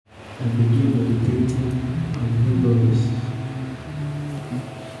and begin meditating on new glories.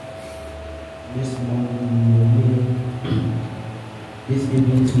 This morning we are here. This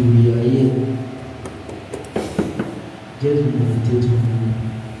evening too we are here. Just meditate on you.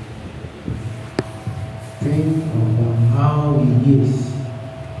 Think about how He is,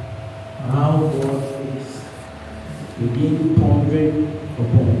 how God is. Begin pondering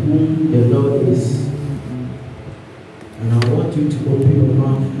upon whom the Lord is. And I want you to open your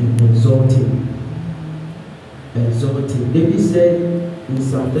mouth and exalt Him. Exalt Him. David said in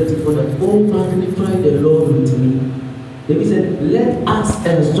Psalm 34 that, "Oh, magnify the Lord with me." David said, "Let us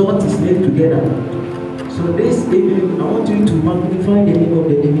exalt His name together." So this evening, I want you to magnify the name of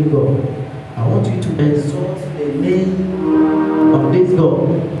the living God. I want you to exalt the name of this God.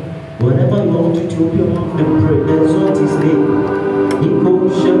 Whenever you want you to open your mouth and pray, exalt His name. Iko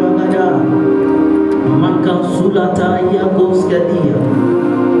Shebagada. Maka sulata yakos kadia.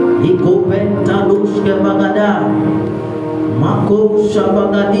 Iko pentalushke bagada. Mako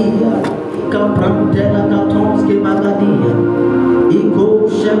shabagadia. Ika prantela katonske bagadia. Iko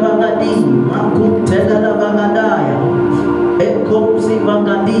shabagadi. Mako tela bagadaya. Eko si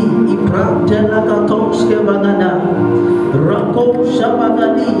bagadi. Iprantela katonske bagada. Rako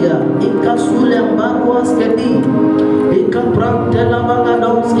shabagadia. Ika sulem bagwas kedi. Ika prantela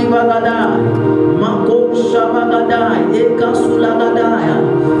bagadonski bagada. Mako Shabbagadai, Eka Sulagadaya,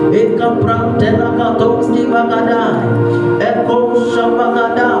 Eka Prantela Katonski Bagadai, Eko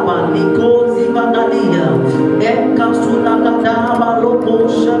Shabbagadaba, Niko Zibagadia, Eka Sulagadaba, Loko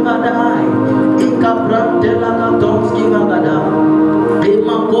Shabadai, Eka Prantela Katonski Bagadai,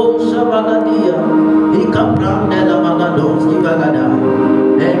 Emako Shabagadia, Eka Prantela Bagadonski Bagadai,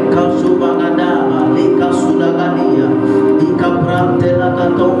 Eka Subagadaba, Eka Sulagadia, Eka Prantela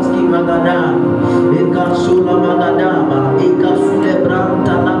Katonski Bagadai, Eka sula magadaba, eka sule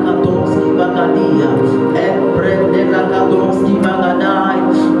branta la katonski bagadia, emprende la katonski bagadai,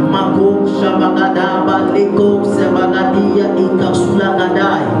 mako shabagadaba, leko se bagadia, eka sula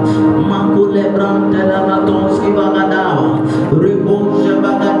gadai, mako le branta la katonski bagadaba, rebo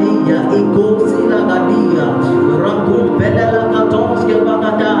shabagadia, eko sila gadia, rakumpele la katonski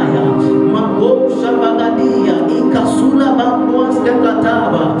bagadaya, mako shabagadia, eka sula bangwaske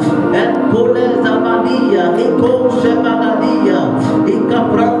kataba, empole Zabadia, Iko Shebagadia, Ika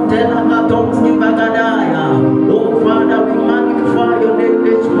Prantela Katonski Bagadaya. Oh Father, we magnify your name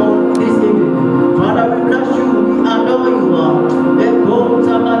this morning, this evening. Father, we bless you, we adore you. Eko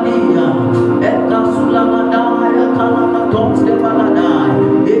Zabadia, Eka Sulagadaya, Kalakatonski Bagadaya,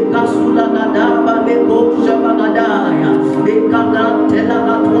 Eka Sulagadaba, Eko Shebagadaya, Eka Prantela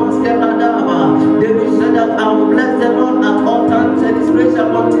Katonski Bagadaba. David said that I will bless the Lord at all times, and His praise shall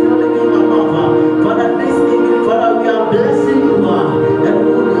continually be in my mouth. Father, this evening, Father, we are blessing you, and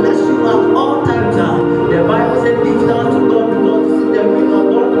we will bless you at all times. The Bible said, "Give thanks to God because this is the will of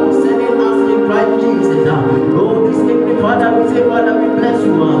God concerning us in Christ Jesus." Oh, this evening, Father, we say, Father, we bless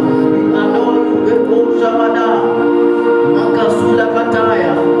you. We adore you. Eko Shabada, Makasula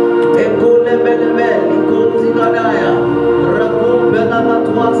Kataya, Eko Lebelebe, Eko Zigadaya, Rako Bela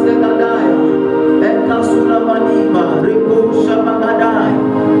Tuaske Gadaya, Eka Sula Maniba, Reko Shabagadai,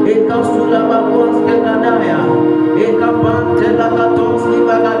 Eka Sula Baguaske Gadaya, Eka Pantela Katonski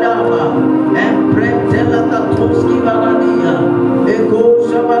Bagadaba, Emprentela Katonski Bagadia, Eko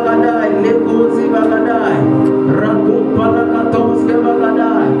Shabagadai, Leko Zibagadai, Rakumpala Katonski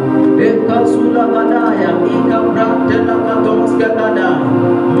Bagadai, Eka Sula Gadaya, Eka Prantela Katonski Gadai,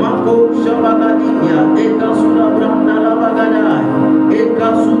 Mako Shabagadia, Eka Sula Brandala Bagadai, Eka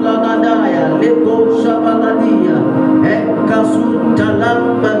Sula Gadaya, Leko Shabagadia, Eka Sutalam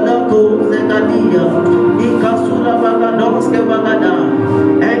Balako Zegadia, Eka Sula Bagadonske Bagada,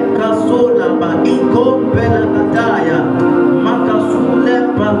 Eka Sula Ba Iko Bela Gadaya, Maka Sule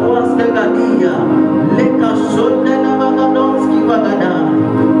Baguaske Gadia, Leka Sundena Bagadonski Bagada,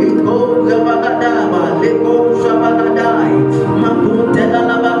 Iko Zabagadaba, Leko Shabagadai, Makutela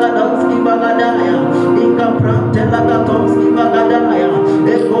la Bagadonski Bagadaya, Ika Prantela Gatonski Bagadaya,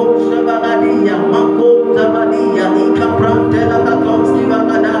 Eko Shabagadia, Mako Zabadia, Ika Prantela Gatonski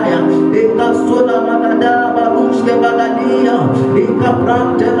Bagadaya, Ika Sula Bagadaba, Rushke Bagadia, Ika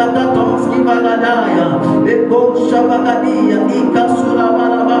Prantela Gatonski Bagadaya, Eko Shabagadia, Ika Sula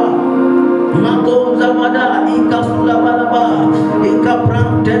Balaba, Mako Zamada, Ika Sula Balaba, Ika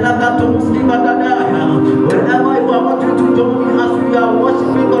Prantela Gatonski Bagadaya. Whenever you want you to join me as we are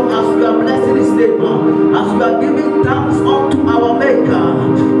worshiping God, as we are blessing His name, as we are giving thanks unto our Maker.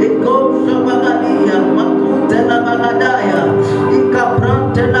 Eko Shabagadia, Mako Tela Bagadaya, Ika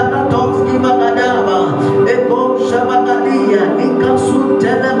Prantela Gatonski Bagadaba, Eko Shabagadia, Ika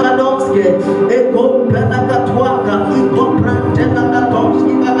Sutela Badon eko pelakatwaka, iko prantela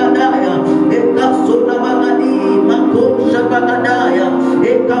katonski bagadaya, eka soda bagadi, makosha bagadaya,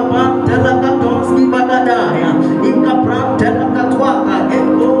 eka pantela katonski bagadaya, eka prantela katwaka,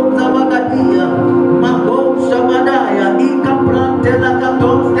 eko zabagadia, makosha badaya, eka prantela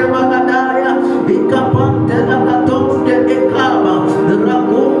katonski bagadaya, eka pantela katonski ekaba,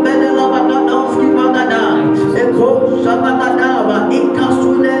 rakumbele la bagadonski bagadaya, eko shabagadaba, eka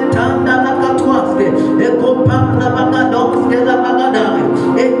sule tanda la katwaske, eko panda bagadonski la bagadaya,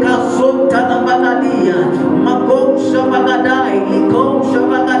 eka sota la bagadia, makosha bagadaya, eko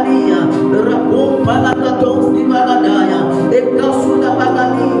shabagadia, rakumpa la katonski bagadaya, eka sula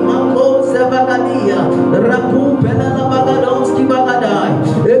bagadi, makosha bagadia, rakumpela la bagadonski bagadaya,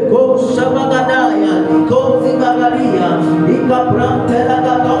 eko shabagadaya, eko zibagadia, eka prantela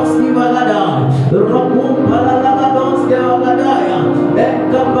katonski bagadaya, rakumpa la bagadonski bagadaya,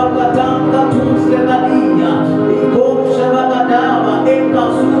 eka bagatanga tunski badia, eko shabagadaba, eka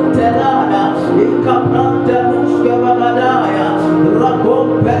sutelada, eka pranteluski bagadaya,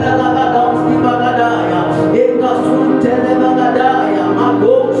 rakumpela la bagadonski bagadaya, eka sutele bagadaya,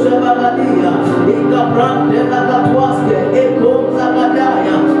 makosha bagadia, eka prantela katwaske, eko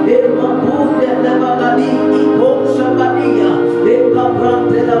zagadaya, eka kundele bagadi, eko shabadia, eka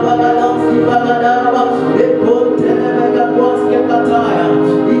prantela bagadonski bagadaba, eko tele bagadwaske kataya,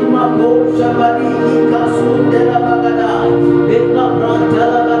 ima kosha badi, eka sutele bagadaya, eka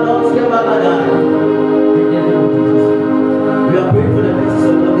prantela bagadonski bagadaya. We are praying for the mercies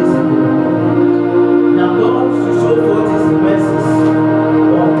of God this evening. Now God should show forth His mercies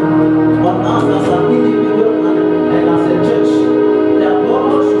on us as an individual and as a church. That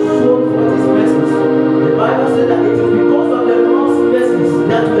God should show forth His mercies. The Bible said that it is because of the Lord's mercies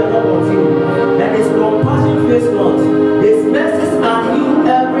that we are not consumed, and His compassion fails not. His mercies are new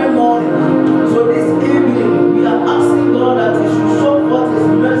every morning. So this evening we are asking God that He should show forth His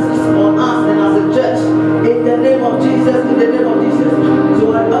mercies on us and as a church. In the name of Jesus, in the name of Jesus. So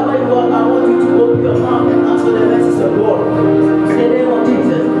wherever you are, I want you to open your mouth and ask for the mercies of God. In the name of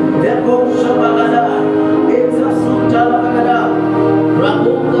Jesus. Eko shabagada, eza sunjalabagada,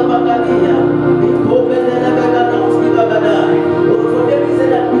 rakunga bagadia, eko bedele begadonski bagada. Oh, for them he said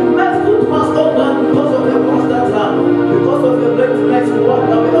that we must put us on God because of your constant love, because of your great mercy, what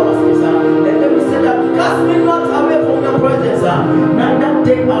away our sins. And then we said that cast me not away from your presence, neither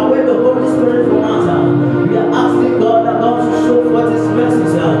take away the Holy Spirit from us. We are asking God that God should show forth His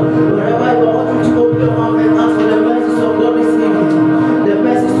mercies. Wherever you are, I want you to open your mouth and ask for the mercies of God this evening. The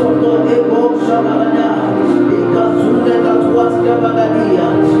mercies of God, Eko Shabagada, Eka Sunde Katuaska Bagadia,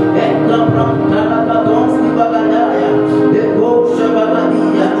 Eka Prantala Katonski Bagadaya, Eko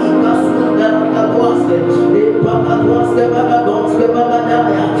Shabagadia, Eka Sunde Katuaske, Eka Katuaske Bagadonske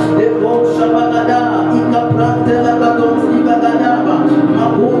Bagadaya, Eko Shabagada, Eka Prantala Katonski Bagadaba,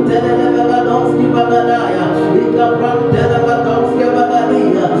 Makuntele Bagadonski Bagadaya, Eka Prantala Katonske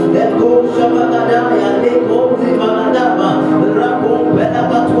Bagadia, Eko Shabagadaya, Eko Zibagadaba, Rakum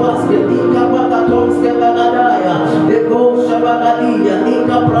Belakatwaske, Ika Bakatonske Bagadaya, Eko Shabagadia,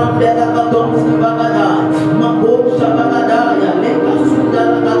 Ika Prantala Katonski Bagadaya, Mako Shabagadaya, Eka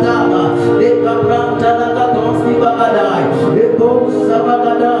Sundala Kataba, Eka Prantala Katonski Bagadaya, Eko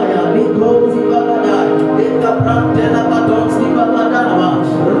Shabagadaya, Eko Zibagadaya, Eka Prantala Katonski Bagadaya,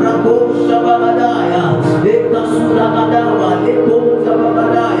 Rako Shabagadaya, Eka Sulagadaya, Eko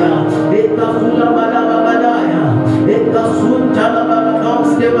Zabagadaya, Eka Sulagadaya, Eka Suntala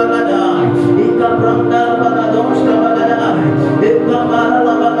Bagadonske Bagadaya, Eka Prantala Bagadonske Bagadaya, Eka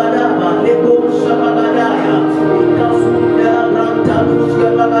Barala Bagadaba, Eko Shabagadaya, Eka Suntala Prantaluske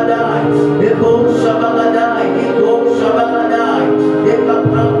Bagadaya, Eko Shabagadaya, Eko Shabagadaya, Eka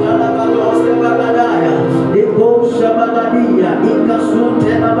Prantala Bagadonske Bagadaya.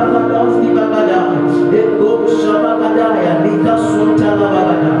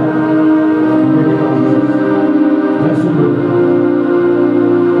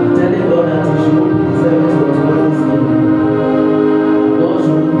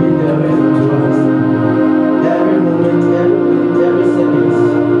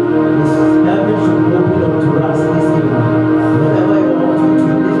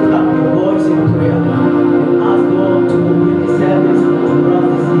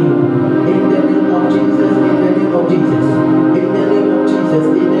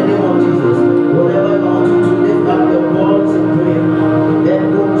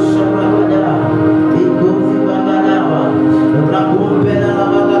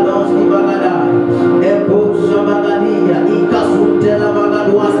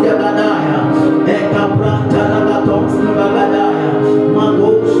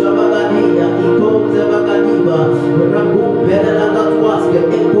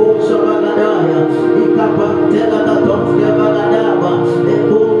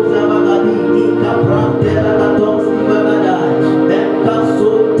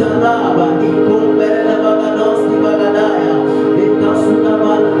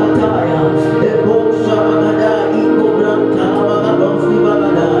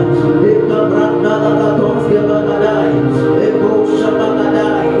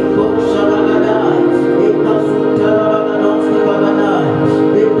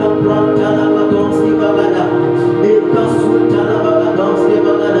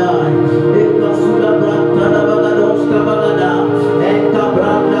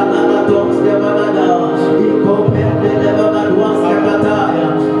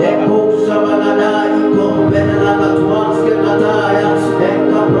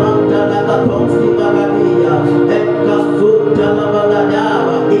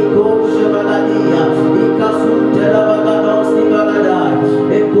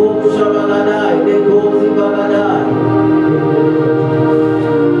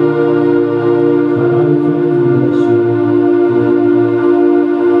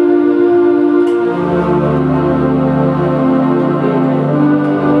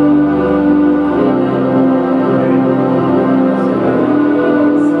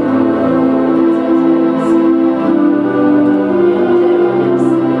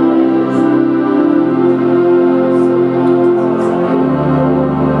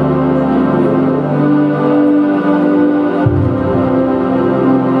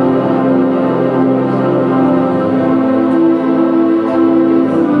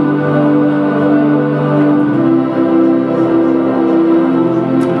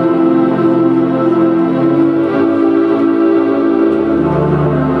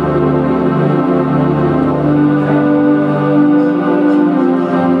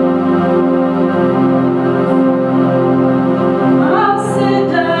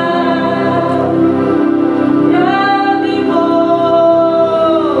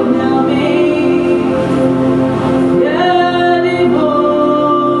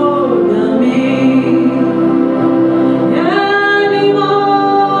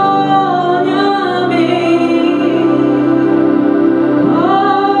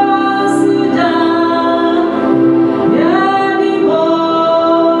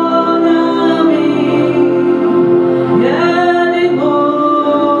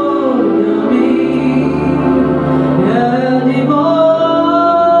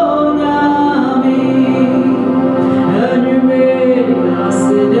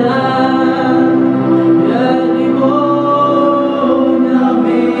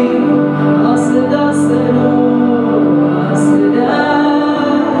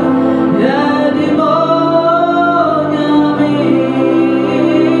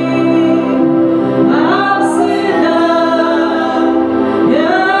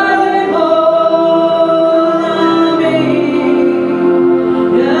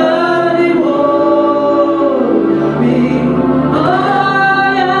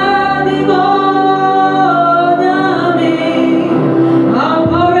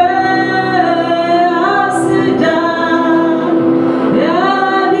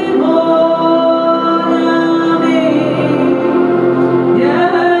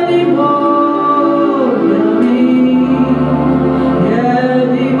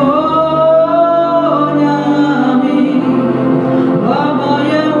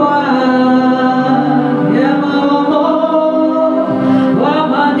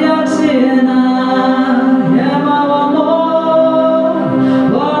 Yema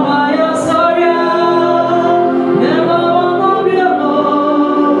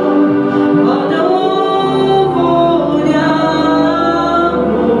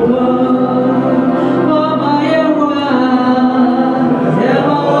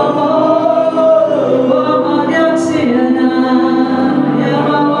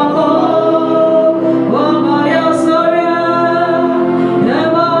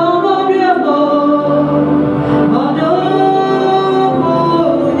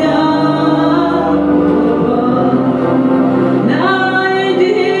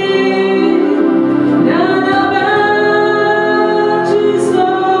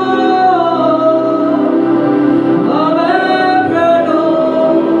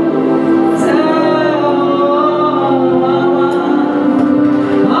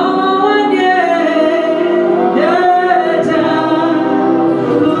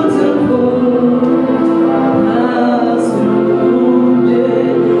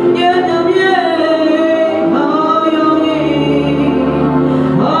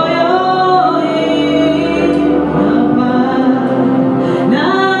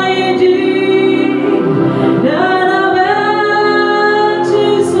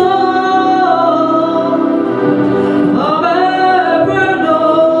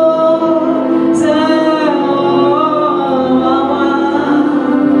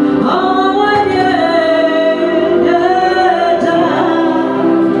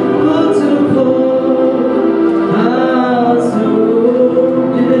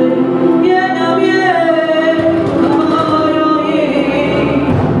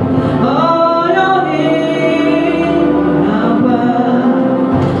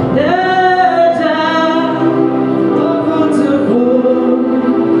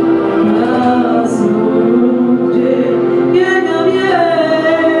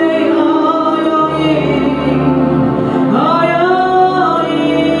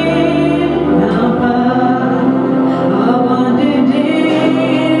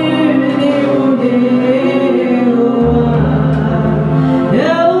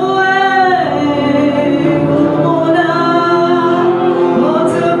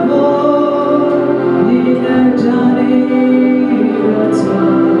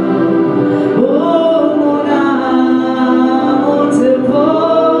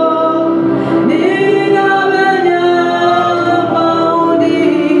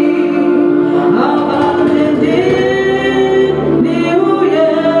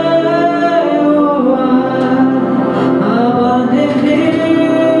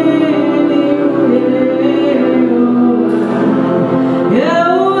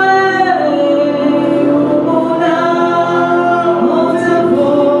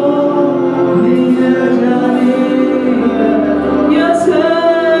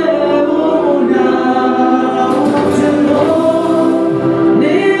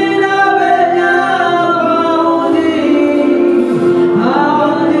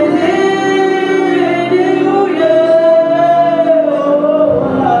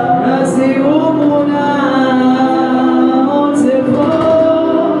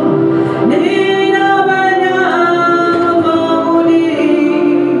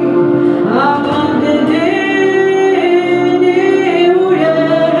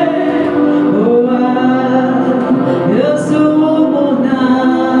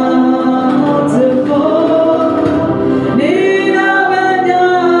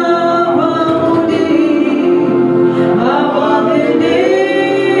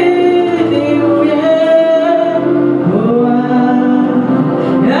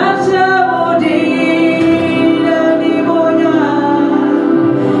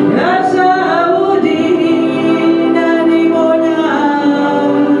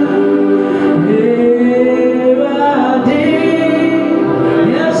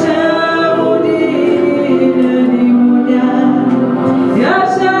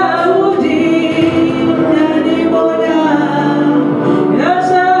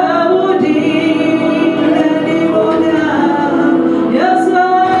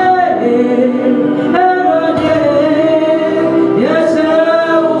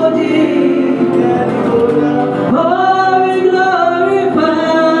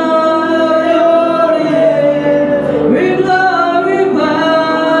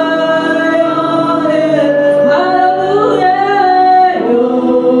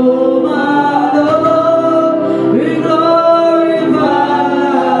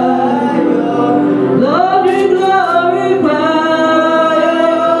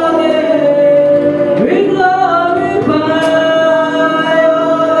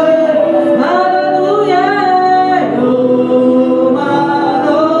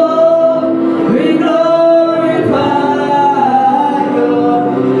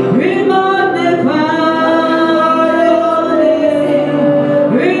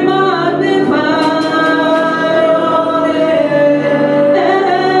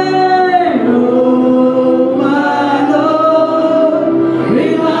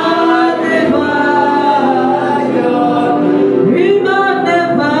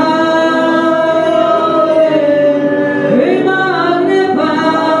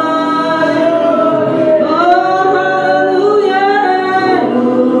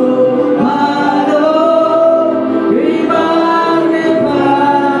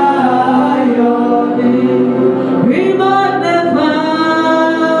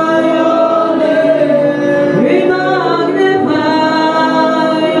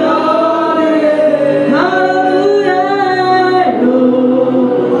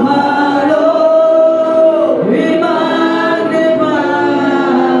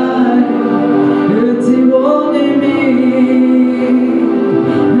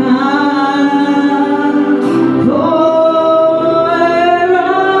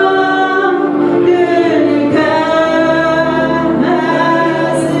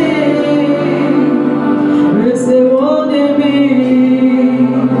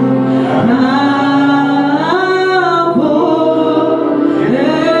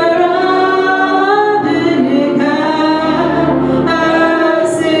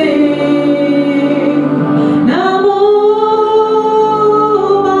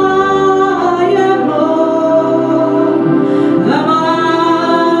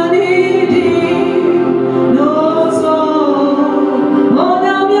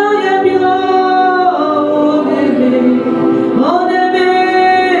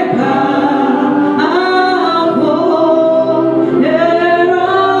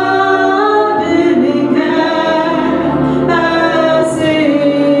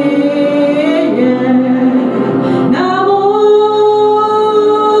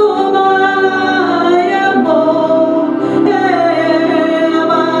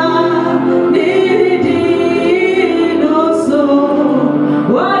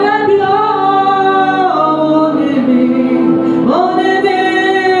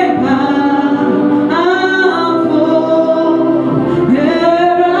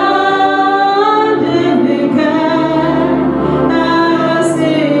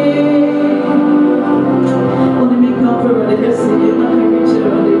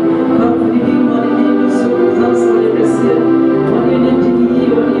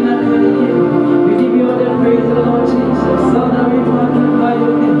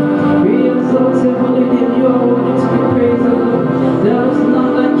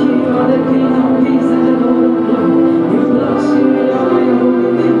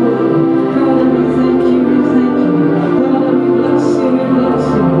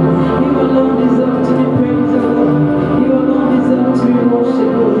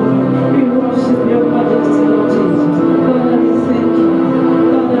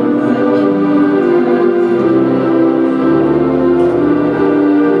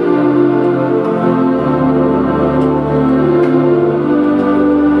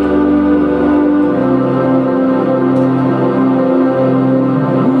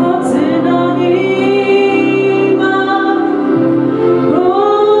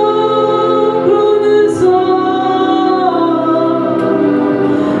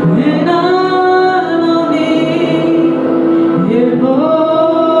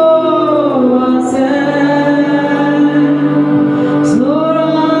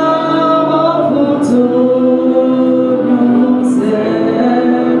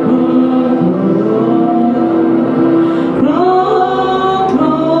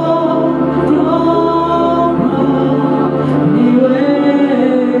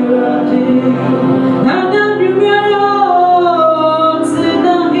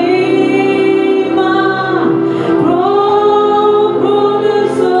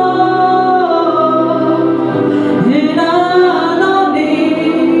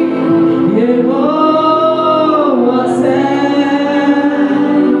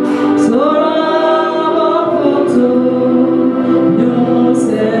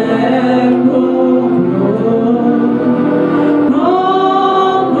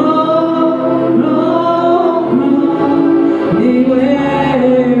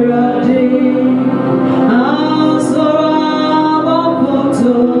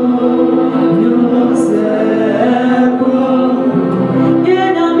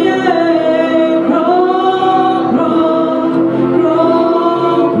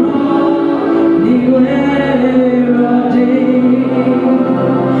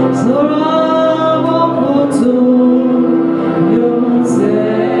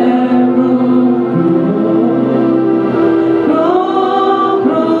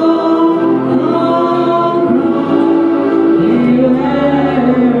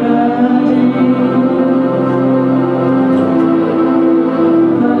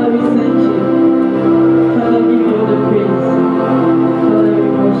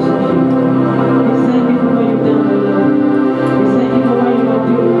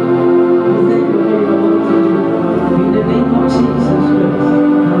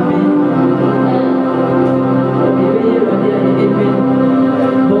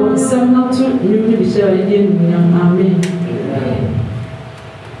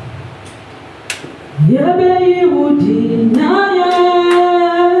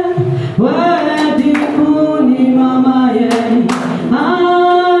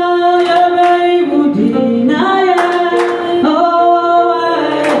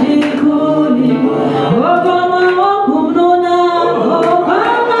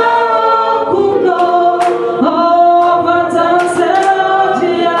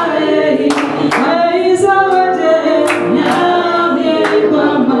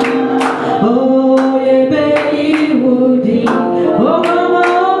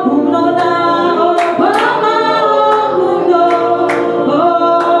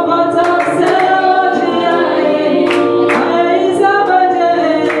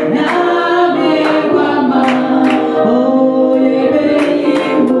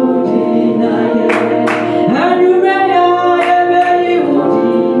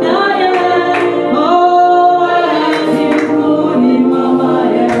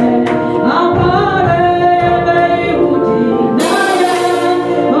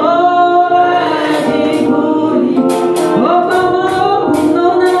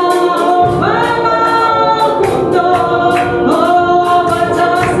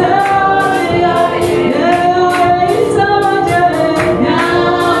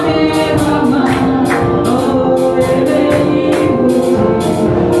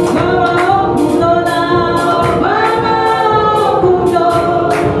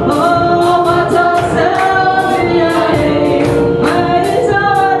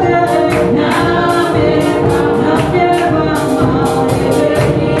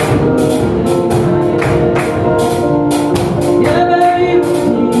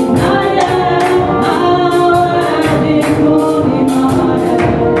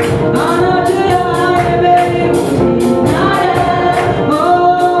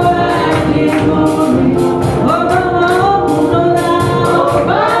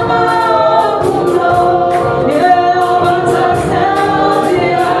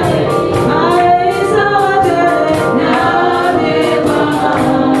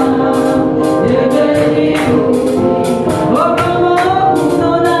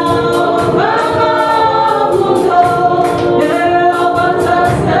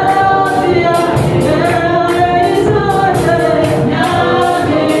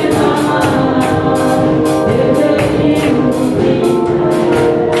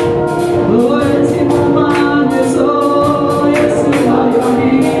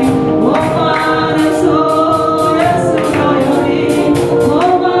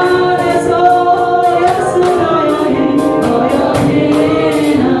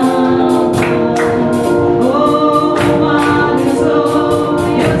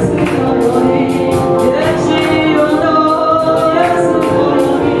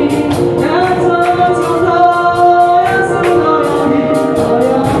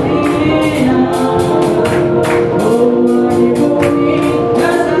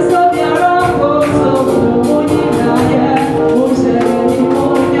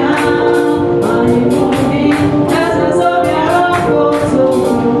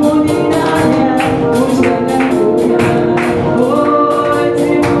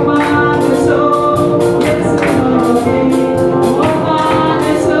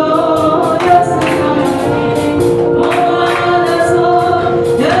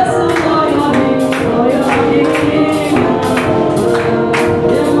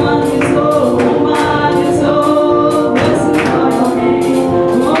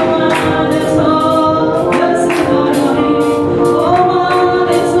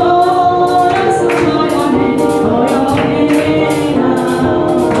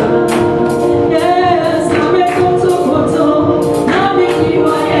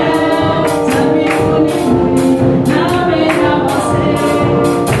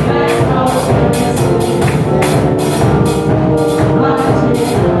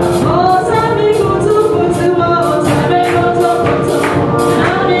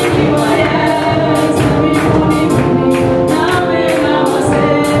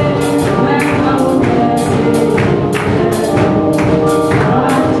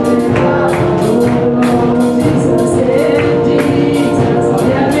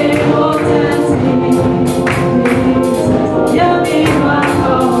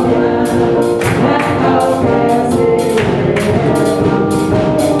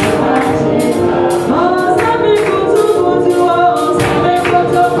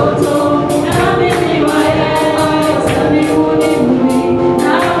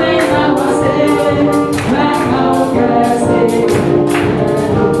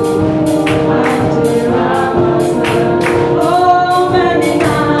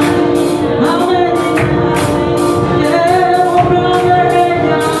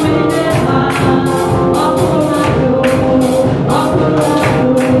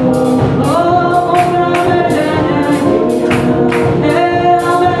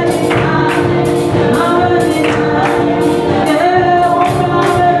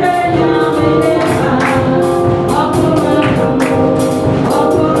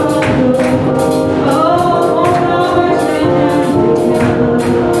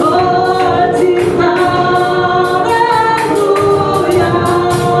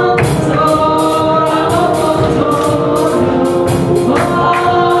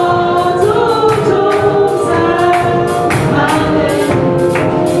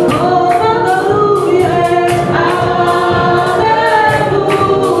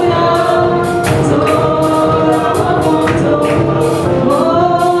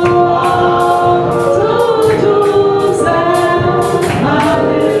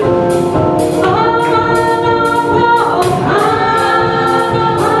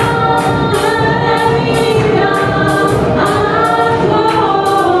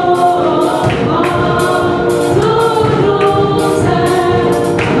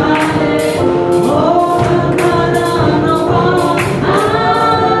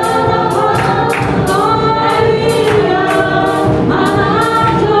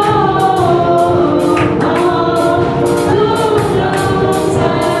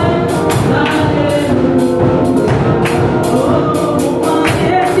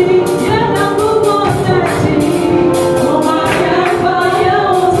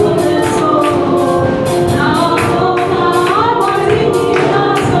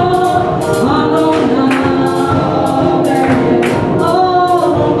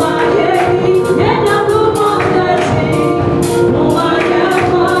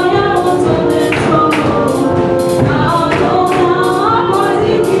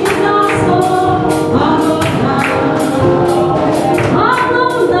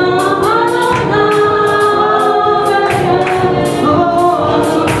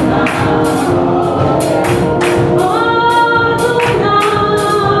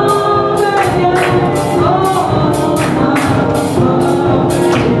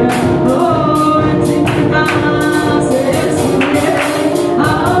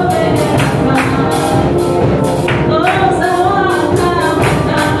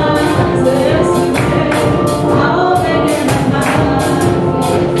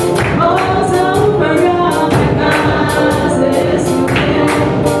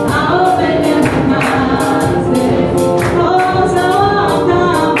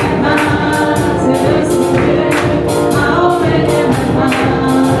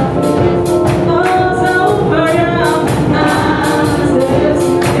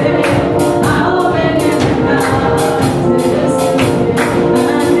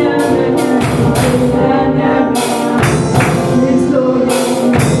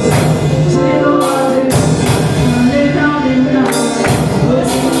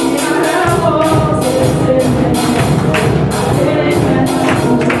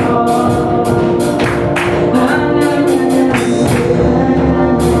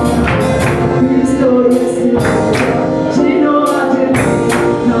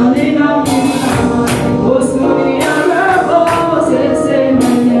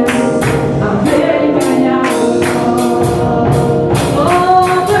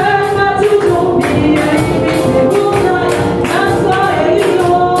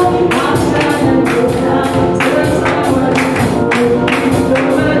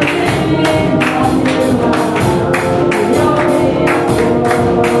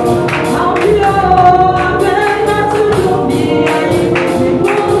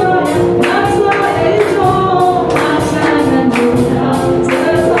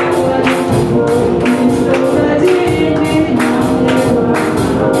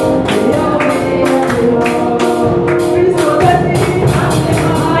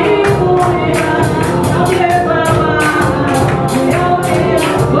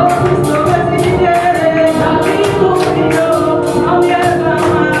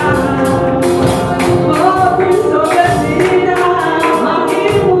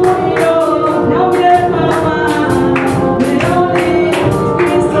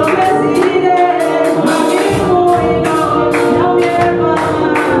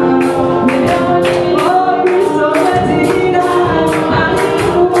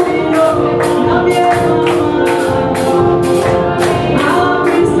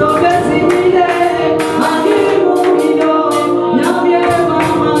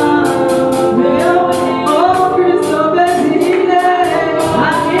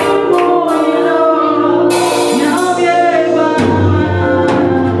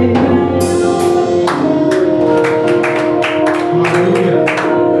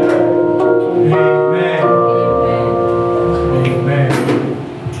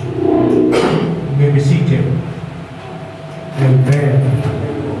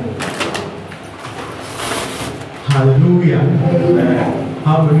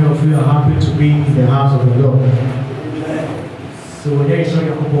be in the house of the Lord. So when you saw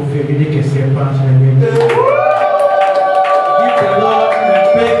your couple of you can say give the Lord a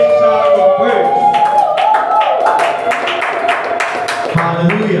big shout of praise.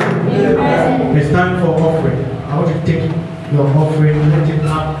 Hallelujah. Amen. It's time for offering. I want you to take your offering, lift it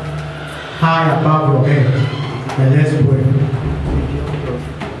up high above your head, and let's pray.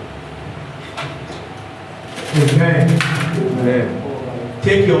 Amen. Amen.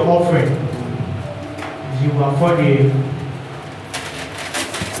 Take your offering. You are for the.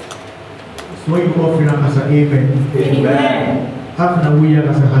 So you offering as an amen. Amen. After we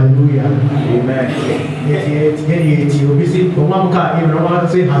as a hallelujah. Amen. Yes. You visit one car, you know,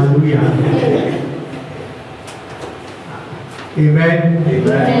 say hallelujah. Amen.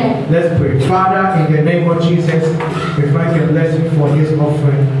 Amen. Let's pray. Father, in the name of Jesus, we thank you, bless you for this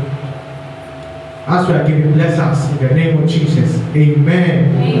offering. As we are giving, bless us in the name of Jesus.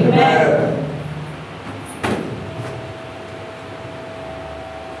 Amen. Amen.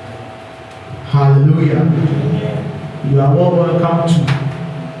 Hallelujah. You are all welcome to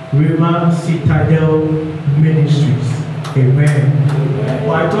Rhema Citadel Ministries. Amen.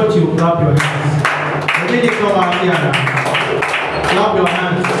 Well, I thought you would clap your hands. When did you come out here now? Clap your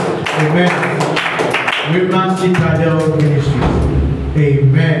hands. Amen. Rhema Citadel Ministries.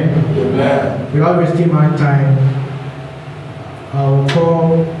 Amen. Amen. Without wasting my time, I will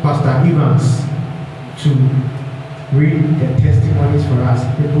call Pastor Evans to read the testimonies for us,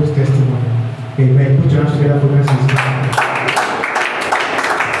 people's testimony. Amen. Put your hands together for us.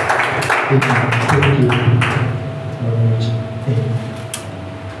 Thank you.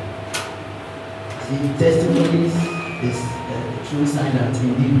 See, testimonies is a true sign that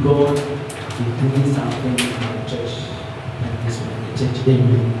indeed God is doing something in our church. Church.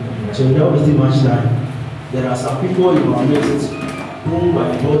 Amen. So without wasting much time, there are some people in our midst whom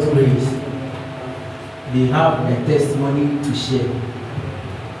by God's grace they have a testimony to share.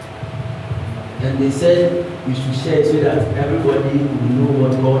 And they said we should share so that everybody will know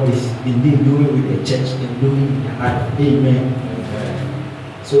what God is indeed doing with the church and doing in their life. Amen.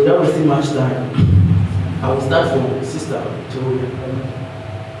 So without wasting much time, I will start from Sister Victoria.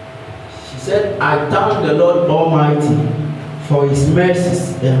 She said, I thank the Lord Almighty for his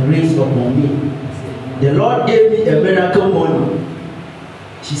mercies and grace upon me. The Lord gave me a miracle money.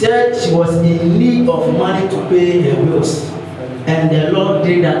 She said she was in need of money to pay her bills, and the Lord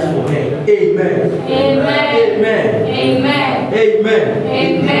did that for her. Amen. Amen. Amen. Amen. Amen.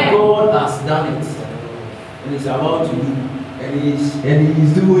 Amen. God has done it, and it's about to do, and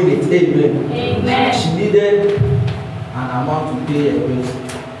he's doing it. Amen. Amen. She needed an amount to pay her bills,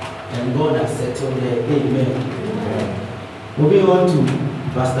 and God has settled her. Amen. Moving on to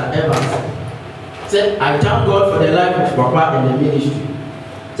Pastor Evans. Said, I thank God for the life of Papa and the ministry.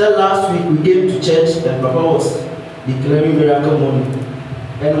 Said last week we came to church and Papa was declaring miracle money.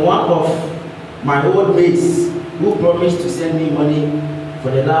 And one of my old mates who promised to send me money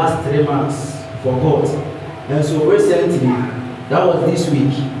for the last 3 months forgot. And so recently, that was this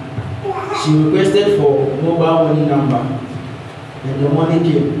week, she requested for mobile money number. And the money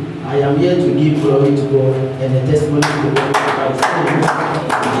came. I am here to give glory to God and the testimony to God.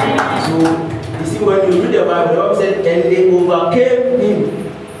 So, you see, when you read the Bible, the Bible said, and they overcame him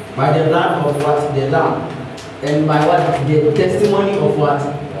by the blood of what? The Lamb. And by what? The testimony of what?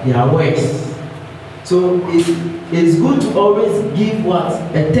 Their works. So, it's good to always give what?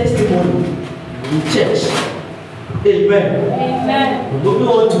 A testimony in church. Amen. Amen. We're moving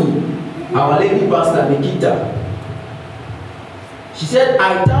on to our lady pastor, Nikita. She said,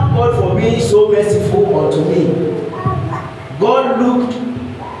 I thank God for being so merciful unto me. God looked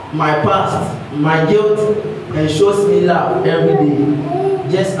my past, my guilt, and shows me love every day,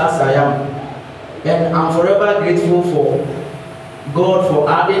 just as I am. And I'm forever grateful for God for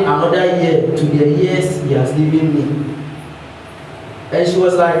adding another year to the years He has given me. And she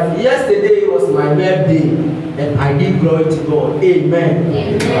was like, yesterday was my birthday, and I give glory to God. Amen.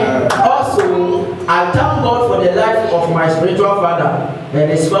 Amen. Also, I thank God for the life of my spiritual father and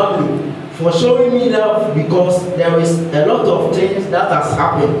his family for showing me love, because there is a lot of things that has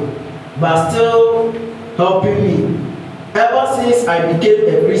happened, but still helping me. Ever since I became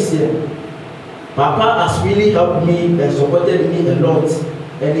a Christian, Papa has really helped me and supported me a lot,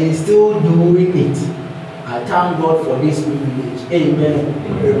 and he is still doing it. I thank God for this privilege. Amen.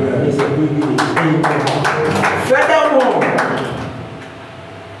 Amen. It's a privilege. Amen. Furthermore,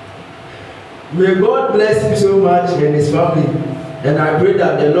 may God bless him so much and his family. And I pray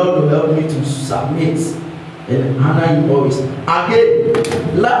that the Lord will help me to submit and honor him always.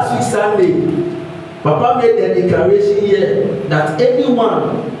 Again, last week Sunday, Papa made a declaration here that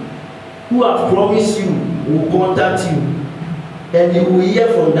anyone who have promised you will contact you, and you will hear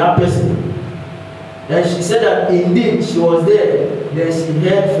from that person. And she said that indeed she was there. Then she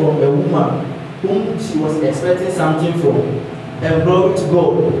heard from a woman whom she was expecting something from. And glory to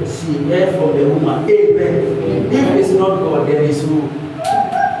God, she heard from the woman. Amen. If it's not God, then it's who?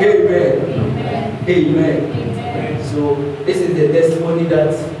 Amen. Amen. So this is the testimony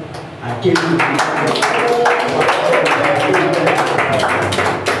that I came to.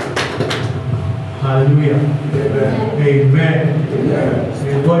 Hallelujah. Amen.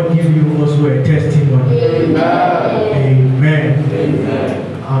 May God give you also a testimony. Amen.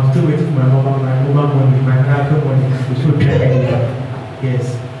 I'm still waiting for my mobile money, my miracle money. We should try it. Yes.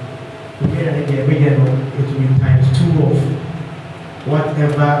 It will be times 2 of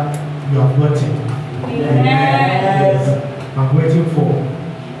whatever you are wanting. Amen. Yes. I'm waiting for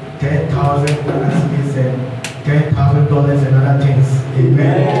 $10,000 $10,000 and other things.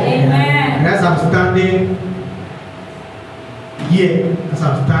 Amen. And as I'm standing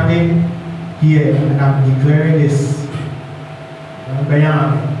here, and I'm declaring this, I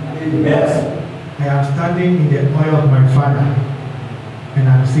am standing in the oil of my father, and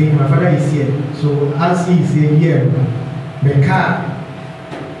I'm saying my father is here. So as he is here, the car,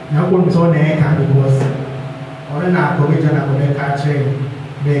 now comes on the car because on an appropriate and the car train,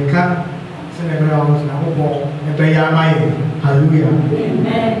 the car. Hallelujah.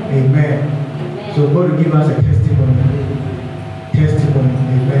 Amen. So God will give us a testimony.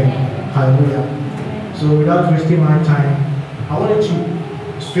 Amen. Hallelujah. So without wasting my time, I wanted to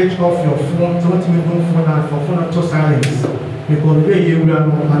switch off your phone. Don't even go phone to silence. Because where you will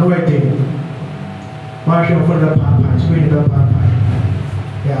know anything. Why should you phone the papa? Screen the papa.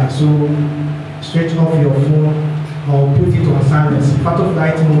 Yeah, so switch off your phone or put it on silence. Part of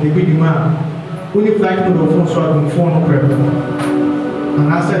light mode, the big man. Only flight mode of phone so I can phone on prep. And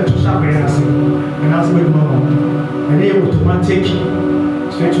I said to Shabby and I said with mama. And they automatic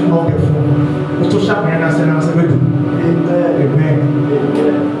switching off the phone. To Shabby and I said with Amen.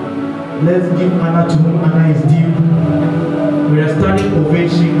 Let's give honor to whom honor is due. We are standing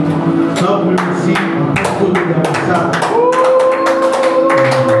ovation. Now we will see Apostle William Sam.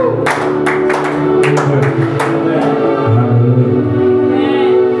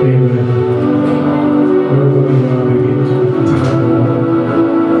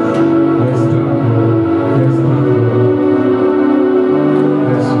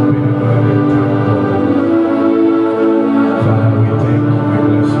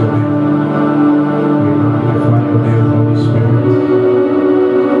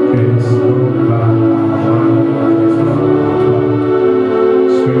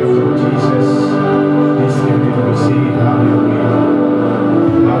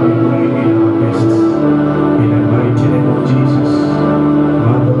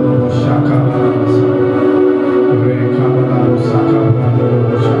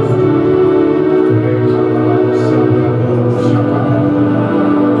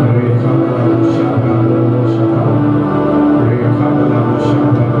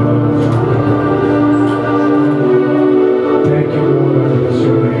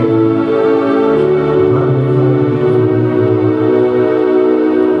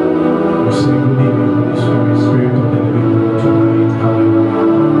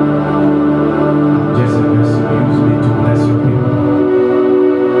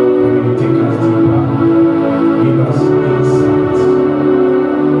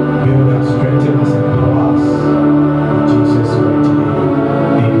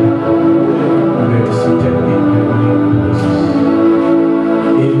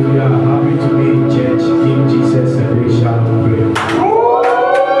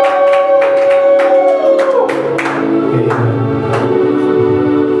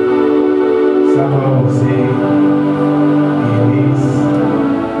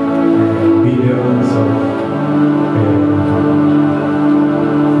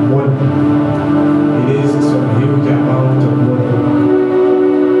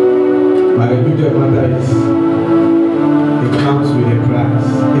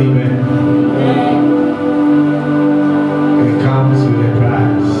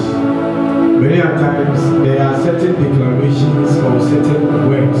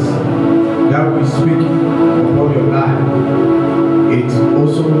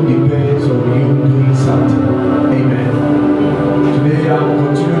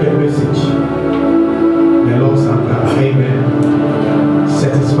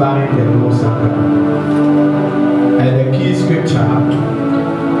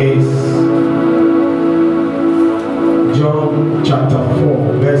 Chapter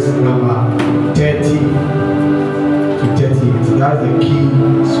 4, verse number 30 to 38. That's the key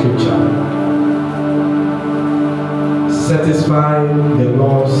scripture. satisfy the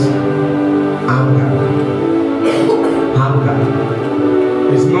Lord's anger. Anger.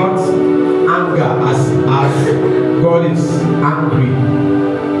 It's not anger as God is angry,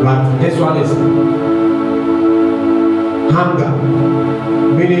 but this one is hunger,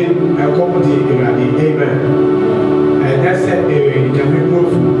 meaning a company amen. And that's it can be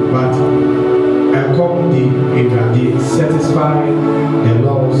food, but a company satisfy the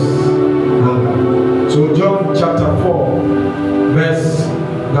Lord's hunger. So John chapter 4 verse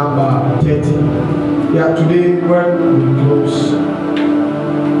number 30. Yeah, today when we close,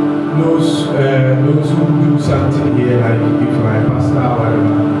 those who do something here, like if my pastor or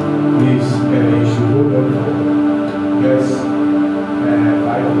whatever, please you should hold on for yes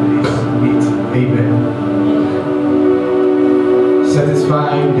 5 minutes meeting. Amen.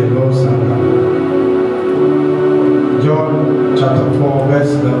 Satisfying the Lord's hunger. John chapter 4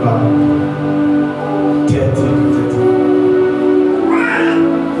 verse number 30.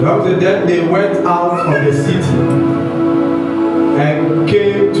 Then they went out of the city and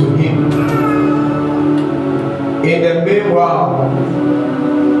came to him. In the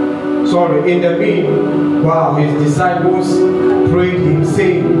meanwhile, his disciples prayed him,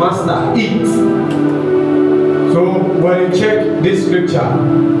 saying, Master, eat. So when you check this scripture,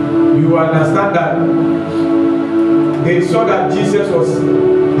 you understand that they saw that Jesus was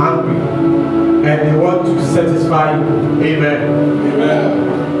hungry and they want to satisfy him. Amen. Amen.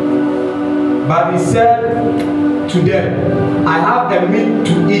 But he said to them, I have a meat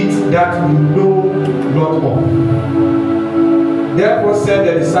to eat that you know not of. Therefore said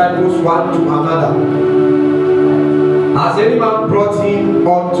the disciples one to another, Has any man brought him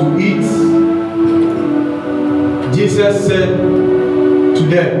aught to eat? Jesus said to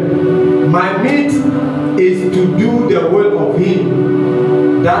them, My meat is to do the will of him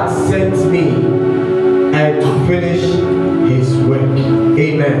that sent me and to finish his work.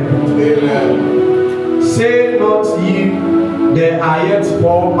 Amen. Amen. Say not ye, there are yet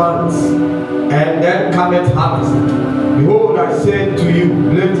 4 months, and then cometh harvest. Behold, I say to you,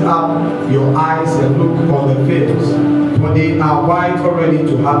 lift up your eyes and look on the fields, for they are white already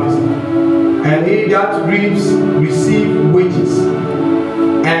to harvest. And he that reaps receive wages,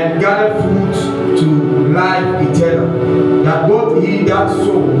 and gather fruit to life eternal, that both he that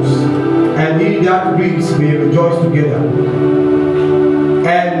sows and he that reaps may rejoice together.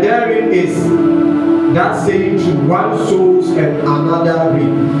 And therein is that saying true, one sows and another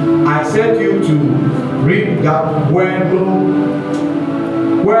reaps. I sent you to reap that whereon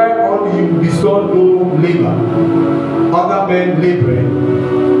you bestowed no labor, other men laboring,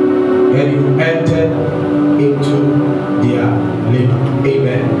 and you entered into their labor.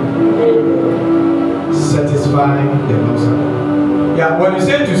 Amen. Satisfy the Lord's anger. Yeah, when you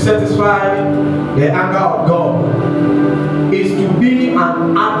say to satisfy the anger of God, is to be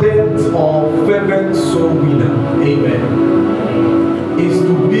an ardent or fervent soul winner. Amen. Is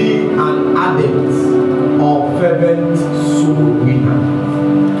to be an ardent or fervent soul winner.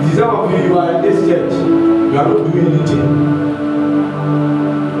 Some of you are in this church, you are not doing anything.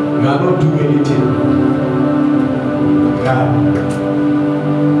 You are not doing anything. Yeah.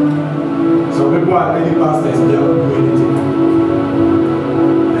 Some people are lady pastors, they are not doing anything.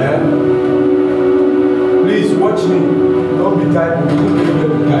 Yeah. Please watch me. Don't be tired.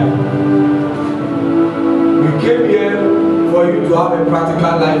 Don't be tired. We came here for you to have a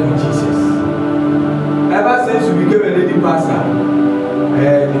practical life with Jesus. Ever since you became a lady pastor,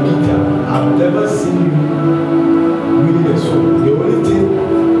 Nikita, I've never seen you winning a soul. The only thing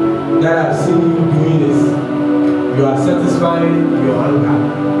that I've seen you doing is you are satisfying your hunger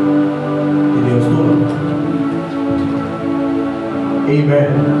in your stomach.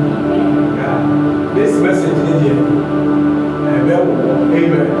 Amen. Yeah. This message is here. Amen.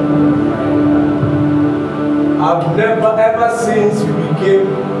 I've never ever since we became a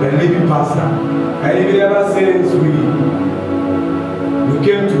living pastor, and even ever since we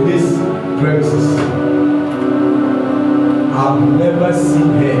came to this premises, I've never seen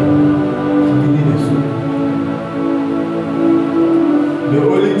her winning a soul. The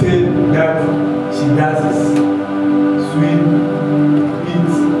only thing that she does is swim,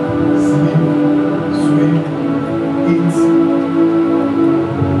 eat, sleep, swim, eat.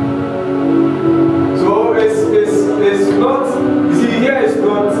 So it's not, you see, here is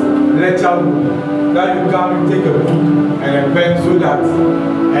not lecture room that you come and take a book and a pen so that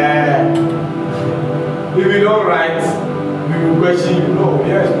if we don't write, we will question you. No,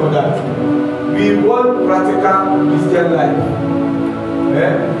 here is not that. We want practical Christian life.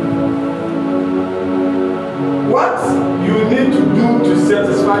 What you need to do to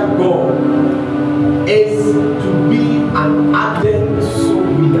satisfy God is to be an ardent soul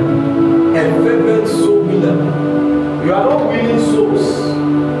winner, a fervent soul winner. You are not winning souls.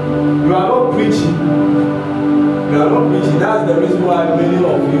 You are not preaching. You are not preaching. That's the reason why many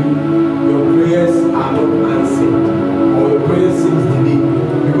of you, your prayers are not answered, or your prayers seems delayed.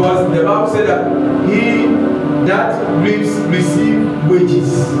 Because the Bible said that he that receive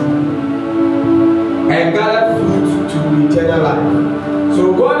wages and gather fruit to eternal life. So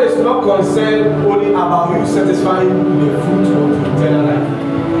God is not concerned only about you satisfying the fruit of eternal life.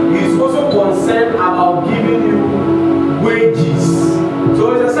 He is also concerned about giving you wages. So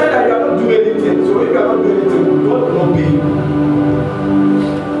it's a sign that you are not doing anything. So if you are not doing anything, God will not pay you.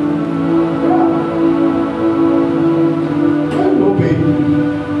 God will not pay you.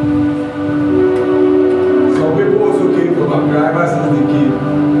 Some people also came from Accra ever since they came.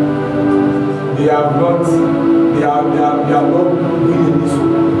 They have not been in this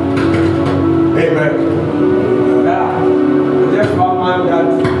way. Amen. Yeah. Just one man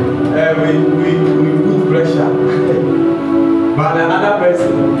that we put pressure. But another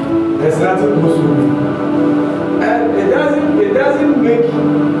person, there's nothing possible. And it doesn't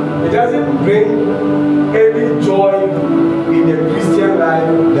bring any joy in the Christian life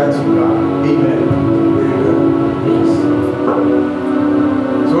that you are. Amen. Yes.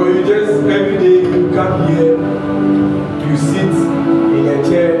 So you just every day you come here, you sit in a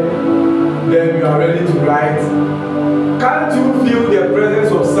chair, then you are ready to write. Can't you feel the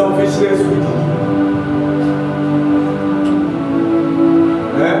presence of selfishness within you?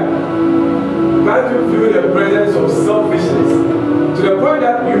 Can't you feel the presence of selfishness? To the point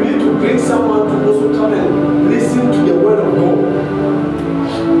that you need to bring someone to also come and listen to the word of God.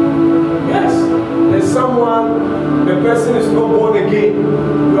 Yes, there's someone, the person is not born again.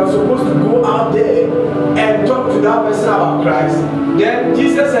 You are supposed to go out there and talk to that person about Christ. Then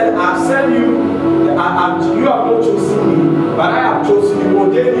Jesus said, I've sent you, you have not chosen me, but I have chosen you,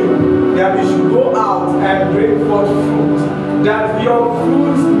 ordained you, that we should go out and bring forth fruit, that your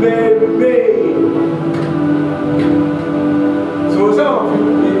fruits may remain. So some of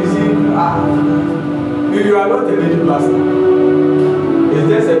you see, you are not a lady pastor. It's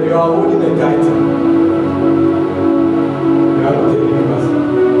just that you are holding a title. You are not a lady pastor.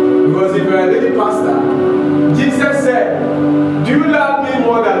 Because if you are a lady pastor, Jesus said, do you love me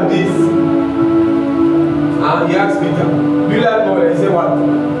more than this? And he asked Peter, do you love me more than? He said what?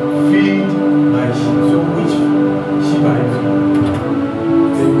 Feed my sheep. So which sheep are you feeding?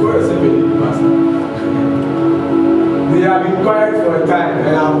 So you call yourself a lady pastor. They have been quiet for a time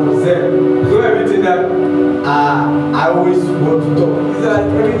and I was there. So everything that I always want to talk. It's like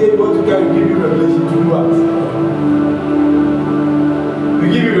every day you want to come and give you revelation to do what? We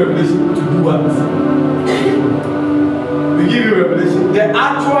give you revelation to do what? We give you revelation. The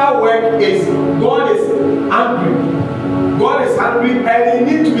actual work is God is angry. God is hungry and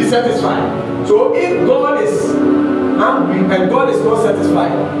he needs to be satisfied. So if God is hungry and God is not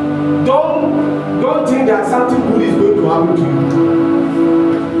satisfied, don't think that something good is going to happen to you.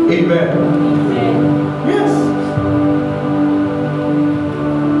 Amen. Yes.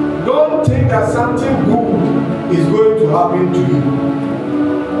 Don't think that something good is going to happen to you.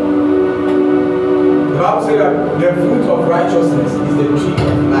 The Bible says that the fruit of righteousness is the tree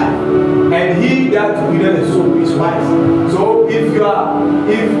of life, and he that winneth the soul is wise. So if you are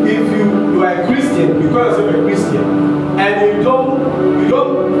a Christian, you call yourself a Christian, and you don't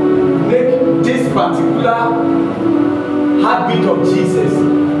make this particular heartbeat of Jesus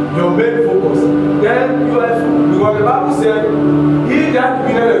your main focus, then you are a fool. Because the Bible said, he that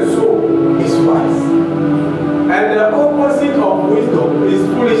winneth the soul is wise. And the opposite of wisdom is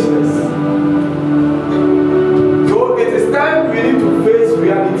foolishness. So it is time we need to face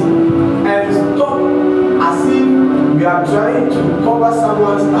reality and stop as if we are trying to cover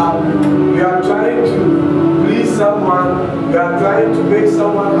someone's up, we are trying to please someone, we are trying to make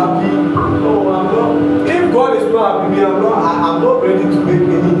someone happy. No, I'm not. If God is not happy, I'm not ready to make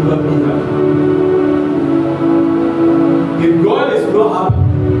any human being happy. If God is not happy,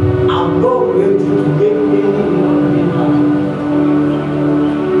 I'm not ready to make any human being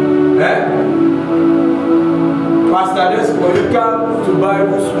happy. Pastor, when you come to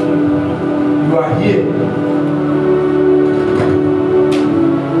Bible school, you are here.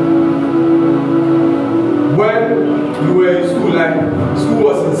 When you were in school, like school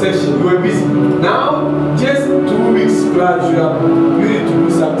was in session, you were busy. Now, just 2 weeks prior, you need to do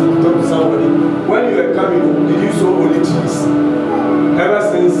something, to talk to somebody. When you were coming, did you saw only trees? Ever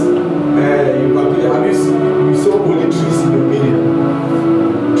since you saw only trees in your area?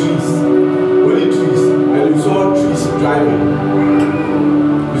 Trees. Only trees. And you saw trees driving.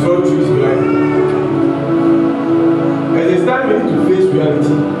 You saw trees driving.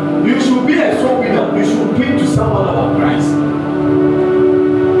 someone about Christ.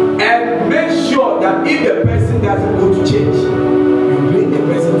 And make sure that if the person doesn't go to church, you bring the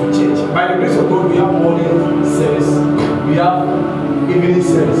person to church. By the grace of God, we have morning service, we have evening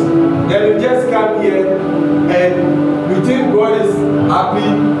service. Then you just come here and you think God is happy,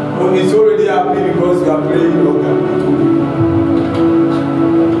 or is already happy because you are praying longer.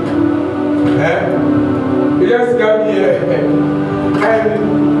 You just come here and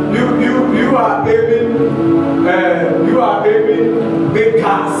you are aiming big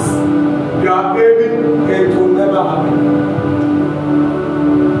cars. You are aiming, it will never happen.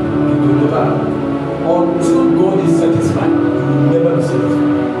 It will never happen. Until God is satisfied, you will never be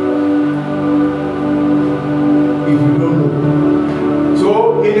satisfied. If you don't know. So,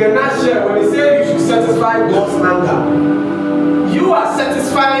 in a nutshell, when they say you should satisfy God's anger, you are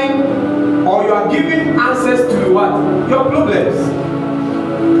satisfying or you are giving answers to what? Your problems.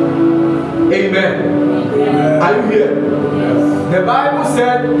 Amen. Are you here? Yes. The Bible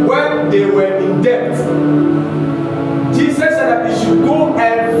said when they were in debt, Jesus said that they should go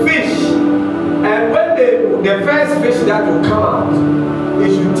and fish. And when the first fish that will come out, they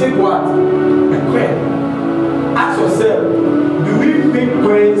should take what? A quail. Ask yourself, do we pick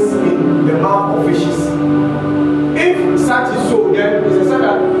quails in the mouth of fishes? If such is so, then it's a sign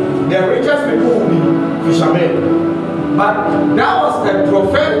that the richest people will be fishermen. But that was a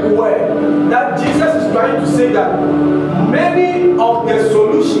prophetic word that Jesus is trying to say that many of the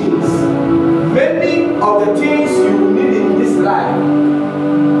solutions, many of the things you need in this life,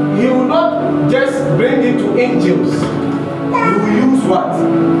 He will not just bring it to angels. He will use what?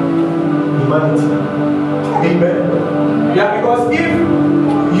 Humanity. Amen. Yeah, because if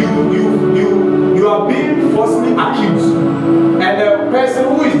you are being falsely accused, and the person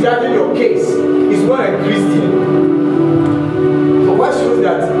who is judging your case is not a Christian, so what shows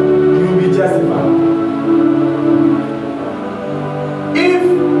that you will be justified? If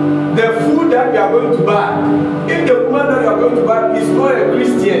the food that you are going to buy, if the woman that you are going to buy is not a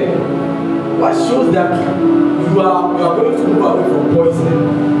Christian, what shows that you are going to move away from poisoning?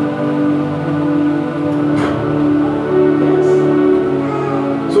 Yes.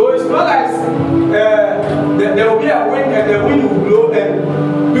 So it's not like there will be a wind and the wind will blow and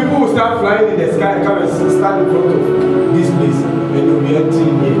people will start flying in the sky and come and stand in front of this place and they will be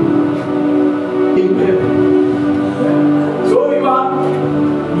entering here. Amen. So you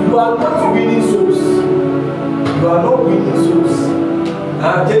are not winning souls. You are not winning souls.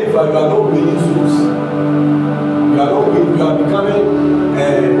 Jennifer, you are not winning souls. You are not winning. You are becoming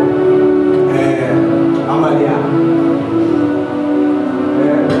Amalia.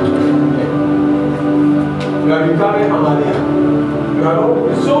 You are becoming Amalia. You are not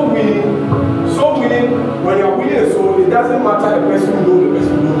so winning. So winning. When you are winning a soul, it doesn't matter the person who knows, the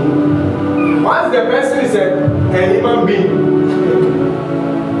person who don't know. Once the person is a human being,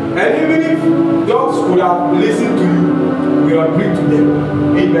 and even if dogs could have listened to you, we are bring to them.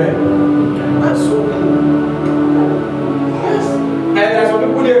 Amen. That's so cool. Yes. And there's some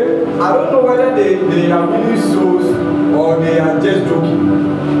people there, I don't know whether they are winning souls or they are just joking.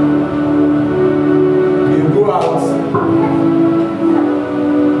 They go out.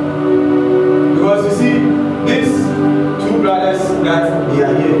 Because you see, these two brothers that they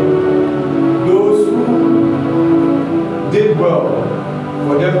are here, those who did well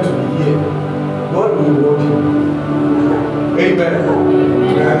for them to be here, God will reward you. Amen.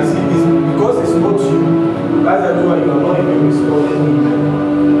 And it's because it's not you, that's the reason you are not even responding.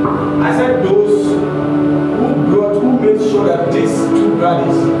 I said those who made sure that these two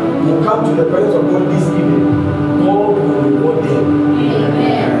brothers will come to the presence of God this evening, God will reward them.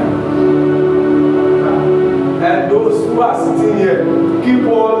 Amen. And those who are sitting here, keep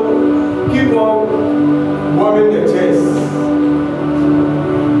on warming the chairs.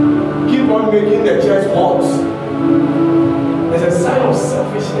 Keep on making the chairs hot. There's a sign of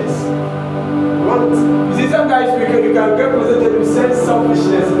selfishness. You see, sometimes you can get presented with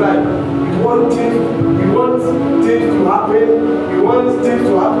selfishness, like you want things to happen, you want things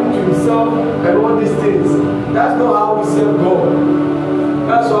to happen to yourself, and all these things. That's not how we serve God.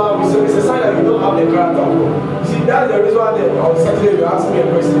 That's why we serve. It's a sign that you don't have the character of God. You see, that's the reason why on Saturday you asked me a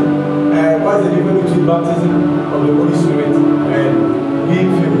question. What's the difference between baptism of the Holy Spirit and being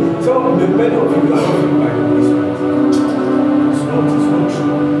filled? So many of you are not filled by the Holy Spirit. It's not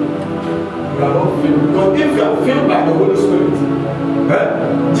true. You are not filled. Because if you are filled by the Holy Spirit,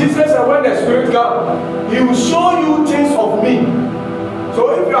 Jesus said when the Spirit comes, He will show you things of me. So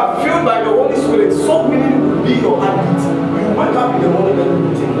if you are filled by the Holy Spirit, so many will be your habit. You wake up in the morning and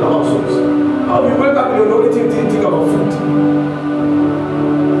you think about souls. How you wake up in the morning think about food.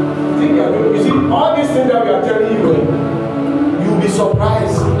 You see, all these these things that we are telling you, you will be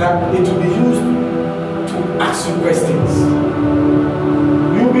surprised that it will be used to ask you questions.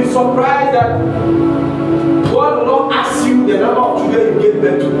 You will be surprised that God will not ask you the number of children you gave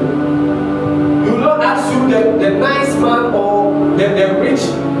birth to. You will not ask you the nice man or the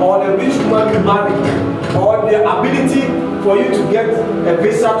rich woman you married, or the ability for you to get a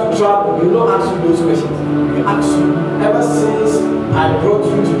visa to travel. He will not ask you those questions. He will ask you, ever since I brought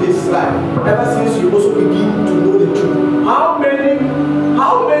you to this life, ever since you also begin to know the truth, how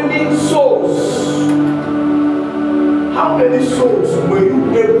many souls were you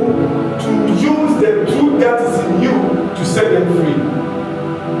able to use the truth that is in you to set them free?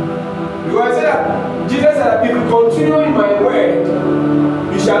 Because I said that Jesus said that if you continue in my word,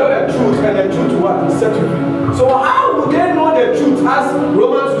 you shall know the truth, and the truth will set you free. So how would they know the truth, as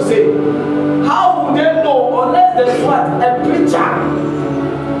Romans would say? How would they know unless there's what? A preacher.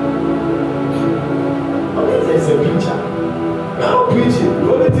 Unless there's a preacher. We are not preaching. The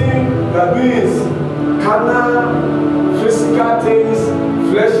only thing we are doing is carnal, physical things,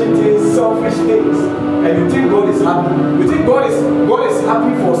 fleshy things, selfish things. And you think God is happy. You think God is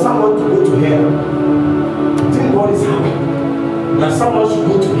happy for someone to go to hell. You think God is happy that someone should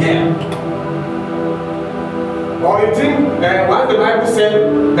go to hell. Or you think once the Bible said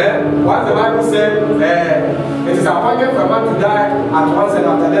it is appointed for a man to die at once and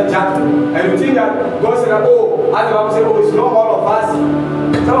after that judgment, and you think that God said that, oh, as the Bible said, oh, it's not all of us.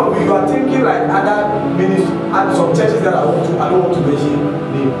 Some of you are thinking like other ministries and some churches that I don't want to mention.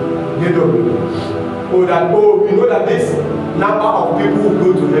 They don't know. We know that this number of people will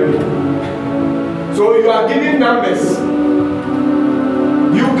go to heaven. So you are giving numbers.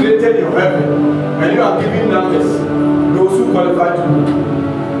 You created your heaven, and you are giving numbers. Those who qualify to go.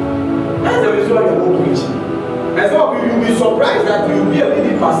 That's the reason why you're not preaching. And some of you will be surprised that you will be a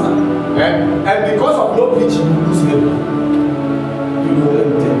leading pastor. And because of no preaching, you lose heaven. You know what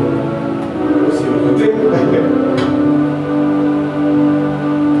I'm telling you. You think like that.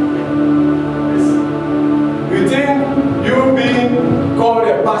 You think you being called a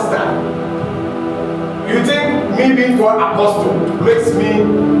pastor, you think me being called apostle makes me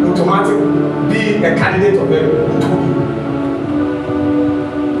automatically be a candidate of heaven?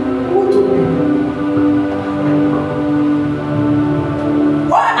 Who told you?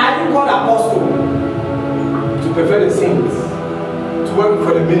 Why are you called apostle? To perfect the saints, to work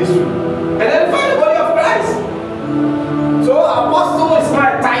for the ministry, and then find the body of Christ. So apostle is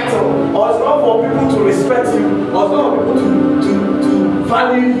not a title, or it's not for people to respect you, or it's not for people to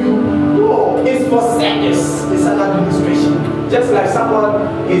value you. No, it's for service. It's an administration. Just like someone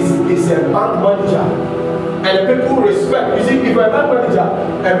is a bank manager, and people respect. You see, if you're a bank manager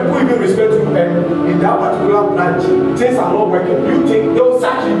and people even respect you, and in that particular branch things are not working, you think they'll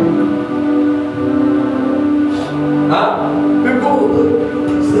sack you. People.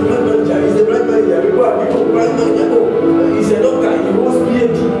 He's the brand manager, People are brand manager. He's a doctor, he wants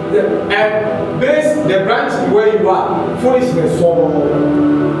PhD. And base the branch where you are, foolishness,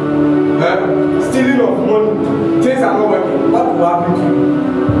 stealing of money, things are not working. What will happen to you?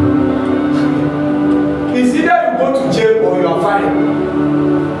 It's either you go to jail or you are fired.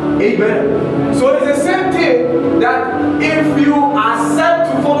 Amen. So it's the same thing that if you are sent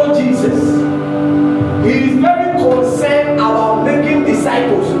to follow Jesus, he is very concerned about making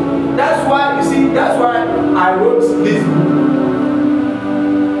disciples. That's why, you see, that's why I wrote this book.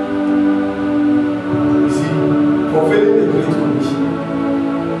 You see, fulfilling the Great Commission.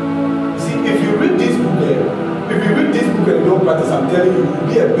 You see, if you read this book and you don't practice, I'm telling you, you'll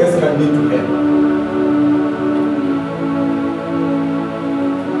be a best candidate to heaven.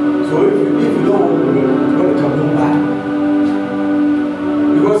 So if you don't want to know, you're going to come back.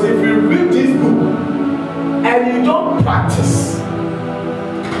 Because if you read this book and you don't practice,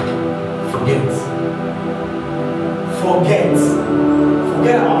 forget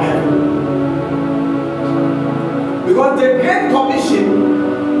about heaven. Because the Great Commission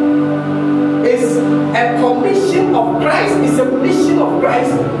is a commission of Christ, it's a mission of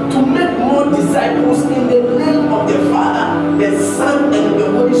Christ to make more disciples in the name of the Father, the Son, and the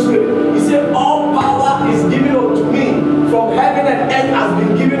Holy Spirit. He said, all power is given unto me, from heaven and earth has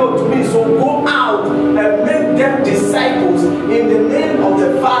been given unto me. So go out and make them disciples in the name of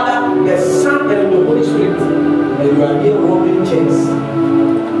the Father, the Son, and the Holy Spirit. And you are here roaming chains.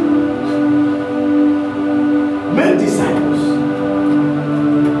 Make disciples.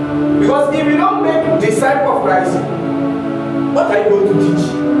 Because if you don't make disciples of Christ, what are you going to teach?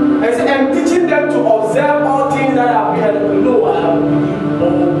 I say, I'm teaching them to observe all things that I've heard. No, I have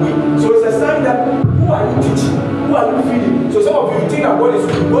been. So it's a sign that who are you teaching? Who are you feeding? So some of you think that God is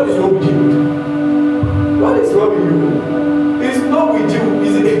not with you. not with you. It's not with you,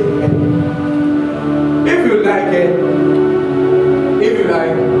 is it? If you like it,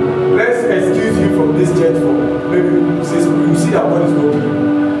 let's excuse you from this church for maybe you see that God is not with you.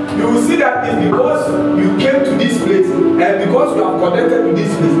 You will see that it's because you came to this place and because you are connected to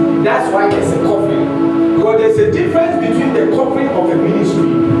this place. That's why there's a covering. Because there's a difference between the covering of a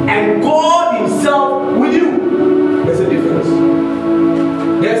ministry and God Himself with you. There's a difference.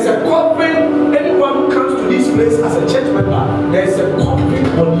 There's a covering. Anyone who comes to this place as a church member, there's a covering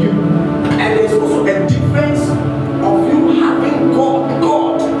on you. And there's also a difference of you having God.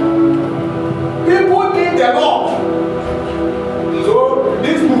 People need the Lord. So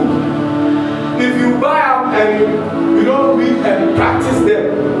this book, if you buy them and you don't read and practice them,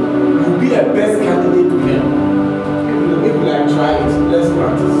 you'll be a best candidate to them. If you like try it, let's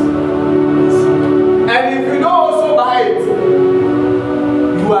practice. And if you don't also buy it,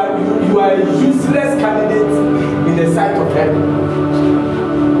 you are a useless candidate in the sight of heaven.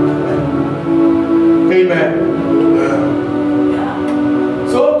 Amen. Yeah.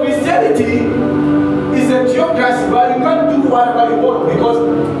 So Christianity is a theocracy, but you can't do whatever you want because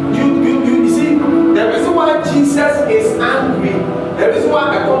you see the reason why Jesus is angry, the reason why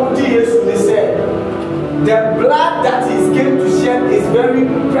according to Jesus said the blood that is going to shed is very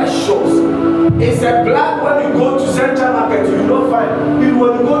precious. It's a blood when you go to Central Market you don't find. Even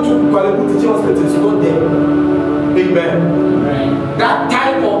when you go to Kuala Lumpur Hospital it's not there. Amen. Right. That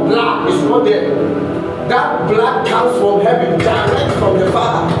type of blood is not there. That blood comes from heaven, direct from the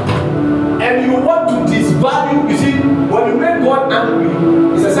Father. And you want to disvalue, you see, when you make God angry,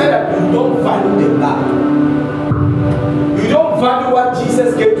 it's a sign that you don't value the blood. You don't value what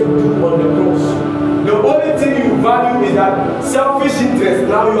Jesus came to do on the cross. The only thing you value is that selfish interest.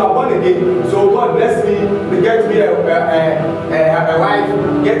 Now you are born again, so God bless me, get me a wife,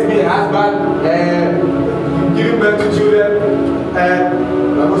 get me a husband, give birth to children, and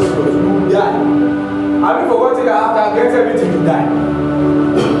I'm not supposed to die. Have you forgotten that after I get everything you die?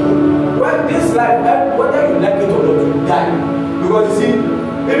 When this life, whether you like it or not, you die. Because you see,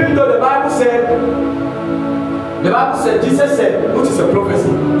 even though the Bible said, Jesus said, which is a prophecy,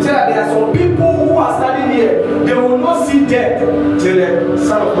 he said that there are some people who are standing here, they will not see death till the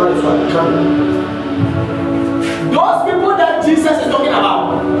Son of Man is coming. Those people that Jesus is talking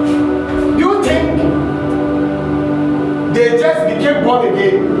about, do you think they just became born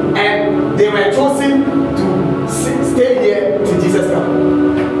again and they were chosen to stay here till Jesus comes?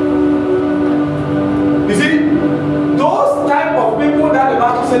 You see, those type of people that the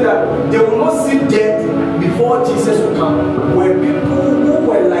Bible said that they will not see death before Jesus will come were people who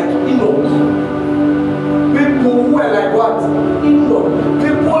were like Enoch. People who were like what? Enoch.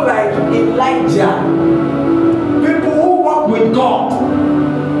 People like Elijah. People who walk with God.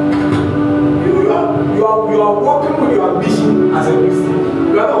 You are walking with your ambition as a Christian.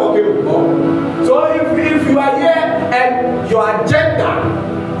 You are not walking with God. So if you are here and your agenda,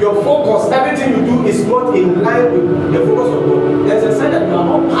 your focus, everything you do is not in line with the focus of God, there's a sign that you are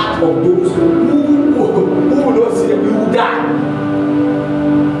not part of those who will not see them, you will die.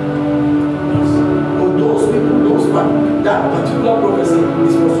 So those people, that particular prophecy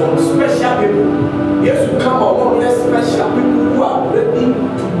is for some special people. Yes, you come among less special people who are ready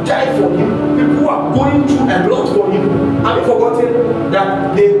to die for him, people who are going through a lot for him. Have you forgotten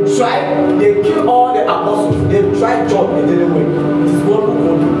that they killed all the apostles, they tried John, they didn't win. It is God who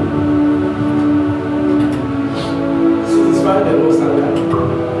called him. Satisfy the Lord standard.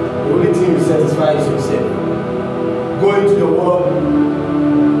 The only thing you satisfy is yourself. Go into the world,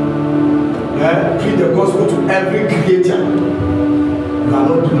 preach the gospel to every creature. You are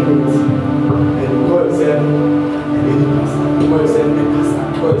not doing it. And you call yourself a lady pastor, you call yourself a pastor,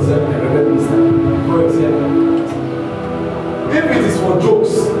 you call yourself a reverend minister, you call yourself. If it is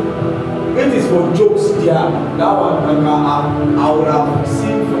for jokes, yeah, that one I would have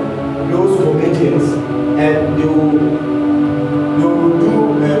seen those comedians and they will do,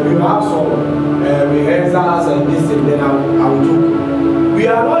 we have some rehearsals and this and then I will joke. We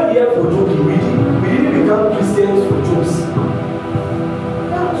are not here for joking, we didn't become Christians for jokes.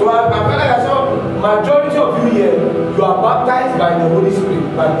 So I feel like I saw majority of you here, you are baptized by the Holy Spirit,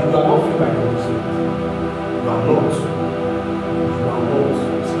 but you are not filled by the Holy Spirit. You are not.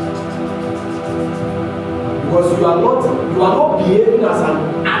 Because you are not behaving as an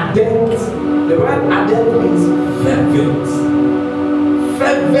adept. The word adept means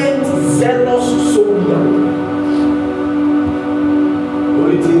fervent, zealous soldier. The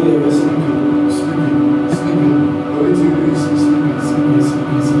only thing they were sleeping. The only thing you do is sleeping.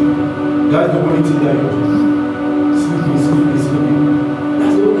 That's the only thing that you do. Sleeping.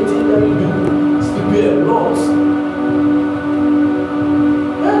 That's the only thing that you do. Sleeping a lot.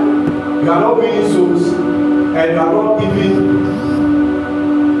 even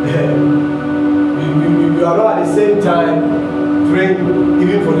you are not at the same time praying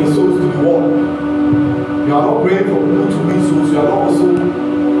even for the souls to be won. You are not praying for people to win souls. You are not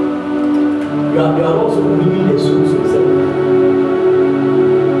also winning the souls yourself.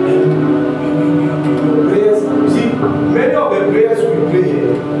 And your prayers, you see, many of the prayers we pray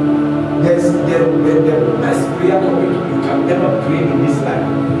here, there's the best prayer topic you can ever pray in this life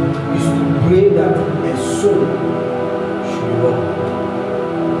is to pray that a soul should be won.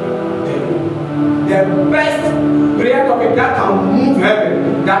 The best prayer topic that can move heaven,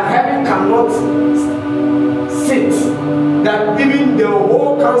 that heaven cannot sit, that even the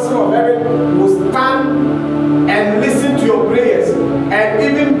whole council of heaven will stand and listen to your prayers and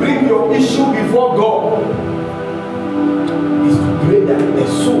even bring your issue before God, is to pray that a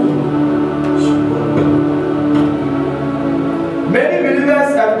soul should go. Many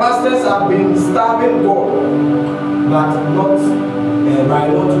believers and pastors have been starving God, but not by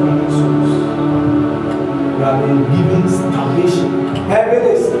not winning souls. You have been given starvation. Heaven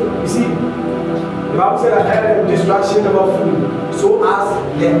is, you see, the Bible said that heaven distraction never full, so as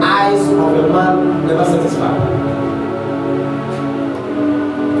the eyes of a man never satisfied.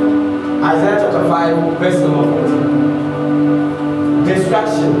 Isaiah chapter 5, verse number 14.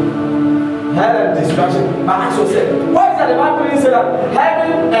 Distraction. Heaven distraction. But ask yourself, why is that the Bible didn't say that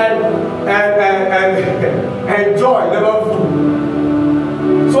heaven and joy never full?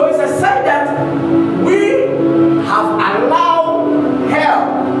 So it's a sign that we have allowed hell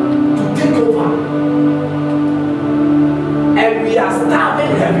to take over. And we are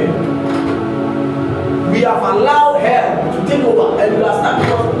starving heaven. We have allowed hell to take over and we are starving.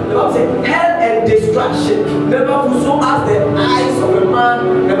 Because the Bible says hell and destruction never full, so as the eyes of a man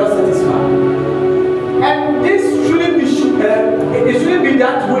never satisfy. And this shouldn't be it shouldn't be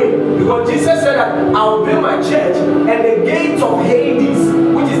that way, because Jesus said that I will build my church and the gates of Hades,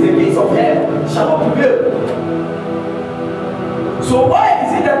 which is the gates of hell, shall not prevail. So why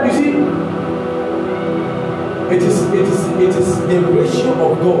is it that you see it is the ratio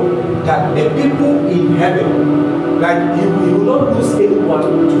of God that the people in heaven, like he will not lose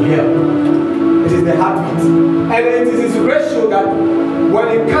anyone to hell. It is the heartbeat, and it is his ratio that when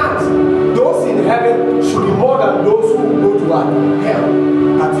it counts, those in heaven should be more than those who go to hell.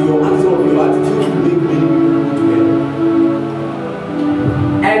 That your attitude of your attitude will make many people go to hell.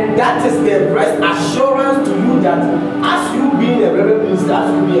 And that is the rest assurance to you that as you being a reverend minister,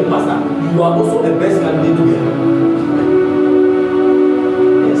 as you being a pastor, you are also the best candidate to heaven.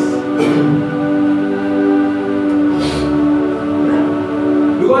 Yes.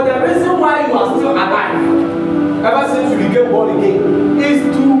 Because the reason why you are still alive, ever since you became born again, is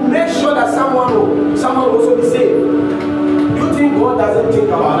to make sure that someone will also be saved. You think God doesn't think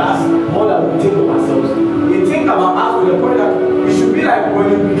about us more than we think of ourselves? He think about us to the point that it should be like when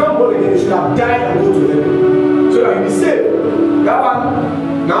you become born again, you should have died and go to heaven, so that you be saved. That one,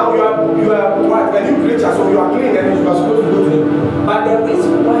 now you are what, a new creature, so you are clean and you are supposed to go to heaven. But the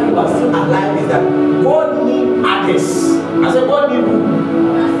reason why you are still alive is that God needs others. I said God needs who?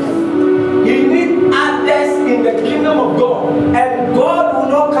 He needs others in the kingdom of God, and God will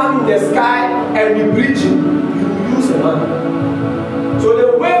not come in the sky and be preaching. He will use a man. So the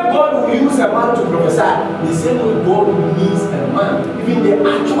way God will use a man to prophesy, the same way God needs a man. Even the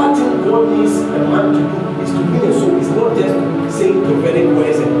actual thing God needs a man to do is to win a soul. It's not just saying prophetic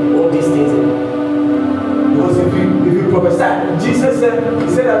words and all these things. Because if you prophesy, Jesus said, he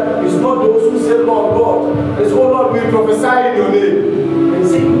said that it's not those who say Lord, Lord. It's oh Lord, we prophesy in your name. And he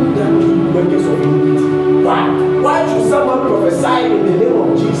said, you that do workers of iniquity. Why? Why should someone prophesy in the name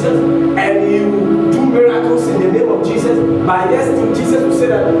of Jesus and you do miracles in the name of Jesus? But yes, still Jesus will say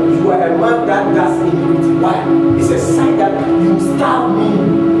that you are a man that does iniquity. Why? It's a sign that you starve me.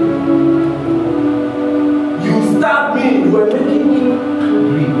 You starve me. You are making me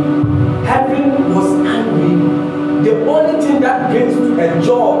angry. Heaven was angry. The only thing that brings a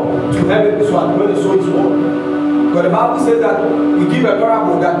joy to heaven is what? When the soul is won. Because the Bible says that we give a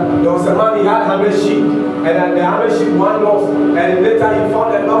parable that there was a man, he had 100 sheep, and then the 100 sheep one lost, and later he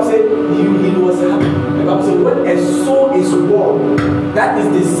found that the Bible said he was happy. The Bible said when a soul is born, that is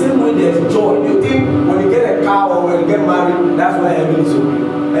the same way there's joy. You think when you get a car or when you get married, that's why heaven is so good.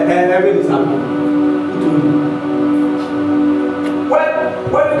 Heaven is happy.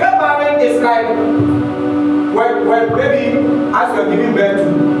 When you get married, it's like when maybe as you are giving birth to,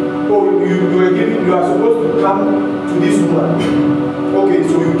 you are supposed to come to this woman. Okay,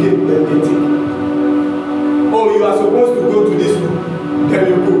 so you came, then they take. Oh, you are supposed to go to this room, then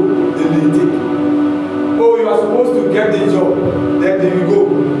you go, then they take. Oh, you are supposed to get the job, then you go,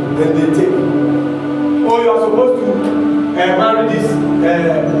 then they take. Oh, you are supposed to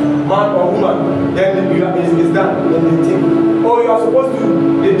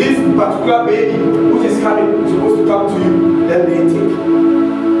particular baby which is coming, supposed to come to you, then they take.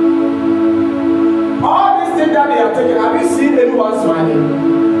 All these things that they are taking, have you seen anyone smiling?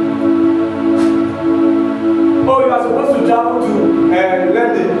 Oh, you are supposed to travel to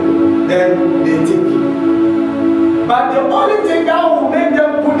London, then they take. But the only thing that will make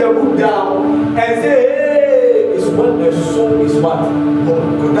them put the book down and say, hey, is when the soul is what?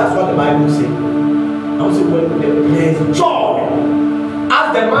 Because that's what the Bible says. I will say, when there is joy. As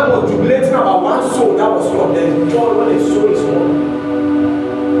the man was jubilating about one soul that was lost, there is joy when the soul is won.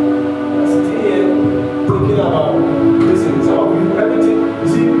 I'm sitting here thinking about, listen, some of you, everything, you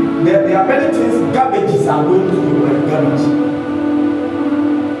see, there are many things, garbages are going to be like garbage.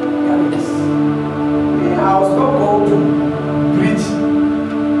 Garbages. I was not called to preach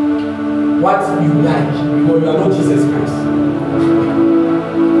what you like because you are not Jesus Christ.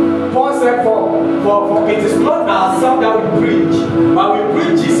 Paul said, for it is not ourselves that we preach, but we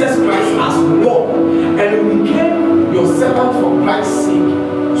preach Jesus Christ as Lord, and we became your servant for Christ's sake.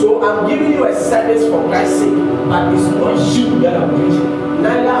 So I'm giving you a service for Christ's sake, but it's not you that I'm preaching.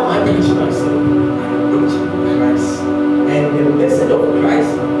 Neither am I preaching myself. I'm preaching Christ. And the message of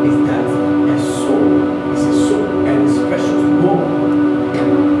Christ is that a soul is a soul and it's precious to God.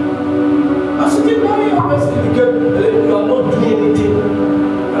 I'm sitting down here, you are not doing anything. You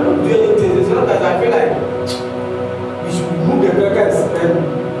are not doing anything. It's not that I feel like we should remove the crackers and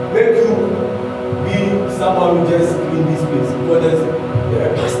make you be someone who just clean this place. Because you're a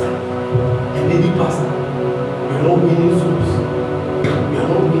pastor, a lady pastor. You are not winning souls. You are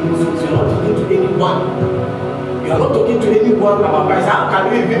not winning souls. You are not talking to anyone. You are not talking to anyone about Christ. How can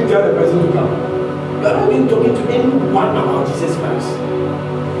you even tell the person to come? You are not even talking to anyone about Jesus Christ.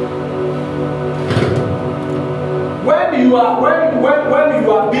 When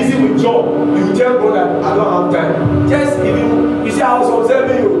you are busy with job, you tell God that I don't have time. Just even you see, I was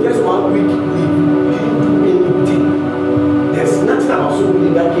observing you just 1 week leave. You didn't do anything. There's nothing about so many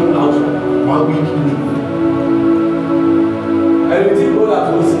that came out 1 week leave. And you think God has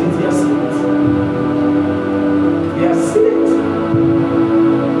not seen it, he has seen it. He has seen it.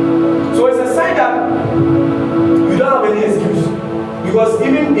 So it's a sign that you don't have any excuse. Because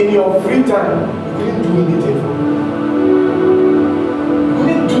even in your free time, you couldn't do anything for it.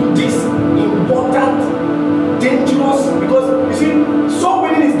 This important, dangerous, because you see, soul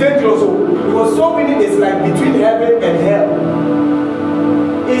winning is dangerous, because soul winning is like between heaven and hell.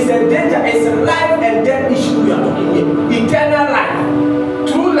 It's a danger, it's a life and death issue we are talking here. Eternal life.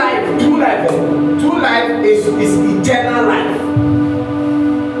 True life is eternal life.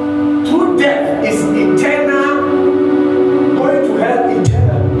 True death is eternal, going to hell,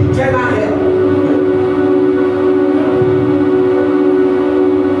 eternal hell.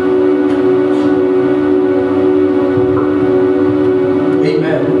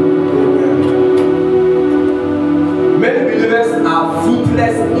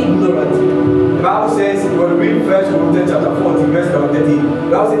 Ignorant. The Bible says, when we read 1 Corinthians chapter 14, verse 13, the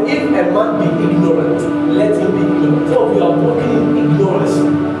Bible says, if a man be ignorant, let him be ignorant. So you are walking in ignorance.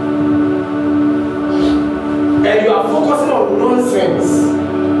 And you are focusing on nonsense.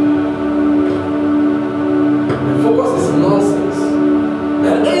 The focus is nonsense.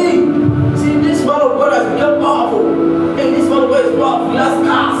 And hey, see, this man of God has become powerful. Hey, this man of God is powerful. He has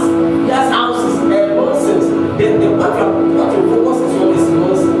cars, he has houses, and nonsense. Then what your focus is on is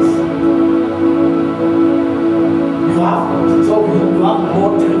nonsense. You have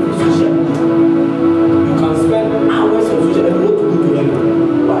more time for social media. You can spend hours on social media and want to go to heaven.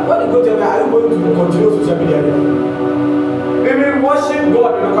 When you go to heaven, are you going to continue social media? Maybe worship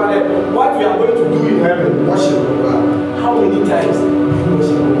God, what we are going to do in heaven, worship God. How many times do you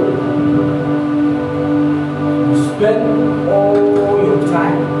worship God? You spend all your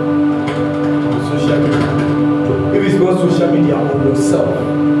time on social media. If it's not social media, on yourself.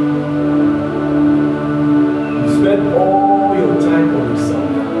 You spend all your time on yourself.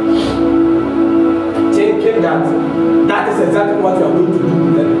 Thinking that is exactly what you are going to do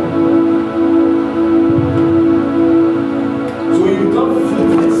with them. So you become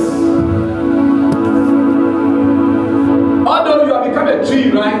fruitless. Although you have become a tree,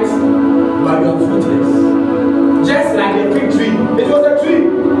 right? But you are fruitless. Just like a fig tree. It was a tree.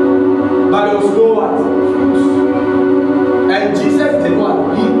 But there was no what? And Jesus did what?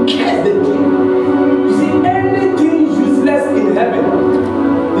 He cursed the tree. You see, anything useless in heaven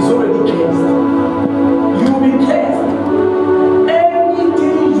is already cursed. You will be cursed.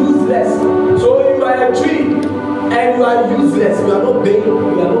 Anything useless. So you are a tree and you are useless. You are not bearing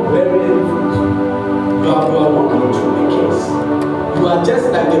any fruit. You are walking through the curse. You are just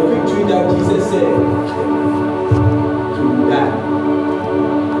like the fig tree that Jesus said to die.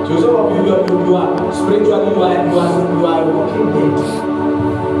 To So some of you are spiritually you are walking dead.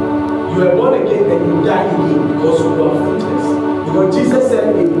 You are born again and you die again because you are fruitless. Because Jesus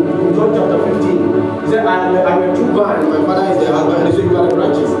said in John chapter 15, he said, I am a true vine, my father is the husband, and so you are the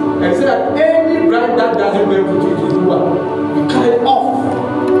branches. And he said that any branch that doesn't bear fruit, it is what? We cut it off.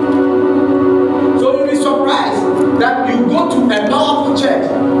 So you'll be surprised that you go to a powerful church,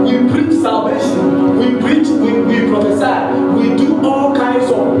 we preach salvation, we preach, we prophesy, we do all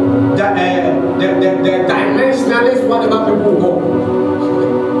kinds of the dimensionalists, whatever people go.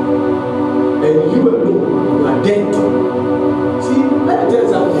 And you alone, you are dead. See, let me tell you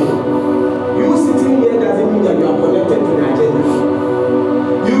something. You sitting here doesn't mean that you are connected to the agenda.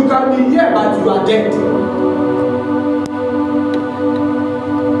 You can be here, but you are dead.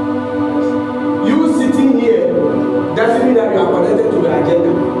 You sitting here doesn't mean that you are connected to the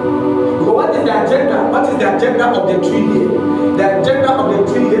agenda. Because what is the agenda? What is the agenda of the tree here? The agenda of the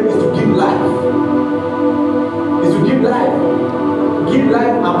tree here is to give life. Is to give life. Give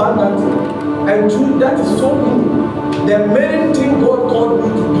life abundantly. And truth, that is so good. The main thing God called me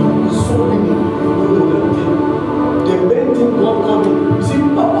to do is so meaning. The main thing God called me. You see,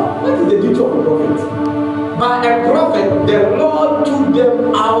 Papa, what is the duty of a prophet? By a prophet, the Lord took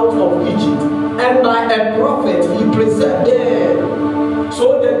them out of Egypt. And by a prophet, he preserved them. So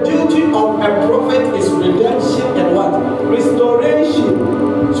the duty of a prophet is redemption and what? Restoration.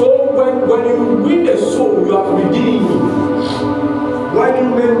 So when you win the soul, you have redeemed. When you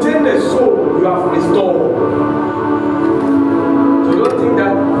maintain the soul, you have restored. So don't think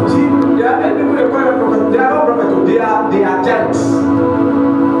that, see, there are many people that call a prophet, they are not prophets, they are giants.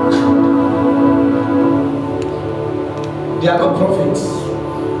 They are not prophets,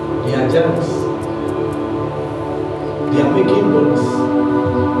 they are giants. They are making noise.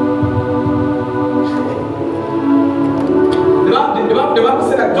 The Bible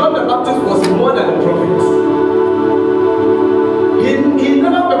said that John the Baptist was more than a prophet. He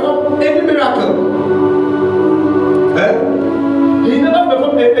never performed any miracle. He never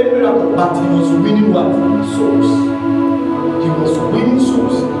performed any miracle, but he was winning what? Souls. He was winning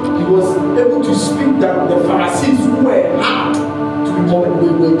souls. He was able to speak that the Pharisees who were hard to be born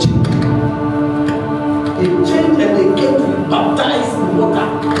were changed. They changed and they came to be baptized in water.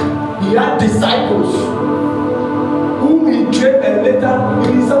 He had disciples whom he trained, and later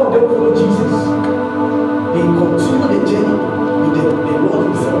even some of them followed Jesus. They continued the journey. The Lord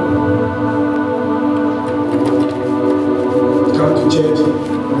himself. Come to church. We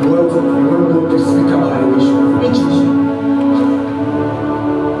want God to speak about elevation. Which issue?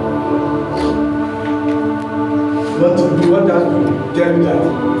 You want us to tell me that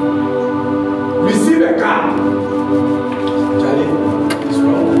receive a car. Charlie, it's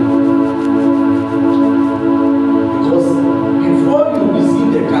wrong. Because before you receive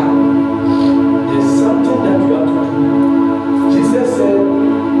the car, there's something that you have to do. Jesus said,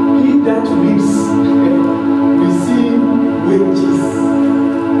 he that lives receive wages.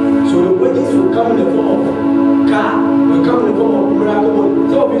 So the wages will come in the form of car, will come in the form of miracle money.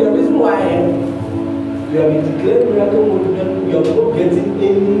 So the reason why you have been declared miracle money, you are not getting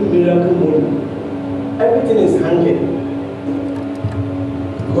any miracle money. Everything is hanging.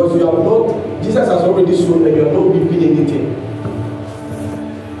 Because you have not, Jesus has already shown that you are not reaping anything.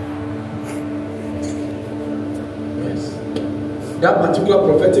 That particular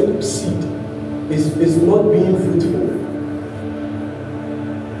prophetic seed is not being fruitful.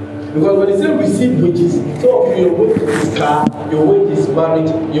 Because when they say receive wages, so your wage is car, your wage is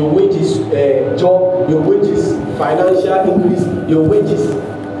marriage, your wage is job, your wage is financial increase, your wages.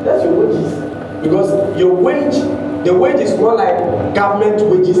 That's your wages. Because your wage, the wage is not like government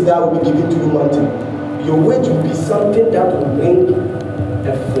wages that will be given to you monthly. Your wage will be something that will bring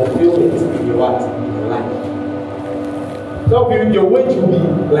a fulfillment in your life. Some people, your wage will be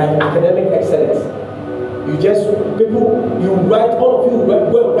like academic excellence. You just, people, you write, all of you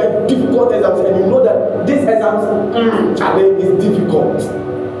will write difficult exams, and you know that this exams is difficult.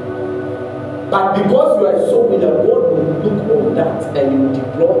 But because you are a soul winner, God will look on that and you will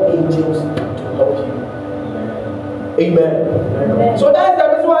deploy angels to help you. Amen. Amen. So that's the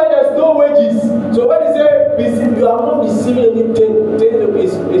reason why there's no wages. So when you say you are not receiving anything,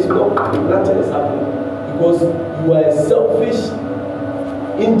 it's not, nothing is happening. Because you are a selfish,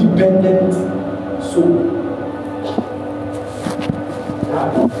 independent soul.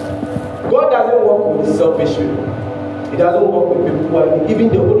 God doesn't work with selfish people. He doesn't work with people who are, even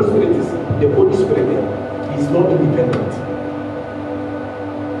the Holy Spirit is the Holy Spirit. He is not independent.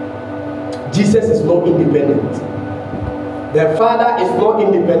 Jesus is not independent. The Father is not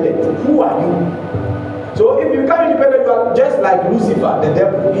independent. Who are you? So if you become independent, you are just like Lucifer, the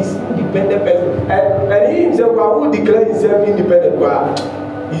devil. He's independent person, and he himself, who declares himself independent,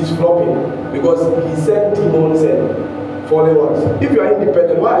 he's flopping because he sent demons and fallen ones. If you are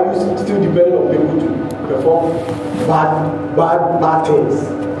independent, why are you still dependent on people to perform bad things?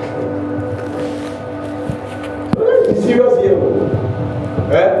 So let's be serious here.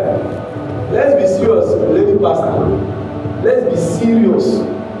 Let's be serious, lady pastor. Let's be serious.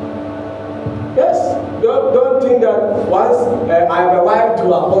 Yes, don't think that once I am a wife to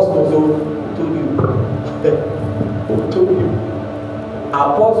Apostle, so told you.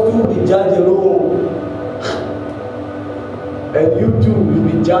 Apostle will be judged alone, and you too will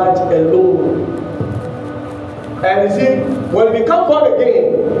be judged alone. And you see, when we become born again,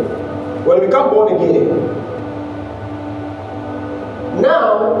 now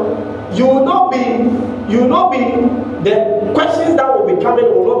you will not be the questions that will be coming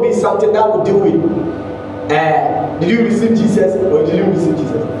will not be something that will deal with did you receive Jesus or did you receive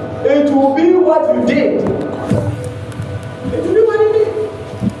Jesus? It will be what you did. It will be what you did.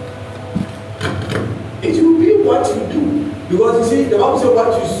 It will be what you do. Because you see, the Bible says what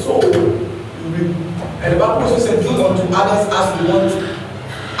you sow, you reap. And the Bible also said, do unto others as you want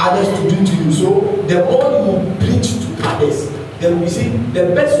others to do to you. So the more you preach to others, then you see, the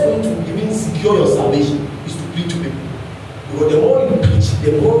best way to even secure your salvation is to preach to people. Because the more you preach,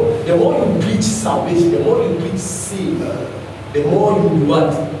 the more you preach salvation, the more you preach save, the more you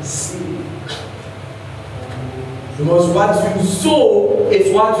want save. Because what you sow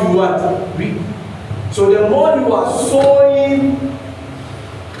is what you want reap. So the more you are sowing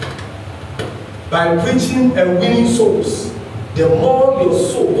by preaching and winning souls, the more your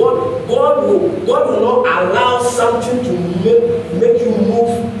soul, God will not allow something to make you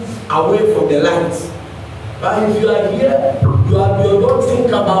move away from the light. But if you are here, you don't think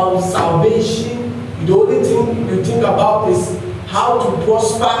about salvation. The only thing you think about is how to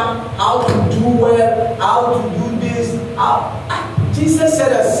prosper, how to do well, how to do this. Jesus said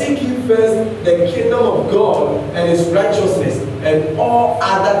that seek ye first the kingdom of God and his righteousness, and all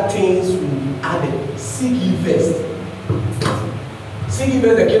other things will be added. Seek ye first. Seek ye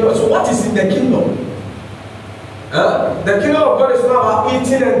first the kingdom. So what is in the kingdom? The kingdom of God is not about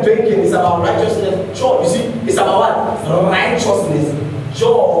eating and drinking. It's about righteousness, joy. You see, it's about what? Righteousness,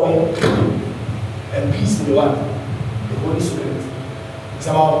 joy, and peace in the what? The Holy Spirit. It's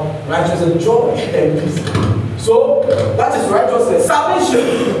about righteousness, joy, and peace. So that is righteousness,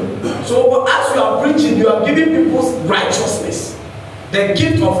 salvation. So as you are preaching, you are giving people righteousness, the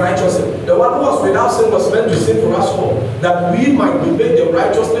gift of righteousness. The one who was without sin was meant to sin for us all, that we might be made the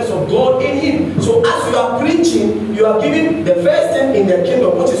righteousness of God in him. So as you are preaching, you are giving the first thing in the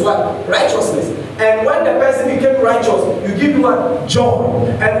kingdom, which is what? Righteousness. And when the person became righteous, you give him what? Joy.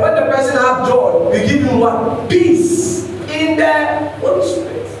 And when the person has joy, you give him what? Peace in the Holy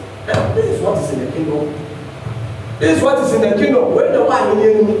Spirit. And this is what is in the kingdom. This is what is in the kingdom. When the one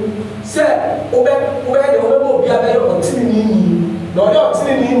in say, where the woman be a no, you're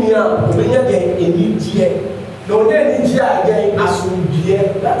telling me now, when you're getting any year, no, then in year again, as you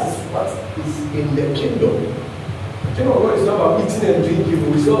that is what is in the kingdom. The kingdom of God is not about eating and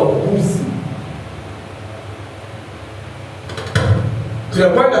drinking, it's not about boozy. To the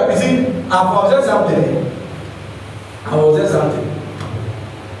point that, you see, I've observed something.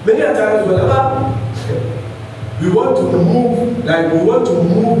 Many times, whenever we want to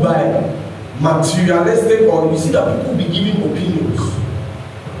move by materialistic, or you see that people be giving opinions.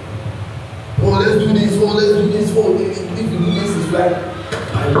 Oh, let's do this. Oh, if you do this, it's like,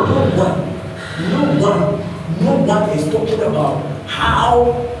 no one is talking about how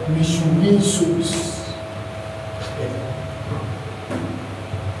we should win souls.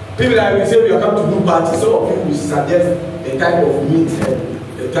 People like we say we are coming to do parties, some of you will suggest the type of meat,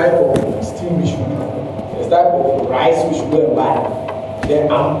 the type of stew we should do, the type of rice we should go and buy. The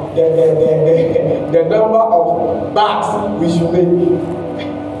number of bags we should make,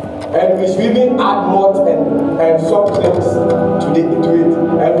 and we should even add malt and soft drinks to it,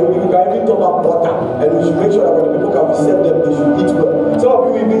 and we can even top up water, and we should make sure that when the people can receive them, they should eat well. Some of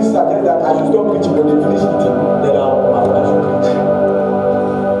you even suggest that I should stop preaching when they finish eating, then I should preach.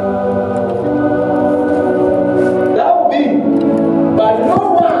 That would be, but no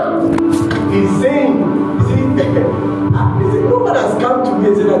one is saying, no one has come to me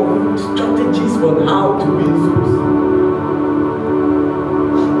and said that strategies on how to win souls.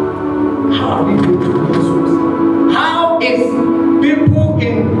 How are we going to win souls? How is people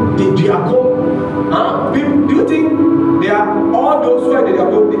in the diacon? Do you think they are all those who are in the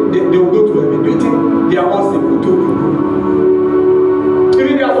diacon, they will go to heaven? Do you think they are all simple to?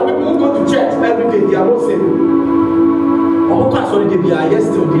 Even there are some people who go to church every day, they are not saved. They are yet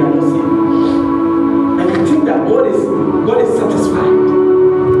still they are not saved. And you think that God is satisfied.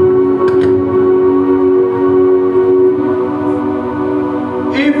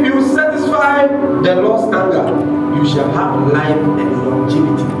 If you satisfy the Lord's anger, you shall have life and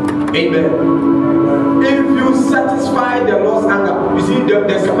longevity. Amen. If you satisfy the Lord's anger, you see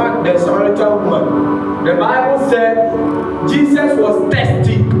the Samaritan woman. The Bible said Jesus was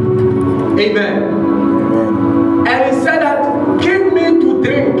thirsty. Amen. And he said that, give me to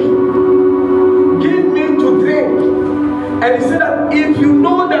drink. Give me to drink. And he said that if you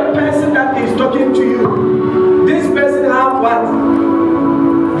know the person that is talking to you, this person have what?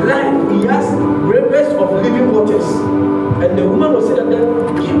 Life. He has rivers of living waters. And the woman will say that,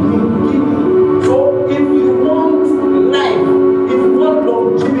 then give me. So if you want life, if you want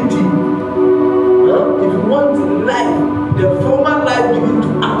longevity, if you want life, the former life given to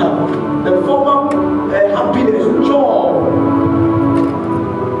Adam, the former happiness, joy,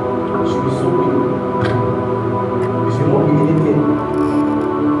 should be so big. It should not be anything.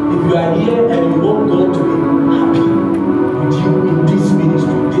 If you are here and you want God to be happy with you in this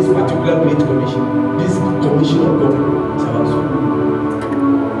ministry, this particular great commission, this commission of God, it's about so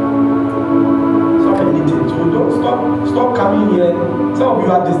many things. So don't stop coming here. Some of you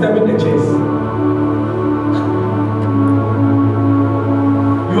are disturbing the church.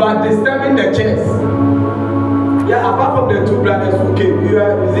 You are disturbing the church. Yeah, apart from the two brothers, okay, you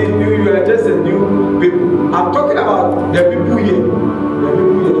are just a new people. I'm talking about the people here.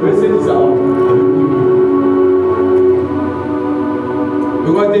 The message is about the people here.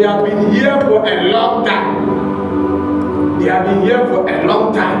 Because they have been here for a long time. They are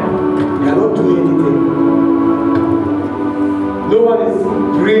not doing anything. No one is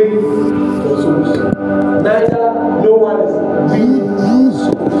praying for souls. Neither no one is winning souls.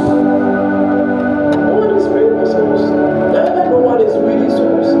 No one is praying for souls. Neither no one is winning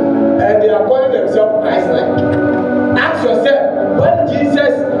souls. And they are calling themselves Christ-like. Ask yourself, when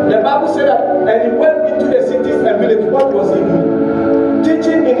Jesus, the Bible said that, and he went into the cities and villages, what was he doing?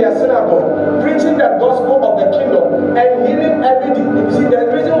 Teaching in their synagogue, preaching the gospel of the kingdom, and healing everything. You see, the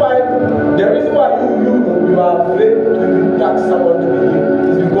reason why you are afraid to even touch someone to be healed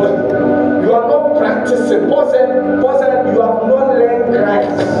is because you are not practicing. Paul said you have not learned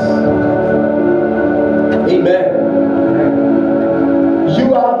Christ. Amen. You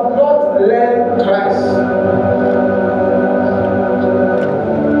have not learned Christ.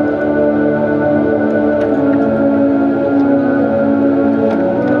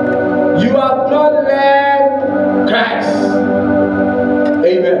 You have not learned Christ.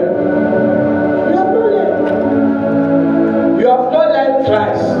 Amen. You have not learned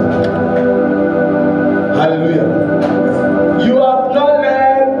Christ. Hallelujah. You have not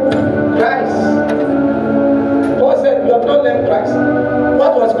learned Christ. Paul said you have not learned Christ.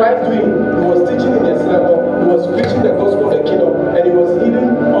 What was Christ doing? He was teaching in the synagogue. He was preaching the gospel of the kingdom, and he was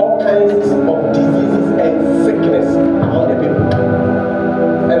healing all kinds of diseases and sickness among the people.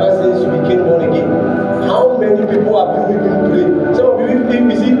 Ever since you became born again, how many people have you even prayed? Some of you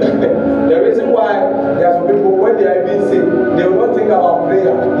see the reason why there are some people when they are even sick, they will not think about prayer.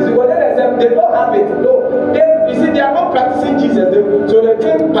 You see, when they don't have it. No, you see, they are not practicing Jesus. So they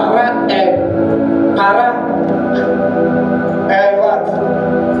think para and what?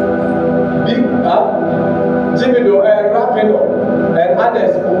 Big Jimido and Rapido and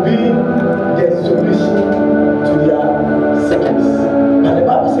others will be the solution to their sickness. And the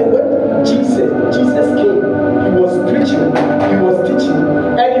Bible said when Jesus came, he was preaching, he was teaching,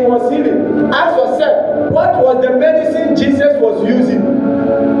 and he was healing. Ask yourself, what was the medicine Jesus was using?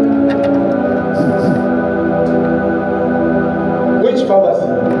 Which pharmacy?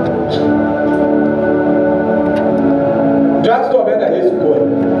 Drugstore where there is going.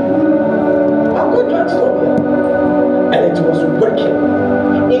 I've got drugstore here. And it was working.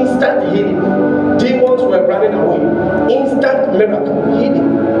 Instant healing. Demons were running away. Instant miracle healing.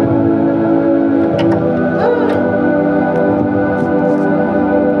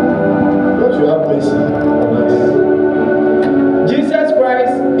 Don't you have mercy on us? Jesus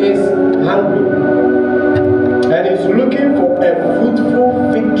Christ is hungry and is looking for a fruitful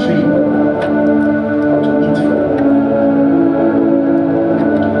fig tree to eat from.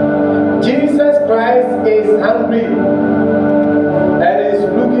 Jesus Christ is hungry and is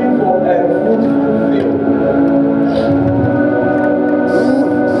looking for a fruitful field.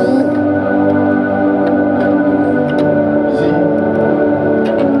 See,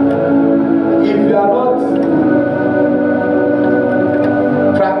 if you are not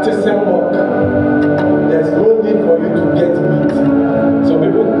practicing work, there's no need for you to get meat. Some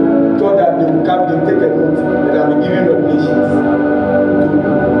people thought that they will come, they take a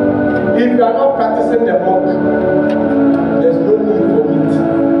if you are not practicing the monk, there's no need for meat.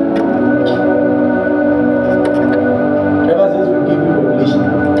 Ever since we give you revelation,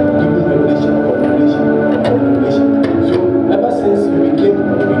 so ever since you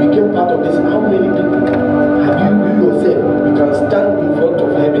became part of this, how many people have you yourself? You can stand in front of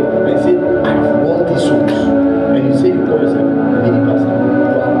heaven and say, I have won these souls. And you say you call yourself a lady pastor.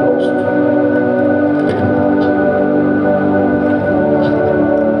 You are lost.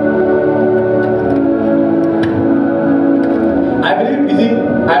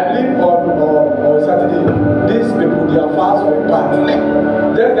 I believe on Saturday, these people, their fast were packed.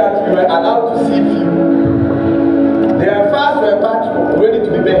 Just that we were allowed to see few. Their fast were packed, ready to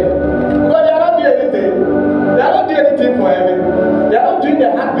be burned. But they are not doing anything. They are not doing anything for heaven. They are not doing the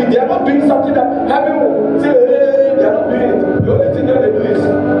heartbeat. They are not doing something that heaven will say, hey, they are not doing it. The only thing that they do is,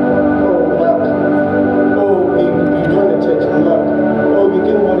 oh, Mark. Oh, he joined the church, Mark. Oh, he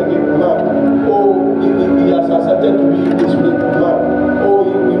became born again, Mark. Oh, he has accepted to be in this way, Mark. Oh,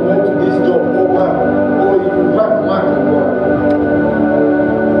 he went to this job, oh, Mark. Oh, Mark.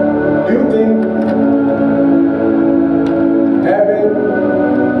 Do you think heaven,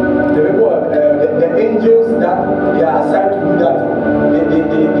 the people, the angels that they are assigned to do that,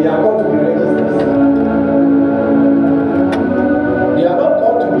 they are called to be registers. They are not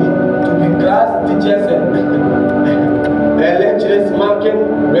called to be class teachers and lecturers marking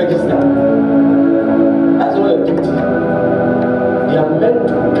register. That's not a duty. They are meant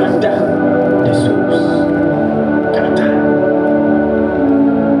to gather the souls. Gather.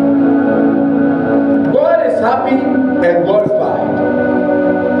 God is happy and glorified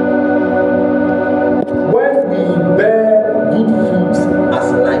when we bear good fruits as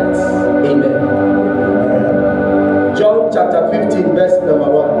lights. Amen. John chapter 15, verse number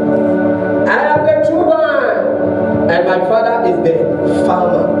 1. I am the true vine, and my Father is the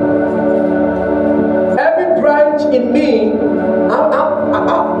farmer. Every branch in me, how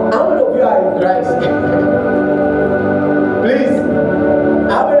many of you are in Christ? Please,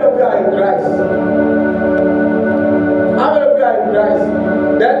 how many of you are in Christ? How many of you are in Christ?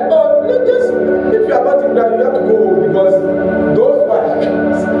 Then, if you are not in Christ, you have to go home because those who are in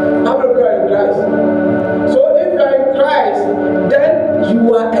Christ. How many of you are in Christ? So if you are in Christ, then you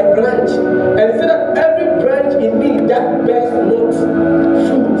are a branch. And instead of every branch in me that bears not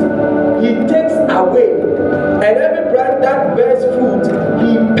fruit, he takes away. And every branch that bears fruit,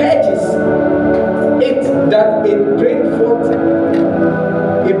 he purges it that it brings forth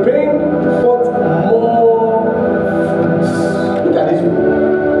more fruits. Look at this one.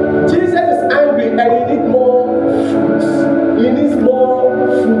 Jesus is angry and he needs more fruits. He needs more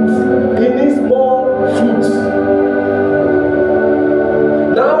fruits. He needs more fruits.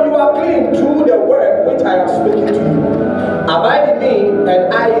 Now you are clean through the word which I have spoken to you. Abide in me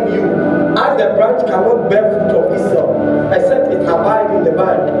and I in you. As the branch cannot bear fruit of itself, except it abide in the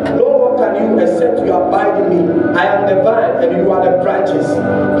vine, no more can you except you abide in me. I am the vine and you are the branches.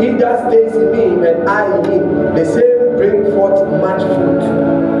 He that stays in me and I in him, the same bring forth much fruit.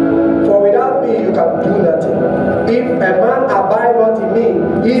 For without me you can do nothing. If a man abide not in me,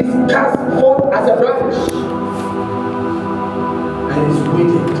 he is cast forth as a branch and is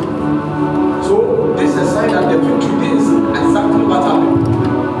withered. So this is a sign that the fig tree is exactly what happened.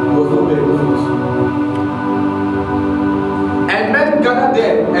 It was not very good. And men gathered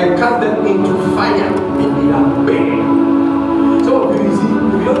them and cast them into fire and they are burned. Some of you see,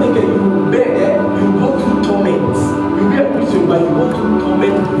 if you don't think you bear there, you go through torment. You be a Christian, but you go through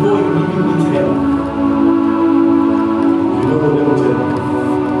torment before you even meet them. You don't know them to them.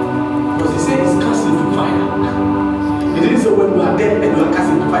 Because he said it's cast into fire. He didn't say when you are dead and you are cast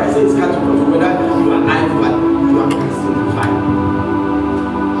into fire. He said it's cast into fire. Whether you are alive or you are cast into fire.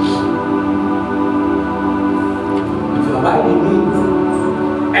 If you abide in me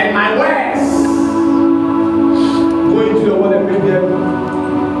and my words go into the world and bring them,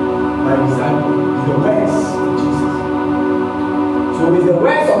 my disciple is the words of Jesus. So with the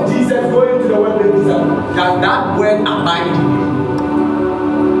words of Jesus going into the world and bring disciple, does that word abide in you?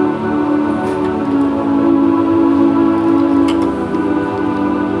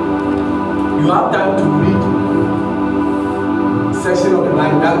 You have time to read section of the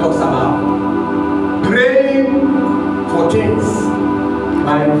Bible that talks about praying for things,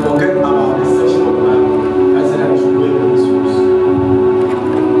 but forget about the section of the Bible that said that you should pray for these souls.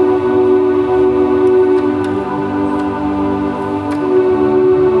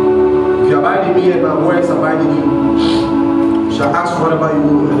 If you abide in me and my words abide in you, you shall ask whatever you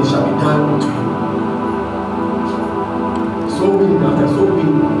will and it shall be done unto you. So being after so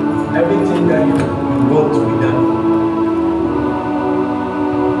being, everything that you want to be done.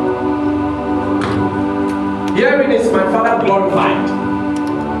 Herein is my Father glorified,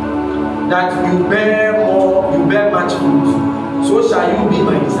 that you bear much fruit. So shall you be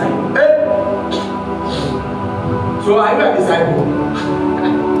my disciple. Hey! So are you a disciple?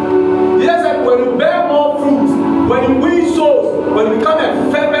 Yes, and when you bear more fruit, when you win souls, when you become a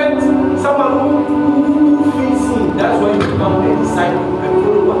fervent, someone who feeds him, that's when you become a disciple and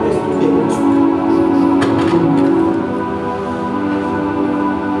follow what is to do.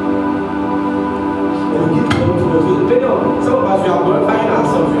 Some of us, we are glorifying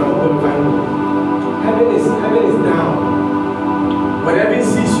ourselves, we are not glorifying God. Heaven is down. When heaven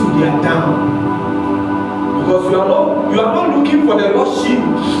sees you, they are down. Because you are not looking for the lost sheep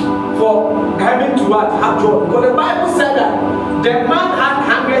for heaven to have joy. Because the Bible said that the man had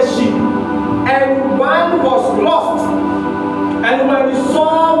 100 sheep and one was lost. And when he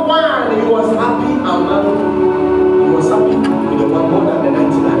saw one, he was happy among. He was happy with the one more than the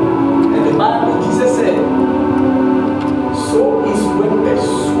 99. And the Bible, Jesus said, so is when the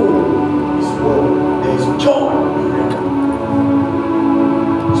soul is born, there is joy.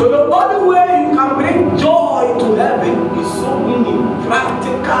 So the only way you can bring joy to heaven is so winning,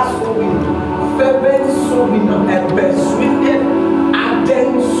 practical so winning, fervent so winning, and persuaded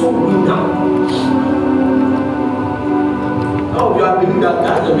ardent so winning. Now you are believing that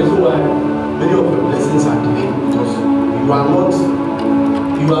that's the reason why many of the blessings are delayed, because you are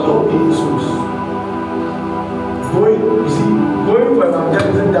not winning souls. Going for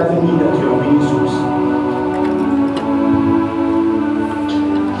evangelism doesn't mean that you are winning souls.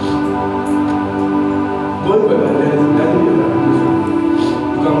 Going for evangelism doesn't mean that you are winning souls.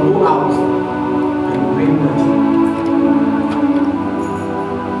 You can go out and bring nothing.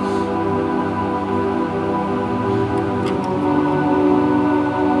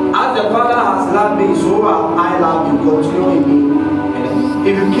 As the Father has loved me, so have I loved you. Continue in me.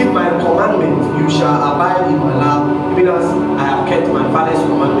 If you keep my commandments, you shall abide in my love, even as I have kept my Father's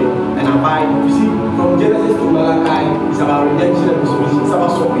commandment and abide. You see, from Genesis to Malachi, it's about redemption and restoration. It's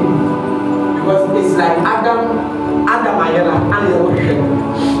about something. Because it's like Adam and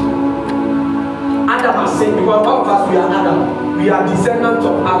has said, because all of us, we are Adam. We are descendants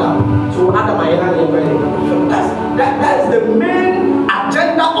of Adam. So Adam and that's the main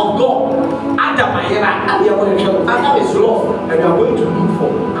agenda of God. Adam is lost, and we are going to look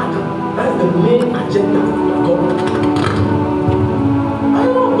for Adam. That's the main agenda of God. I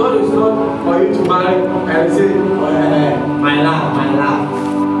know God is not for you to marry and say, my love.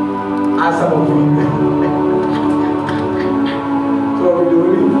 As some of you. So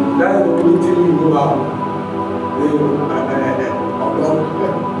that's the only thing you know about.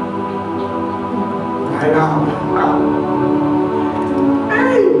 My love.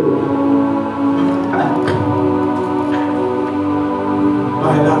 Hey!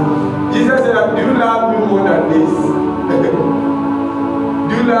 My love. Jesus said, do you love me more than this?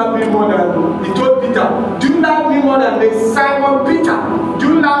 Do you love me more than, he told Peter, do you love me more than this? Simon Peter, do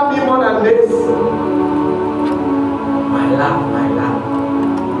you love me more than this? My love.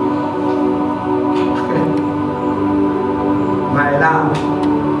 My love.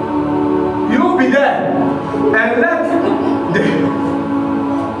 You be there and let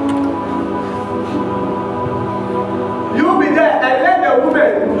the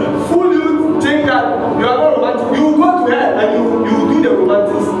woman fool you, think that you are not romantic. You go to her and you do the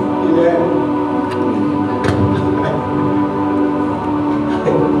romantics in her.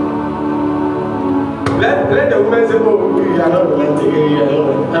 let the woman say, oh, you are not romantic,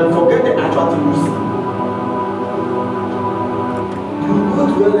 and forget the attractive you see. You go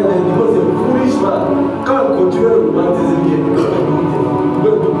to her and he was a foolish man. Come and continue the romanticism here, because you go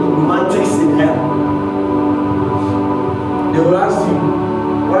to romantics in her. They will ask you,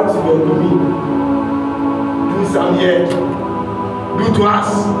 what you will do me? Do some here. Do to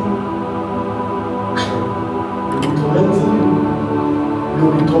us. They will be tormenting you. They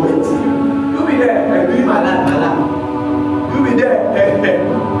will be tormenting you. You'll be there and doing my love. You'll be there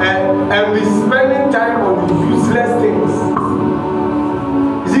and be spending time on useless things.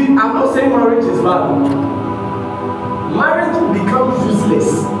 You see, I'm not saying marriage is bad. Marriage becomes useless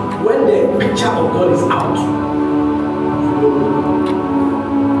when the picture of God is out.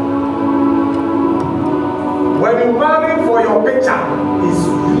 When you marry for your picture, it's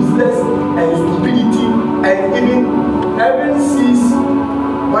useless and stupidity, and even heaven sees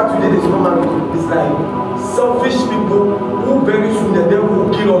what you did is not marriage. It's like selfish people who very soon the devil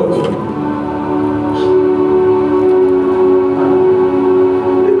will kill all of you.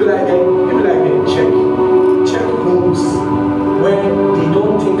 People like check homes where they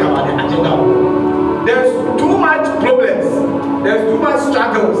don't think about the agenda of God. There's too much problems, there's too much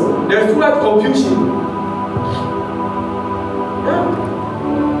struggles, there's too much confusion.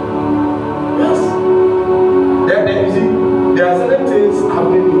 Yes. Then you see, there are certain things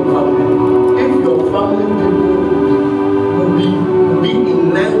happening in your family. If your family people will be in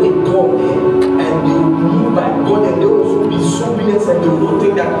line with God, and they will move by God, and they will also be so obedient, and they will not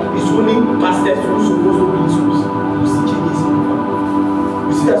think that it's only pastors who are supposed to be so. You see changes in your family.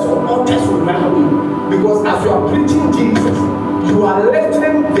 You see that some altars will run away, because as you are preaching Jesus, you are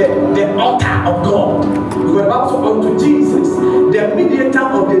lifting the altar of God. You are about to unto Jesus, the mediator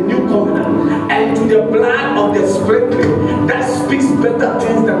of the new covenant, and to the blood of the sprinkling that speaks better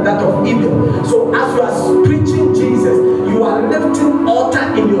things than that of Abel. So as you are preaching Jesus, you are lifting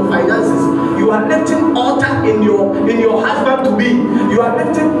altar in your finances. You are lifting altar in your husband to be. You are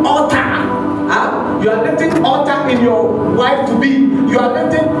lifting altar. You are lifting altar in your wife to be. You are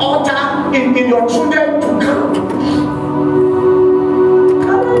lifting altar in your children to come.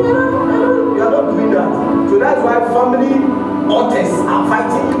 You are not doing that. So that's why family altars are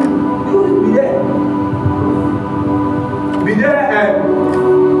fighting you. You will be there. Be there and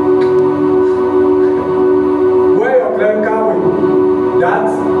wear your clerical with that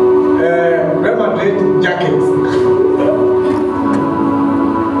Real Madrid jacket.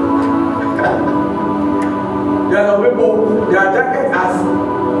 There are some people, their jacket has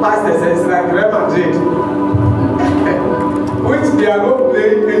pastors, it's like Real Madrid, which they are not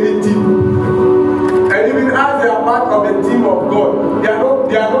playing any team. And even as they are part of the team of God, they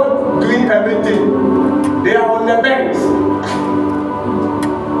are not doing everything. They are on the bench.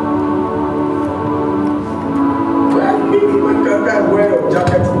 Wear your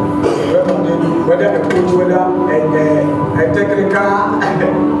jacket, whether a coach, whether a technical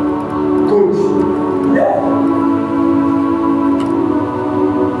coach. Yeah.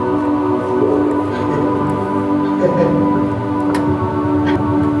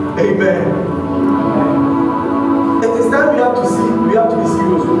 Amen. It is time we have to be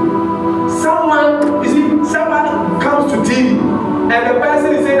serious. Someone comes to TV and the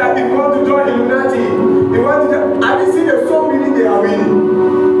person is saying that if you want to join Illuminati, have you seen the so many they are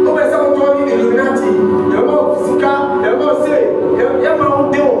winning? No matter how joining Illuminati, you're not physical, you're not say, you're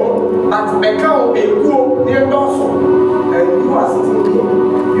not doing, but account a cool near Dawson, and you are sitting here.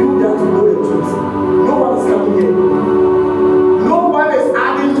 You have to know the truth. No one is coming here. No one is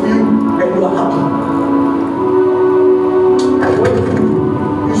adding to you, and you are happy. And what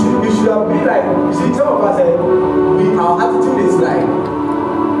you should have been like, you see, some of us, our attitude is like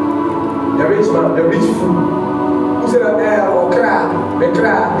the rich man, the rich fool, who said that the cry, they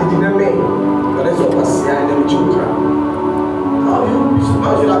didn't make, but that's what was here, and then you cry.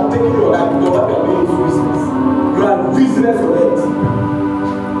 How should have taken your life because what you are doing is useless. You are useless for it.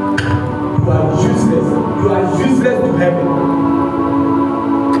 You are useless. You are useless to heaven.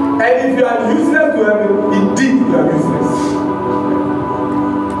 And if you are useless to heaven, indeed you are useless.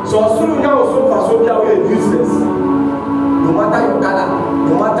 So as soon as you are so you are useless. No matter your color,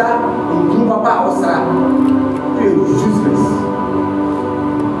 no matter who papa or sir, you are useless.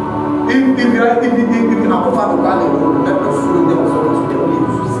 If you are to call it, let us follow them so much, they are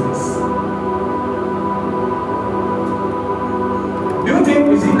useless. Do you think,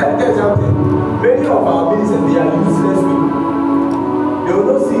 you see, let me tell you something, many of our ministers, they are useless people. They will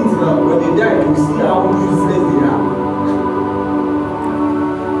not see it now. When they die, you will see how useless they are.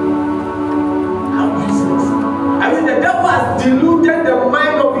 How useless. I mean, the devil has deluded the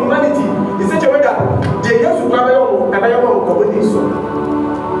mind of humanity in such a way that they used to grab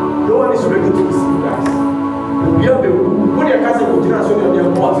no one is ready to receive Christ. We have the when you can't say continuation of their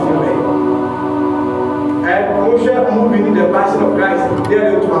boss in your head. And Moshe moving in the passion of Christ, they are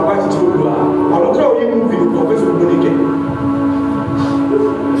going to avoid to you. Or not how you move in the profession of God again.